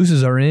thing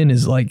mooses are in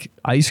is like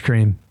ice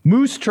cream.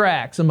 Moose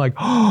tracks. I'm like,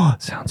 oh,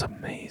 sounds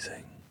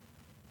amazing.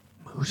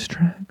 Moose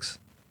tracks.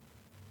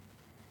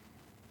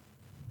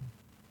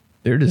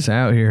 They're just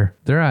out here.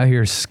 They're out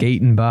here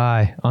skating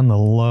by on the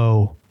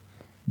low.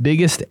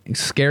 Biggest,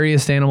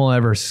 scariest animal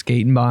ever,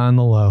 skating by on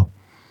the low.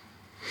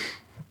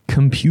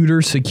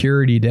 Computer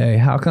Security Day.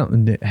 How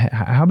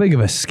big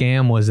of a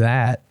scam was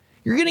that?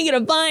 You're going to get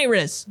a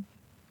virus.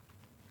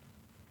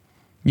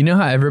 You know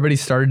how everybody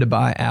started to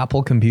buy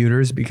Apple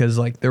computers because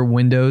like their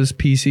Windows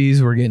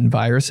PCs were getting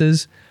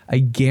viruses? I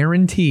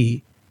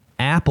guarantee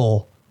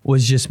Apple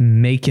was just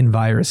making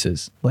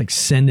viruses, like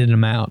sending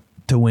them out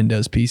to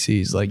Windows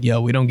PCs. Like,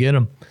 yo, we don't get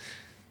them.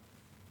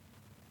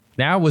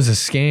 That was a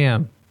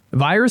scam.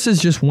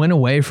 Viruses just went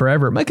away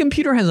forever. My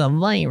computer has a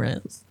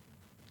virus.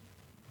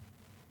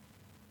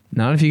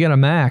 Not if you got a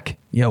Mac.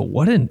 Yo,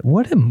 what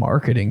a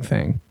marketing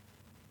thing.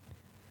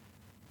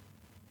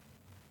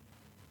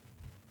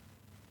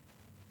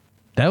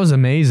 That was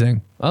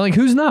amazing. Like,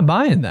 who's not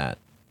buying that?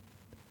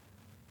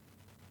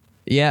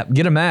 Yeah,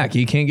 get a Mac.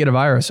 You can't get a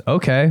virus.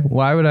 Okay,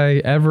 why would I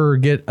ever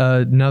get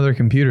another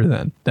computer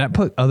then? That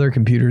put other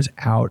computers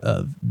out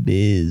of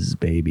biz,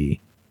 baby.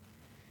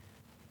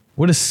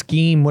 What a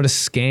scheme. What a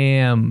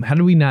scam. How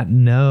do we not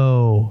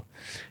know?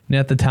 And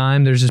at the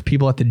time, there's just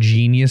people at the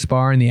Genius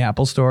Bar in the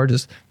Apple Store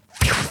just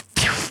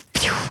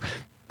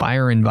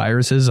firing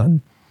viruses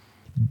on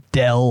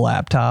Dell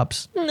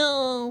laptops.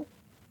 No.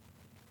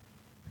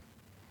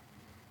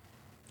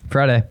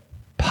 Friday,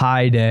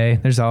 Pie Day.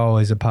 There's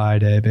always a Pie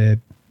Day,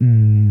 babe.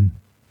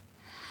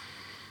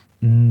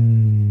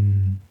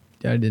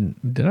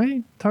 Did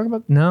I talk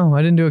about? No,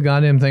 I didn't do a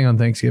goddamn thing on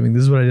Thanksgiving.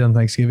 This is what I did on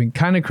Thanksgiving.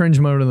 Kind of cringe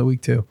mode of the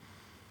week too.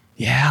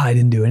 Yeah, I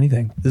didn't do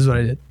anything. This is what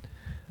I did.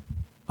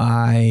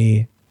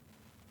 I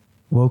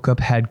woke up,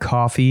 had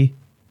coffee,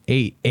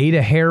 ate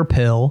a hair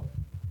pill.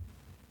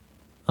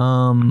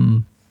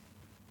 It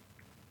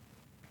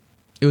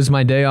was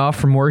my day off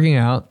from working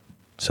out.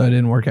 So I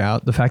didn't work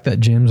out. The fact that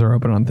gyms are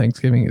open on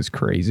Thanksgiving is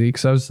crazy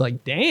because I was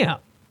like, damn.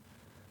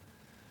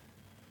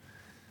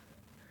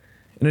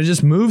 And I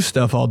just moved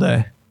stuff all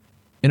day.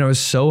 And I was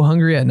so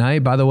hungry at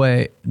night. By the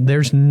way,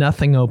 there's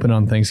nothing open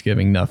on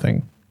Thanksgiving.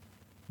 Nothing.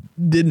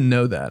 Didn't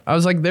know that. I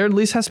was like, there at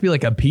least has to be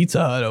like a Pizza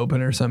Hut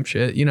open or some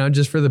shit, you know,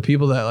 just for the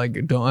people that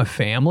like don't have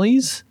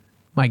families.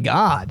 My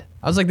God.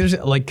 I was like, there's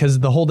like, because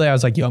the whole day I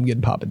was like, yo, I'm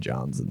getting Papa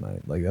John's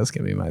tonight. Like, that's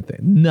going to be my thing.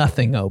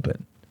 Nothing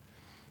open.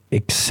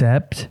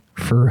 Except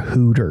for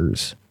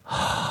Hooters.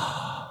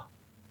 I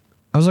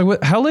was like,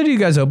 what? How late are you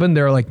guys open?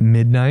 They're like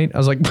midnight. I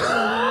was like,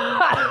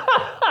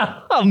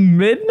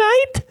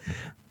 midnight?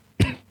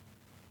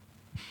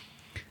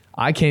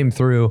 I came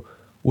through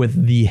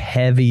with the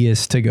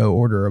heaviest to-go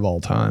order of all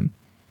time.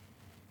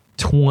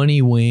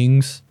 20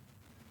 wings,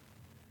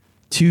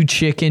 2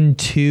 chicken,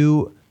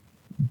 2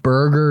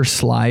 burger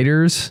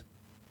sliders,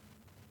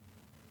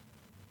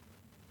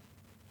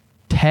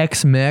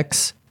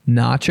 Tex-Mex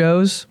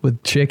nachos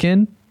with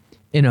chicken,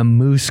 and a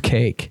moose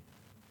cake.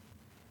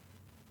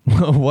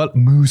 What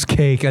moose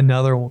cake?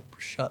 Another one.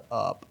 Shut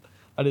up.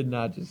 I did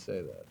not just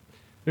say that.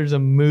 There's a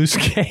moose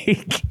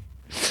cake.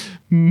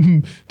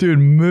 Dude,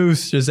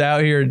 moose just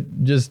out here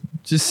just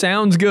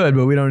sounds good,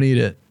 but we don't eat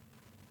it.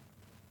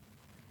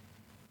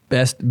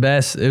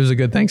 Best. It was a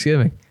good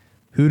Thanksgiving.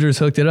 Hooters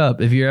hooked it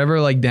up. If you're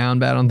ever like down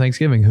bad on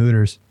Thanksgiving,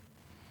 Hooters.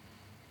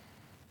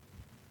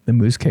 The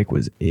moose cake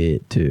was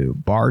it too.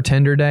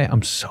 Bartender Day.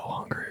 I'm so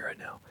hungry right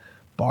now.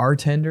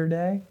 Bartender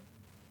Day.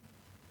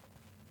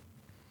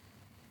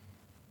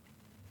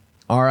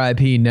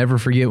 R.I.P. Never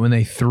forget when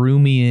they threw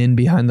me in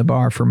behind the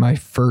bar for my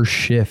first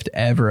shift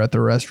ever at the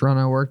restaurant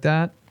I worked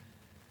at.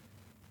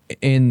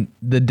 And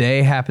the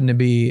day happened to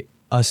be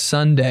a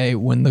Sunday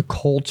when the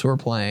Colts were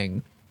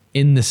playing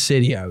in the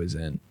city I was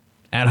in,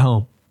 at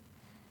home.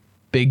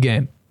 Big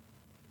game.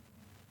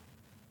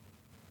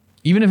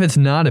 Even if it's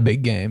not a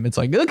big game, it's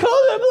like, the Colts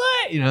are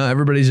playing. You know,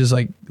 everybody's just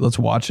like, let's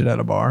watch it at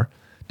a bar.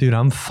 Dude,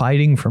 I'm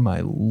fighting for my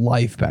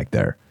life back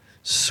there.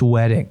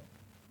 Sweating.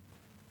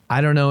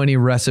 I don't know any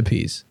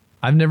recipes.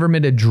 I've never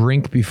made a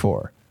drink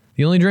before.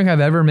 The only drink I've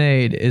ever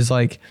made is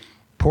like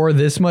pour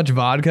this much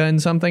vodka in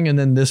something and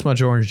then this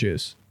much orange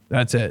juice.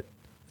 That's it.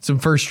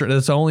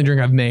 That's the only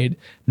drink I've made.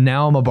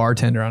 Now I'm a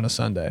bartender on a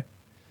Sunday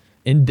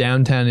in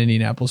downtown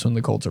Indianapolis when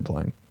the Colts are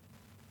playing.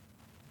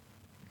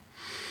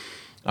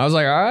 I was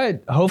like, all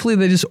right, hopefully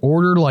they just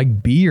ordered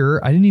like beer.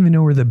 I didn't even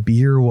know where the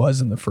beer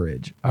was in the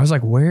fridge. I was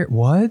like, where,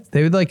 what?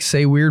 They would like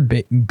say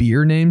weird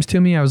beer names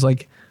to me. I was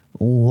like,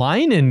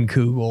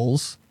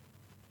 Leinenkugels.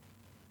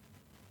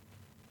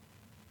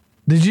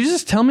 Did you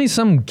just tell me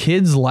some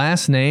kid's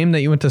last name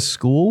that you went to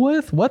school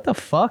with? What the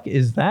fuck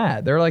is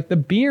that? They're like the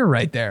beer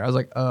right there. I was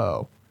like,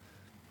 oh.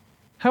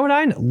 How would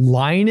I know?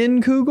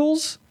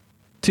 Leinenkugels?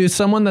 To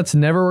someone that's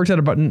never worked at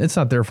a button. It's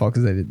not their fault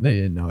because they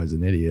didn't know I was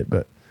an idiot,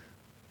 but.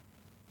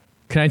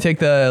 Can I take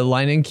the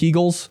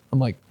Leinenkegels? I'm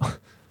like,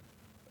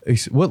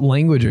 what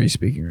language are you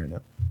speaking right now?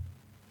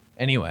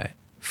 Anyway,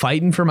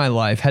 fighting for my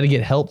life. Had to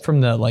get help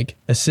from the like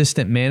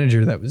assistant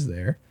manager that was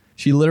there.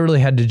 She literally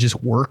had to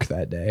just work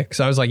that day. Because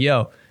I was like,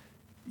 yo,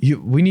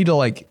 We need to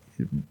like,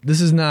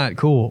 this is not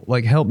cool.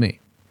 Like, help me.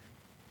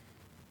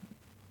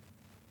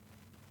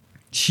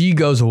 She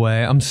goes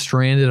away. I'm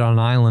stranded on an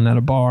island at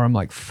a bar. I'm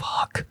like,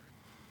 fuck.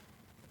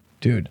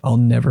 Dude, I'll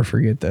never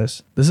forget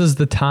this. This is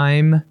the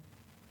time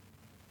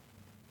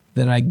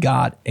that I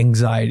got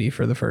anxiety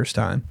for the first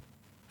time.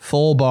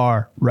 Full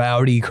bar,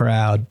 rowdy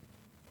crowd.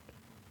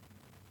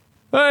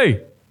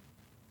 Hey,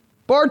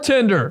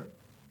 bartender.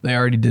 They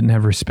already didn't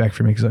have respect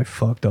for me because I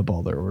fucked up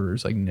all their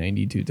orders like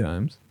 92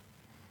 times.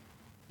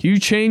 Can you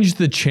change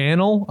the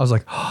channel? I was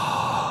like,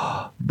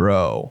 oh,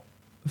 bro.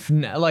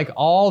 Like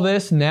all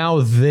this,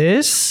 now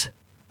this?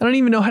 I don't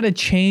even know how to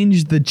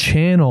change the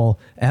channel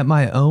at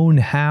my own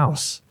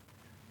house.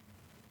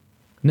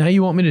 Now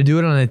you want me to do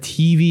it on a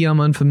TV I'm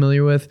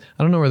unfamiliar with?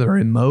 I don't know where the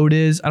remote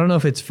is. I don't know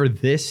if it's for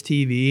this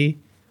TV.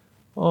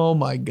 Oh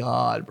my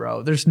God,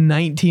 bro. There's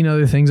 19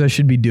 other things I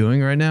should be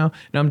doing right now.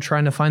 And I'm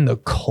trying to find the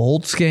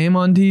Colts game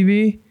on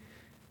TV.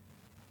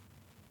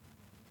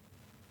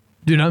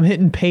 Dude, I'm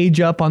hitting page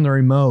up on the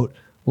remote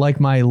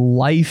like my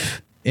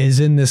life is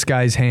in this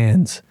guy's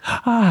hands.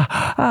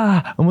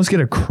 I almost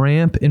get a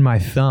cramp in my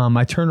thumb.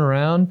 I turn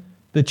around,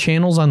 the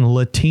channel's on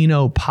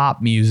Latino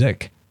pop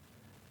music.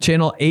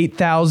 Channel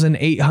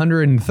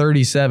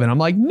 8,837. I'm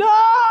like, no!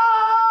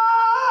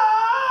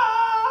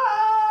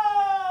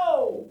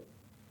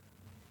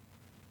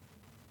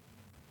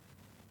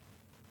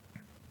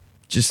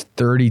 Just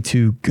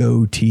 32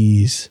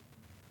 goatees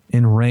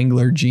and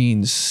Wrangler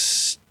jeans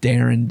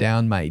staring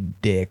down my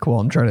dick while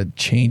I'm trying to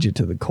change it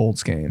to the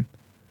Colts game.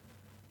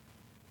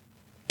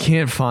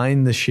 Can't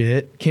find the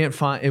shit. Can't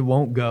find, it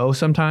won't go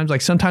sometimes.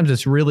 Like sometimes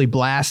it's really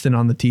blasting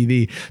on the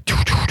TV.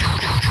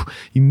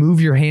 You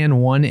move your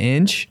hand 1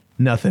 inch,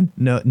 nothing.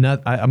 No,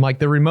 I'm like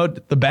the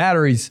remote, the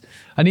batteries.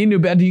 I need new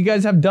bat. Do you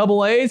guys have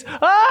double A's?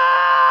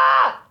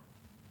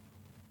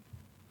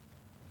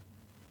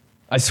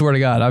 I swear to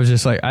God, I was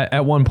just like,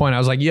 at one point I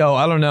was like, yo,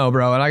 I don't know,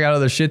 bro. And I got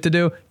other shit to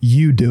do.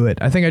 You do it.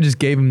 I think I just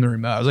gave him the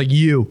remote. I was like,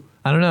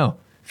 I don't know.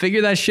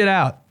 Figure that shit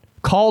out.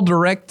 Call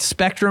Direct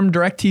Spectrum,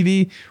 Direct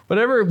TV,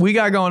 whatever we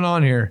got going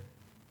on here.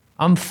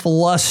 I'm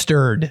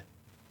flustered.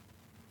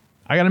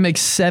 I got to make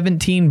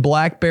 17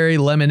 blackberry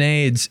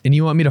lemonades and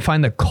you want me to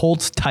find the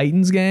Colts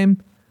Titans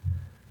game?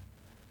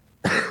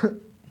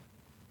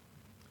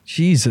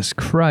 Jesus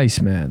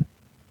Christ, man.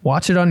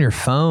 Watch it on your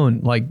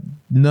phone. Like,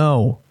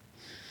 no.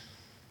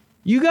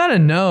 You gotta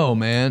know,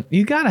 man.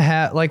 You gotta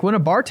have, like, when a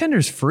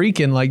bartender's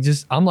freaking, like,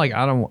 just, I'm like,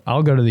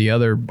 I'll go to the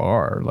other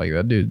bar. Like,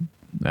 that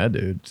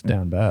dude's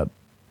down bad.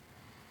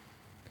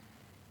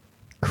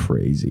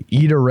 Crazy.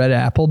 Eat a red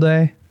apple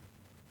day?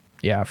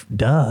 Yeah,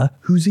 duh.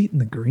 Who's eating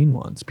the green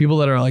ones? People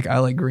that are like, I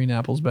like green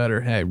apples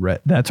better. Hey,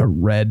 that's a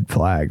red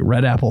flag.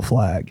 Red apple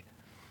flag.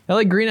 I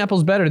like green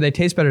apples better. They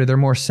taste better. They're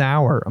more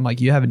sour. I'm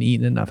like, you haven't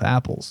eaten enough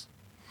apples.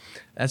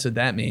 That's what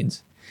that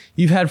means.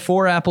 You've had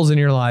 4 apples in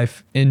your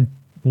life and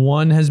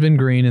 1 has been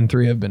green and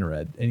 3 have been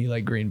red, and you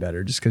like green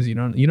better just because you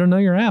don't know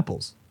your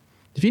apples.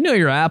 If you know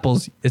your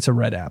apples, it's a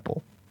red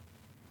apple,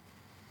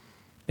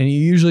 and you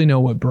usually know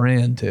what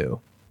brand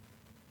too.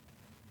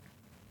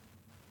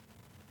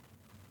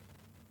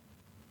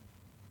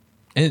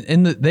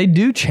 And they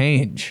do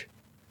change.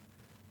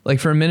 Like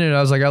for a minute,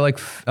 I was like, I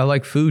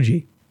like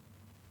Fuji.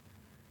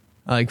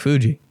 I like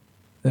Fuji.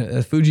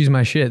 Fuji's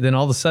my shit. Then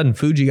all of a sudden,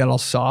 Fuji got all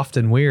soft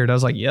and weird. I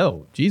was like,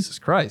 yo, Jesus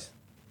Christ.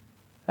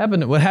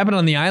 What happened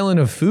on the island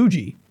of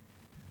Fuji?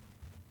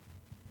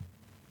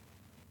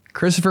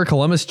 Christopher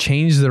Columbus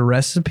changed the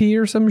recipe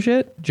or some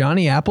shit?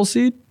 Johnny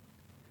Appleseed?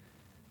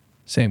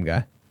 Same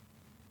guy.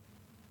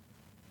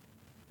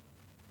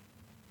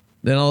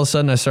 Then all of a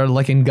sudden I started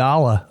liking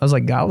Gala. I was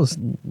like, Gala's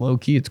low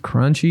key, it's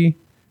crunchy.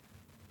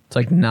 It's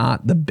like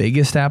not the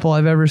biggest apple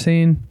I've ever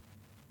seen.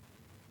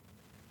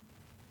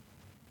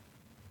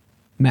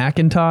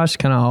 Macintosh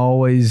kind of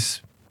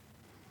always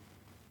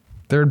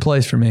third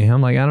place for me.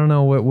 I'm like, I don't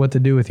know what to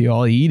do with you.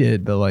 I'll eat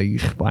it, but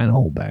like buying a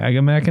whole bag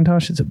of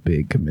Macintosh, it's a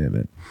big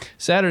commitment.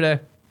 Saturday,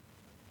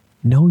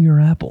 know your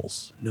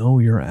apples. Know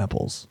your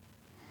apples.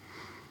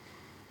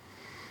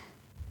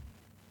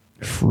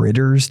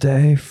 Fritters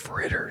Day.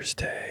 Fritters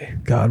Day.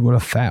 God, what a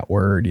fat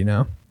word, you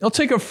know? I'll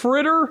take a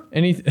fritter.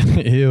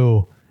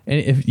 Ew.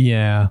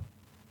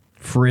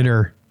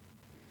 Fritter.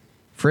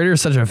 Fritter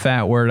is such a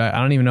fat word. I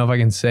don't even know if I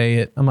can say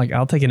it. I'm like,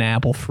 I'll take an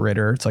apple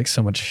fritter. It's like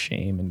so much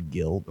shame and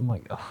guilt. I'm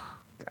like, oh.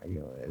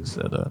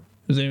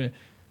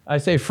 I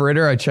say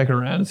fritter, I check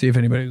around and see if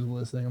anybody's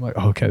listening. I'm like,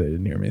 okay, they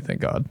didn't hear me, thank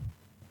God.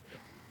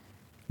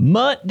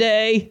 Mutt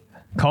Day.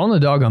 Calling the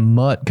dog a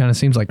mutt kind of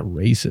seems like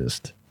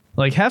racist.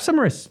 Like, have some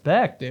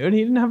respect, dude. He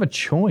didn't have a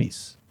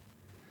choice.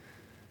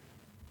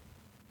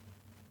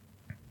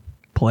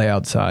 Play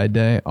outside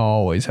day.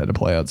 Always had to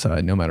play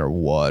outside, no matter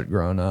what,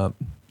 growing up.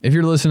 If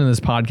you're listening to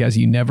this podcast,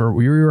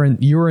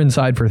 you were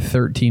inside for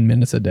 13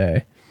 minutes a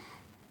day.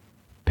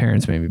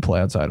 Parents made me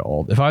play outside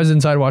all. If I was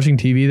inside watching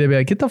TV, they'd be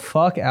like, get the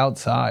fuck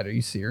outside. Are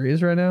you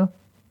serious right now?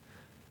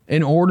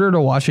 In order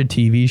to watch a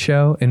TV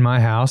show in my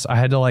house, I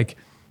had to like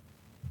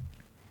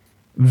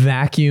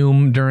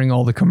vacuum during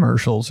all the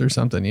commercials or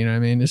something. You know what I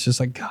mean? It's just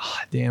like,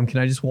 God damn, can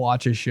I just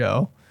watch a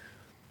show?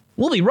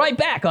 We'll be right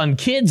back on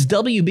Kids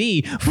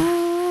WB.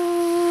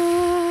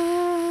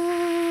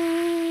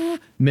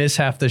 Miss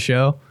half the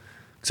show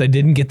because I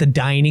didn't get the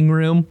dining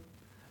room.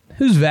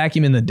 Who's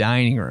vacuuming the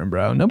dining room,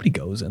 bro? Nobody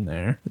goes in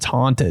there. It's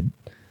haunted.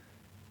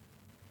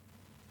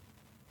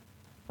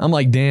 I'm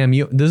like, damn,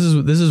 this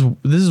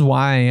is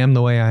why I am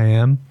the way I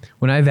am.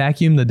 When I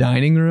vacuum the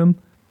dining room,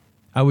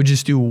 I would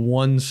just do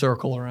one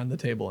circle around the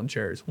table and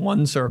chairs.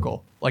 One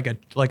circle, like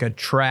a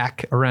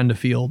track around a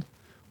field.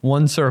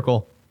 One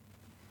circle.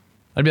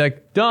 I'd be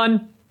like,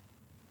 done.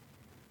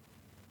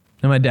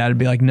 And my dad would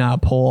be like, nah,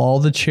 pull all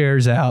the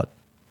chairs out.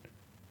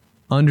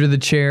 Under the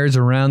chairs,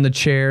 around the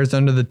chairs,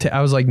 under the...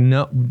 I was like,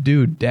 no,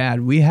 dude,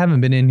 Dad, we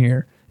haven't been in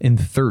here in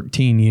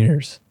 13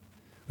 years.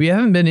 We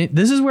haven't been in...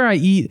 This is where I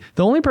eat.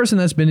 The only person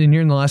that's been in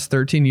here in the last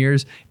 13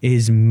 years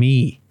is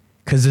me.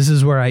 Because this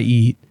is where I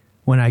eat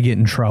when I get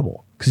in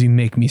trouble. Because you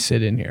make me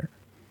sit in here.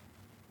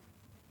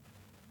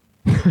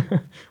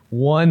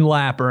 One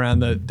lap around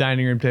the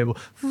dining room table.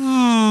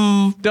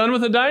 Done with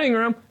the dining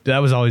room. That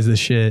was always the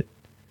shit.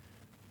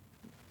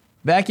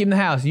 Vacuum the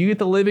house. You get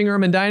the living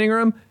room and dining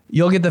room.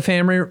 You'll get the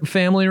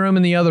family room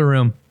in the other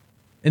room.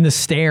 In the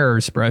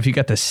stairs, bro. If you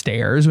got the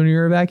stairs when you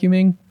were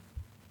vacuuming.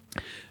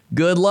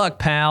 Good luck,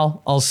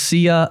 pal. I'll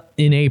see ya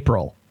in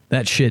April.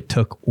 That shit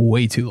took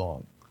way too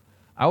long.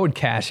 I would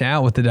cash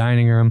out with the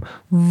dining room.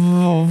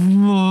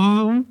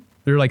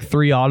 There were like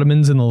 3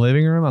 ottomans in the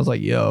living room. I was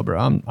like, yo, bro,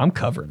 I'm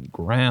covering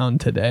ground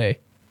today.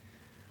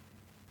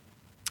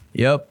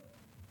 Yep.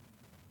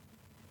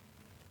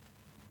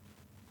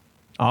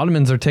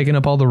 Ottomans are taking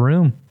up all the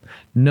room.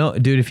 No,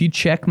 dude, if you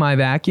check my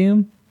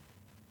vacuum,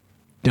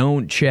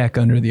 don't check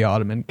under the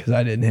ottoman because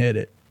I didn't hit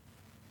it.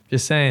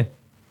 Just saying.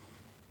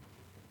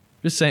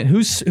 Just saying.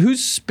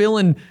 Who's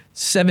spilling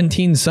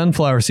 17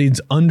 sunflower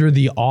seeds under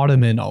the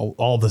ottoman all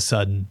of a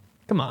sudden?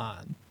 Come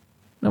on.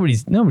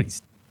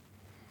 Nobody's.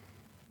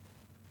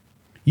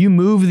 You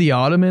move the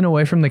ottoman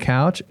away from the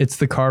couch, it's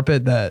the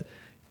carpet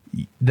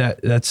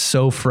that's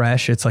so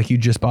fresh, it's like you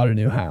just bought a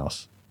new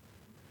house.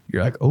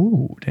 You're like,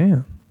 oh,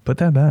 damn. Put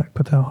that back.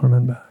 Put that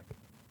ottoman back.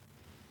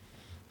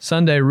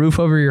 Sunday, roof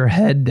over your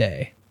head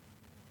day.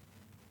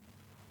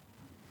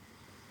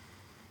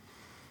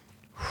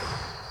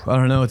 I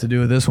don't know what to do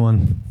with this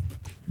one.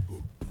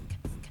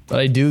 But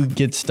I do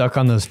get stuck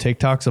on those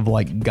TikToks of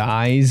like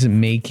guys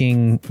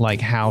making like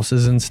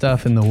houses and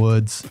stuff in the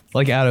woods.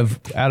 Like out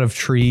of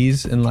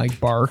trees and like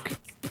bark.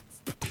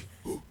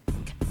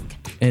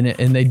 And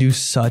they do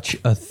such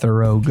a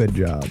thorough good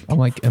job. I'm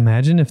like,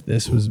 imagine if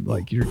this was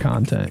like your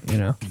content, you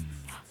know?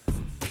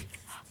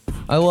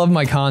 I love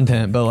my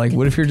content, but like,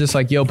 what if you're just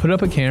like, yo, put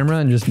up a camera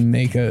and just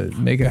make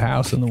a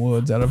house in the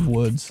woods out of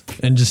woods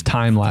and just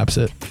time lapse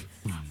it.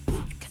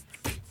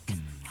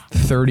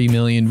 30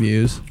 million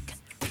views.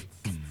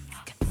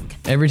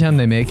 Every time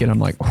they make it, I'm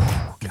like,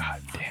 oh,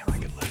 God damn, I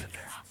could live in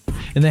there.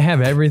 And they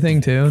have everything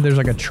too. There's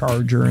like a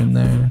charger in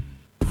there.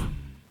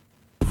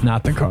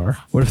 Not the car.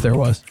 What if there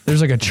was?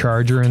 There's like a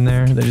charger in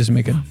there. They just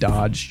make a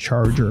Dodge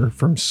Charger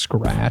from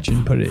scratch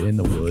and put it in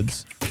the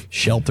woods.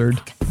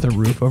 Sheltered with a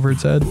roof over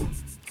its head.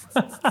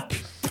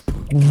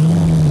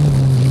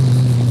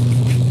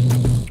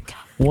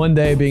 One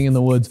day being in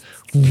the woods.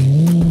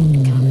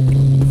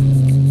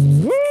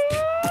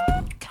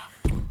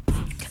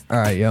 All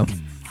right, yo.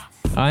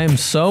 I am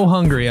so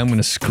hungry, I'm going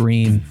to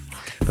scream.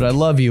 But I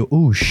love you.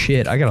 Ooh,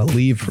 shit. I got to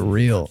leave for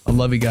real. I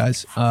love you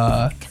guys.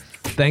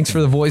 Thanks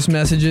for the voice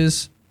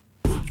messages.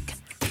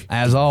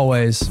 As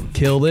always,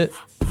 killed it.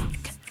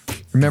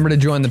 Remember to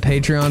join the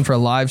Patreon for a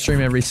live stream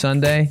every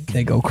Sunday.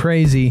 They go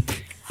crazy.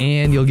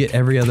 And you'll get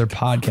every other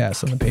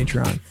podcast on the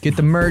Patreon. Get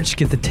the merch,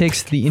 get the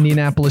tickets to the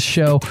Indianapolis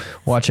show.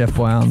 Watch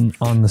FBoy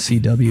on the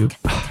CW.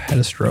 Had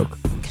a stroke.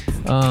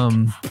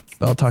 But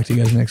I'll talk to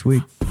you guys next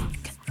week.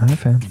 All right,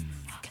 fam.